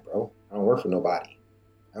fired, bro. I don't work for nobody.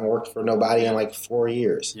 I haven't worked for nobody in like 4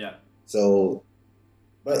 years. Yeah. So,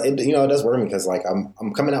 but it does worry me because like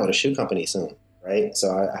I'm coming out with a shoe company soon, right? So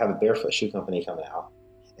I have a barefoot shoe company coming out,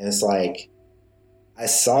 and it's like I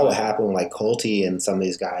saw what happened with like Colty and some of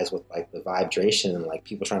these guys with like the Vibration and like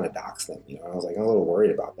people trying to dox them. I was like, I'm a little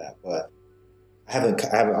worried about that, but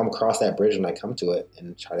I'm across that bridge when I come to it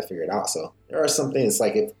and try to figure it out. So there are some things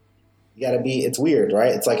like it's weird,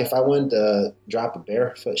 right? It's like if I wanted to drop a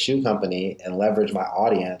barefoot shoe company and leverage my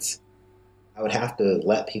audience, I would have to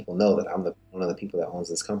let people know that I'm one of the people that owns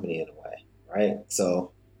this company in a way, right?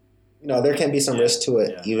 So, there can be some risk to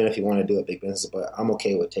it, even if you want to do a big business, but I'm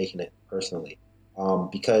okay with taking it personally.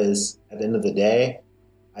 Because at the end of the day,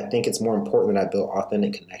 I think it's more important that I build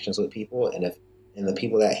authentic connections with people. And the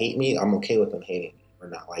people that hate me, I'm okay with them hating me or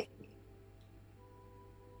not liking me.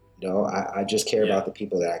 I just care about the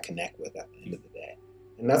people that I connect with at the end of the day.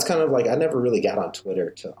 And that's kind of like, I never really got on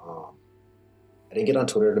Twitter I didn't get on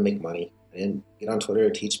Twitter to make money. I didn't get on Twitter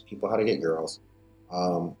to teach people how to get girls.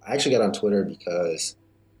 I actually got on Twitter because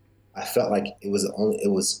I felt like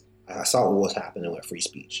I saw what was happening with free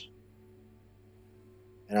speech.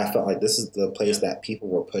 And I felt like this is the place that people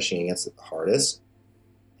were pushing against it the hardest.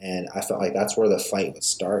 And I felt like that's where the fight would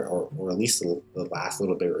start, or at least the last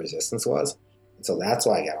little bit of resistance was. And so that's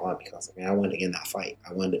why I got on, because I wanted to get in that fight.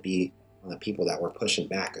 I wanted to be one of the people that were pushing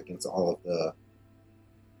back against all of the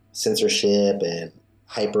censorship and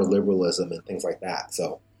hyper-liberalism and things like that.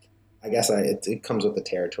 So I guess it comes with the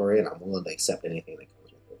territory, and I'm willing to accept anything that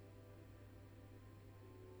comes with it.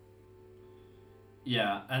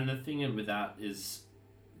 Yeah, and the thing with that is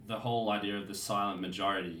the whole idea of the silent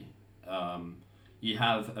majority. You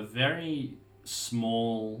have a very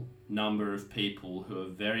small number of people who are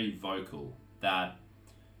very vocal that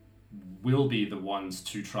will be the ones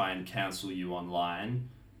to try and cancel you online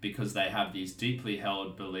because they have these deeply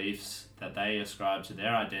held beliefs that they ascribe to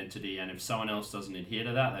their identity, and if someone else doesn't adhere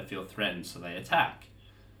to that, they feel threatened, so they attack.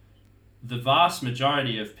 The vast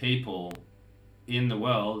majority of people in the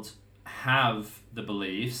world have the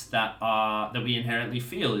beliefs that we inherently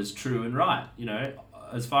feel is true and right.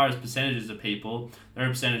 As far as percentages of people, there are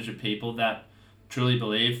a percentage of people that truly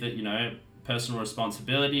believe that, personal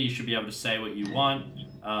responsibility, you should be able to say what you want.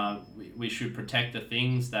 We should protect the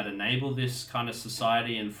things that enable this kind of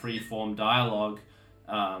society and free-form dialogue.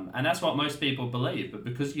 And that's what most people believe. But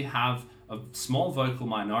because you have a small vocal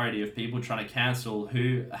minority of people trying to cancel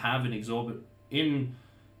who have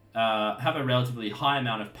have a relatively high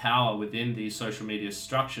amount of power within these social media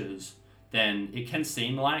structures, then it can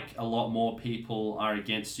seem like a lot more people are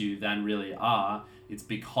against you than really are. It's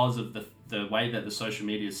because of the way that the social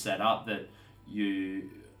media is set up that you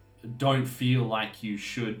don't feel like you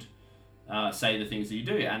should say the things that you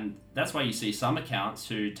do. And that's why you see some accounts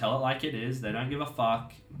who tell it like it is. They don't give a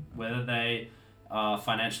fuck whether they are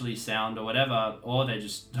financially sound or whatever, or they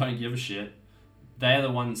just don't give a shit. They're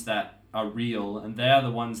the ones that are real, and they're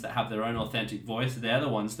the ones that have their own authentic voice. They're the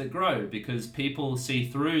ones that grow, because people see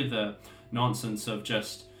through the nonsense of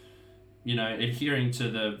just, adhering to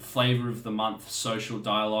the flavor of the month social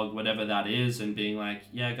dialogue, whatever that is, and being like,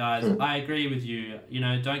 yeah, guys, I agree with you,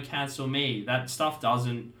 don't cancel me. That stuff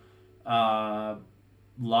doesn't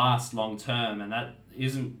last long term, and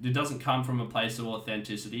it doesn't come from a place of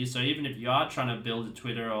authenticity. So even if you are trying to build a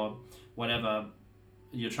Twitter or whatever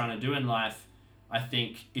you're trying to do in life, I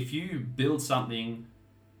think if you build something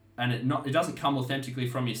and it doesn't come authentically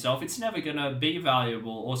from yourself, it's never going to be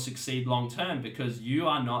valuable or succeed long term, because you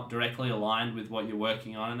are not directly aligned with what you're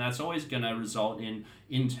working on, and that's always going to result in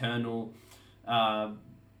internal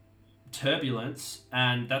turbulence,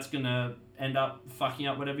 and that's going to end up fucking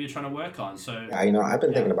up whatever you're trying to work on. So yeah, I've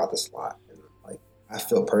been thinking about this a lot. Like, I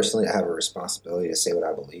feel personally I have a responsibility to say what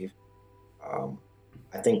I believe.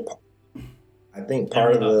 I think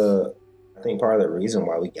part of the reason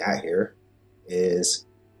why we got here is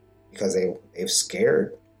because they've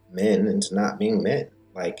scared men into not being men.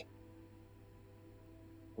 Like,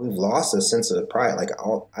 we've lost a sense of pride. Like,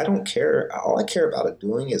 I don't care. All I care about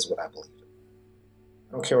doing is what I believe in.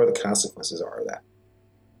 I don't care what the consequences are of that.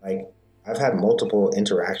 Like, I've had multiple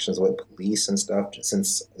interactions with police and stuff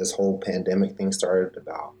since this whole pandemic thing started,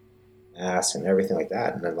 about masks and everything like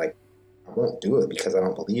that. And I'm like, I won't do it because I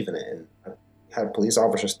don't believe in it. And I've had police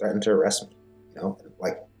officers threaten to arrest me.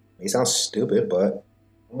 Like, it may sound stupid, but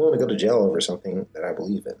I'm willing to go to jail over something that I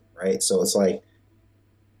believe in, right? So it's like,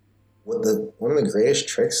 one of the greatest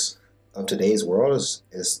tricks of today's world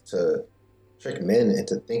is to trick men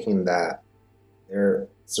into thinking that their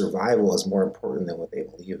survival is more important than what they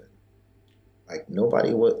believe in. Like, no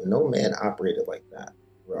man operated like that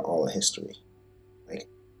throughout all of history. Like,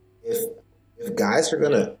 if guys are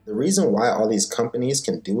the reason why all these companies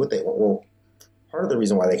can do what they want, well, part of the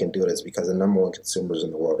reason why they can do it is because the number one consumers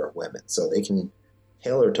in the world are women. So they can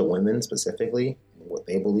tailor to women specifically what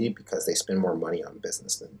they believe because they spend more money on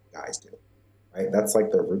business than guys do, right? That's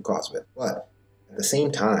like the root cause of it. But at the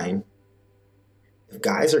same time, if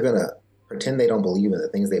guys are going to pretend they don't believe in the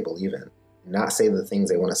things they believe in, and not say the things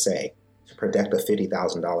they want to say to protect a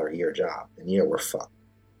 $50,000 a year job, then yeah, we're fucked.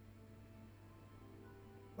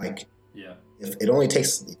 Like, yeah. If it only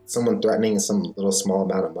takes someone threatening some little small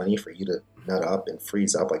amount of money for you to nut up and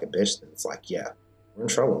freeze up like a bitch, then it's like, yeah, we're in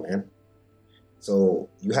trouble, man. So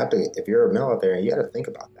you have to, if you're a male out there, you got to think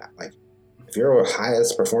about that. Like, if you're the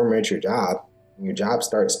highest performer at your job, and your job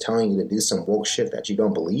starts telling you to do some woke shit that you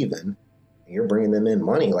don't believe in, and you're bringing them in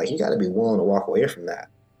money, like, you got to be willing to walk away from that.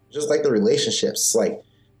 Just like the relationships, it's like,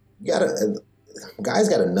 guys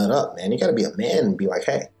got to nut up, man. You got to be a man and be like,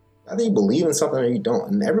 hey, either you believe in something or you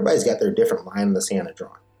don't. And everybody's got their different line in the sand to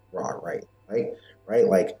draw, right? Right?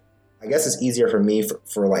 Like, I guess it's easier for me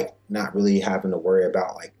for like not really having to worry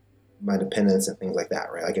about like my dependents and things like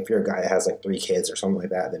that, right? Like, if you're a guy that has like 3 kids or something like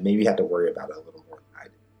that, then maybe you have to worry about it a little more than I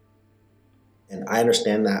do. And I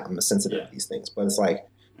understand that. I'm sensitive to these things. But it's like,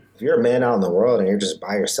 if you're a man out in the world and you're just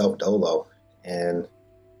by yourself dolo and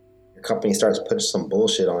your company starts putting some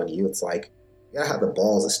bullshit on you, it's like, you gotta have the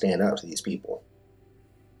balls to stand up to these people.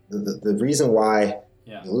 The reason why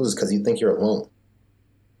you lose is because you think you're alone.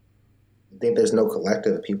 You think there's no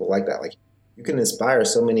collective of people like that. Like, you can inspire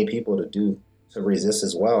so many people to resist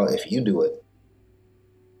as well if you do it.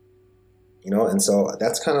 And so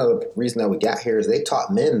that's kind of the reason that we got here, is they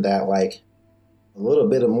taught men that like a little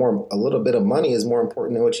bit of money is more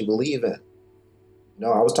important than what you believe in.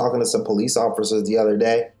 I was talking to some police officers the other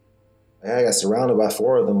day. I got surrounded by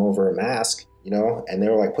 4 of them over a mask, and they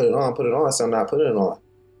were like, put it on. So I'm not putting it on.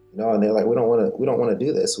 And they're like, we don't want to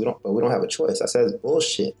do this. But we don't have a choice. I said, it's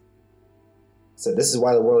bullshit. I said, this is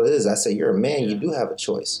why the world is. I said, you're a man. You do have a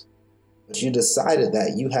choice. But you decided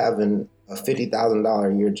that you having a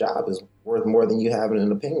 $50,000 a year job is worth more than you having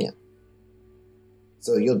an opinion.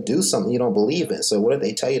 So you'll do something you don't believe in. So what if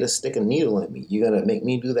they tell you to stick a needle in me? You gonna make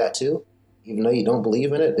me do that too? Even though you don't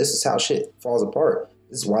believe in it? This is how shit falls apart.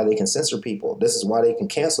 This is why they can censor people. This is why they can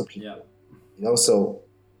cancel people. Yeah. So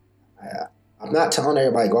I'm not telling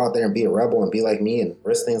everybody to go out there and be a rebel and be like me and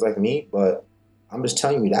risk things like me, but I'm just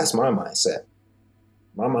telling you that's my mindset.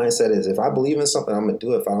 My mindset is, if I believe in something, I'm going to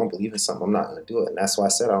do it. If I don't believe in something, I'm not going to do it. And that's why I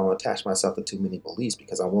said I don't attach myself to too many beliefs,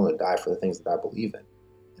 because I'm willing to die for the things that I believe in.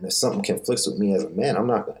 And if something conflicts with me as a man, I'm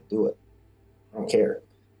not going to do it. I don't care.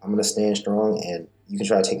 I'm going to stand strong, and you can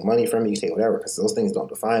try to take money from me, you can take whatever, because those things don't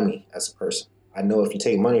define me as a person. I know if you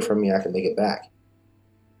take money from me, I can make it back.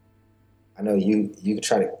 I know you could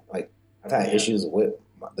try to, like, I've had issues with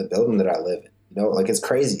the building that I live in. You know, like, it's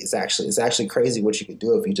crazy. It's actually crazy what you could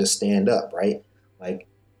do if you just stand up, right? Like,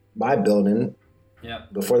 my building,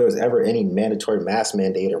 before there was ever any mandatory mask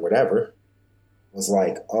mandate or whatever, was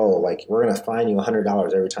like, oh, like, we're going to fine you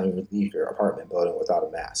 $100 every time you leave your apartment building without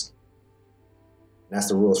a mask. And that's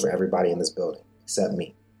the rules for everybody in this building, except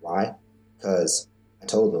me. Why? Because I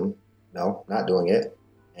told them, no, not doing it.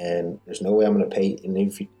 And there's no way I'm going to pay. And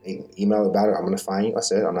if you email about it, I'm going to fine you. I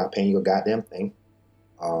said, I'm not paying you a goddamn thing.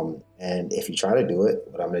 And if you try to do it,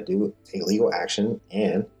 what I'm going to do is take legal action.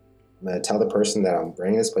 And I'm going to tell the person that I'm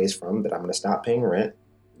bringing this place from that I'm going to stop paying rent.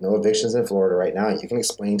 No evictions in Florida right now. You can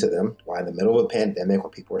explain to them why in the middle of a pandemic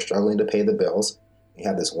when people are struggling to pay the bills, you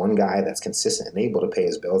have this one guy that's consistent and able to pay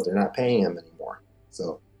his bills. They're not paying him anymore.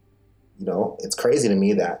 So, you know, it's crazy to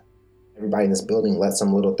me that everybody in this building let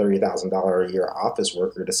some little $30,000 a year office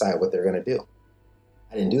worker decide what they're going to do.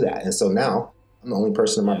 I didn't do that. And so now I'm the only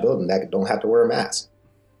person in my building that don't have to wear a mask.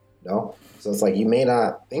 You know? So it's like, you may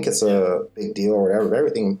not think it's a big deal or whatever, but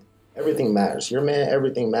everything matters. You're a man,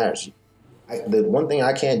 everything matters. The one thing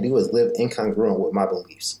I can't do is live incongruent with my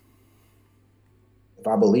beliefs. If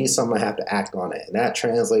I believe something, I have to act on it. And that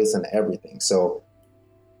translates into everything. So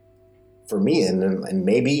for me, and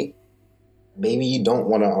maybe you don't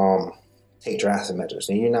want to take drastic measures,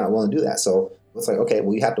 and you're not willing to do that. So it's like, okay,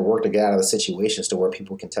 well, you have to work to get out of the situations to where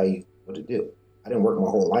people can tell you what to do. I didn't work my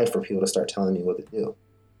whole life for people to start telling me what to do.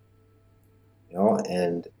 You know,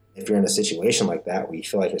 and if you're in a situation like that where you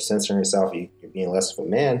feel like you're censoring yourself, you're being less of a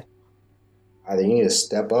man, either you need to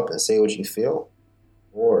step up and say what you feel,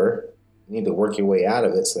 or you need to work your way out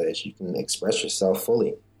of it so that you can express yourself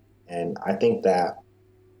fully. And I think that's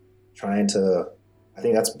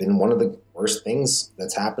been one of the worst things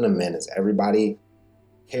that's happened to men is everybody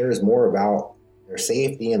cares more about their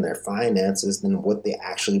safety and their finances than what they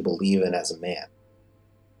actually believe in as a man.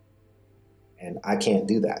 And I can't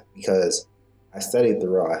do that because I studied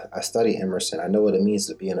Thoreau. I studied Emerson. I know what it means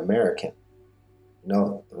to be an American. You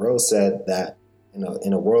know, Thoreau said that, you know,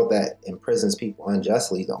 in a world that imprisons people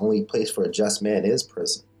unjustly, the only place for a just man is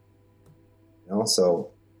prison. You know,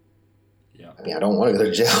 so, I mean, I don't want to go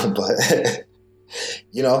to jail, but,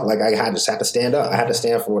 you know, like, I just have to stand up. I have to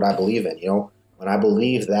stand for what I believe in, you know. When I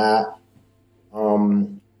believe that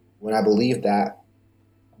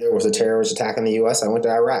there was a terrorist attack in the U.S., I went to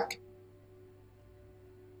Iraq.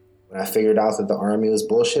 When I figured out that the Army was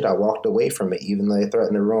bullshit, I walked away from it, even though they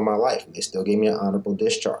threatened to ruin my life. And they still gave me an honorable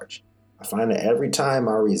discharge. I find that every time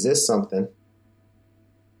I resist something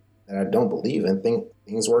that I don't believe in,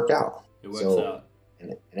 things work out. It works out.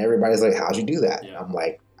 And everybody's like, how'd you do that? Yeah. I'm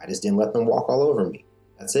like, I just didn't let them walk all over me.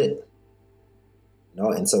 That's it. You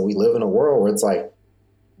know, and so we live in a world where it's like,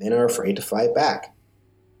 men are afraid to fight back.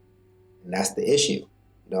 And that's the issue,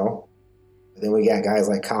 you know? But then we got guys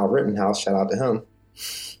like Kyle Rittenhouse, shout out to him.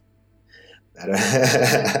 I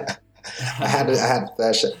had to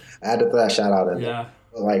throw that shout out in there.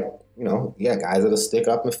 But, like, you know, guys that'll stick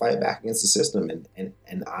up and fight back against the system.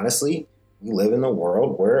 And honestly, we live in a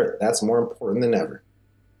world where that's more important than ever.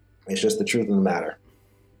 It's just the truth of the matter.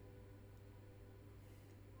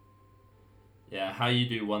 Yeah, how you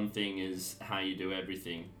do one thing is how you do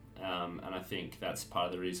everything. And I think that's part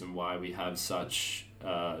of the reason why we have such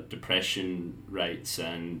depression rates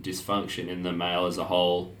and dysfunction in the male as a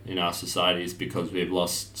whole in our society, is because we've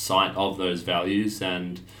lost sight of those values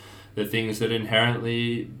and the things that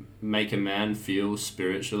inherently make a man feel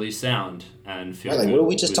spiritually sound and feel like, what did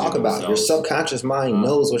we just talk about? Your subconscious mind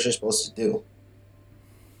knows what you're supposed to do.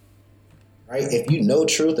 Right? If you know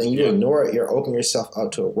truth and you ignore it, you're opening yourself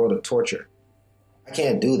up to a world of torture. I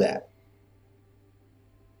can't do that.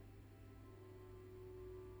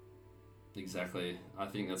 Exactly. I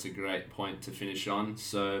think that's a great point to finish on.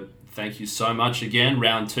 So thank you so much again.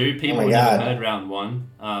 Round 2. People never heard round 1,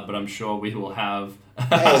 but I'm sure we will have...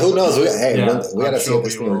 Hey, who knows? We got to see if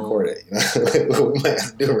this thing recorded. We might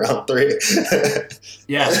have to do round 3.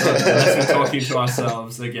 Yeah, unless we're talking to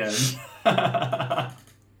ourselves again.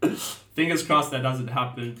 Fingers crossed that doesn't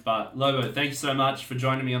happen. But Lobo, thank you so much for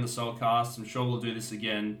joining me on the Soulcast. I'm sure we'll do this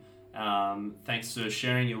again. Thanks for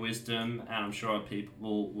sharing your wisdom, and I'm sure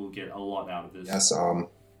people will get a lot out of this. Yes, I'm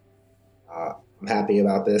happy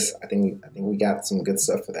about this. I think we got some good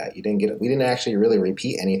stuff for that. We didn't actually really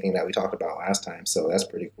repeat anything that we talked about last time, so that's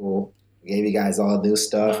pretty cool. We gave you guys all new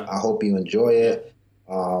stuff. I hope you enjoy it.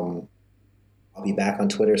 I'll be back on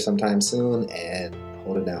Twitter sometime soon, and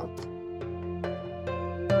hold it down.